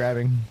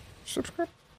subscribing. Subscribe.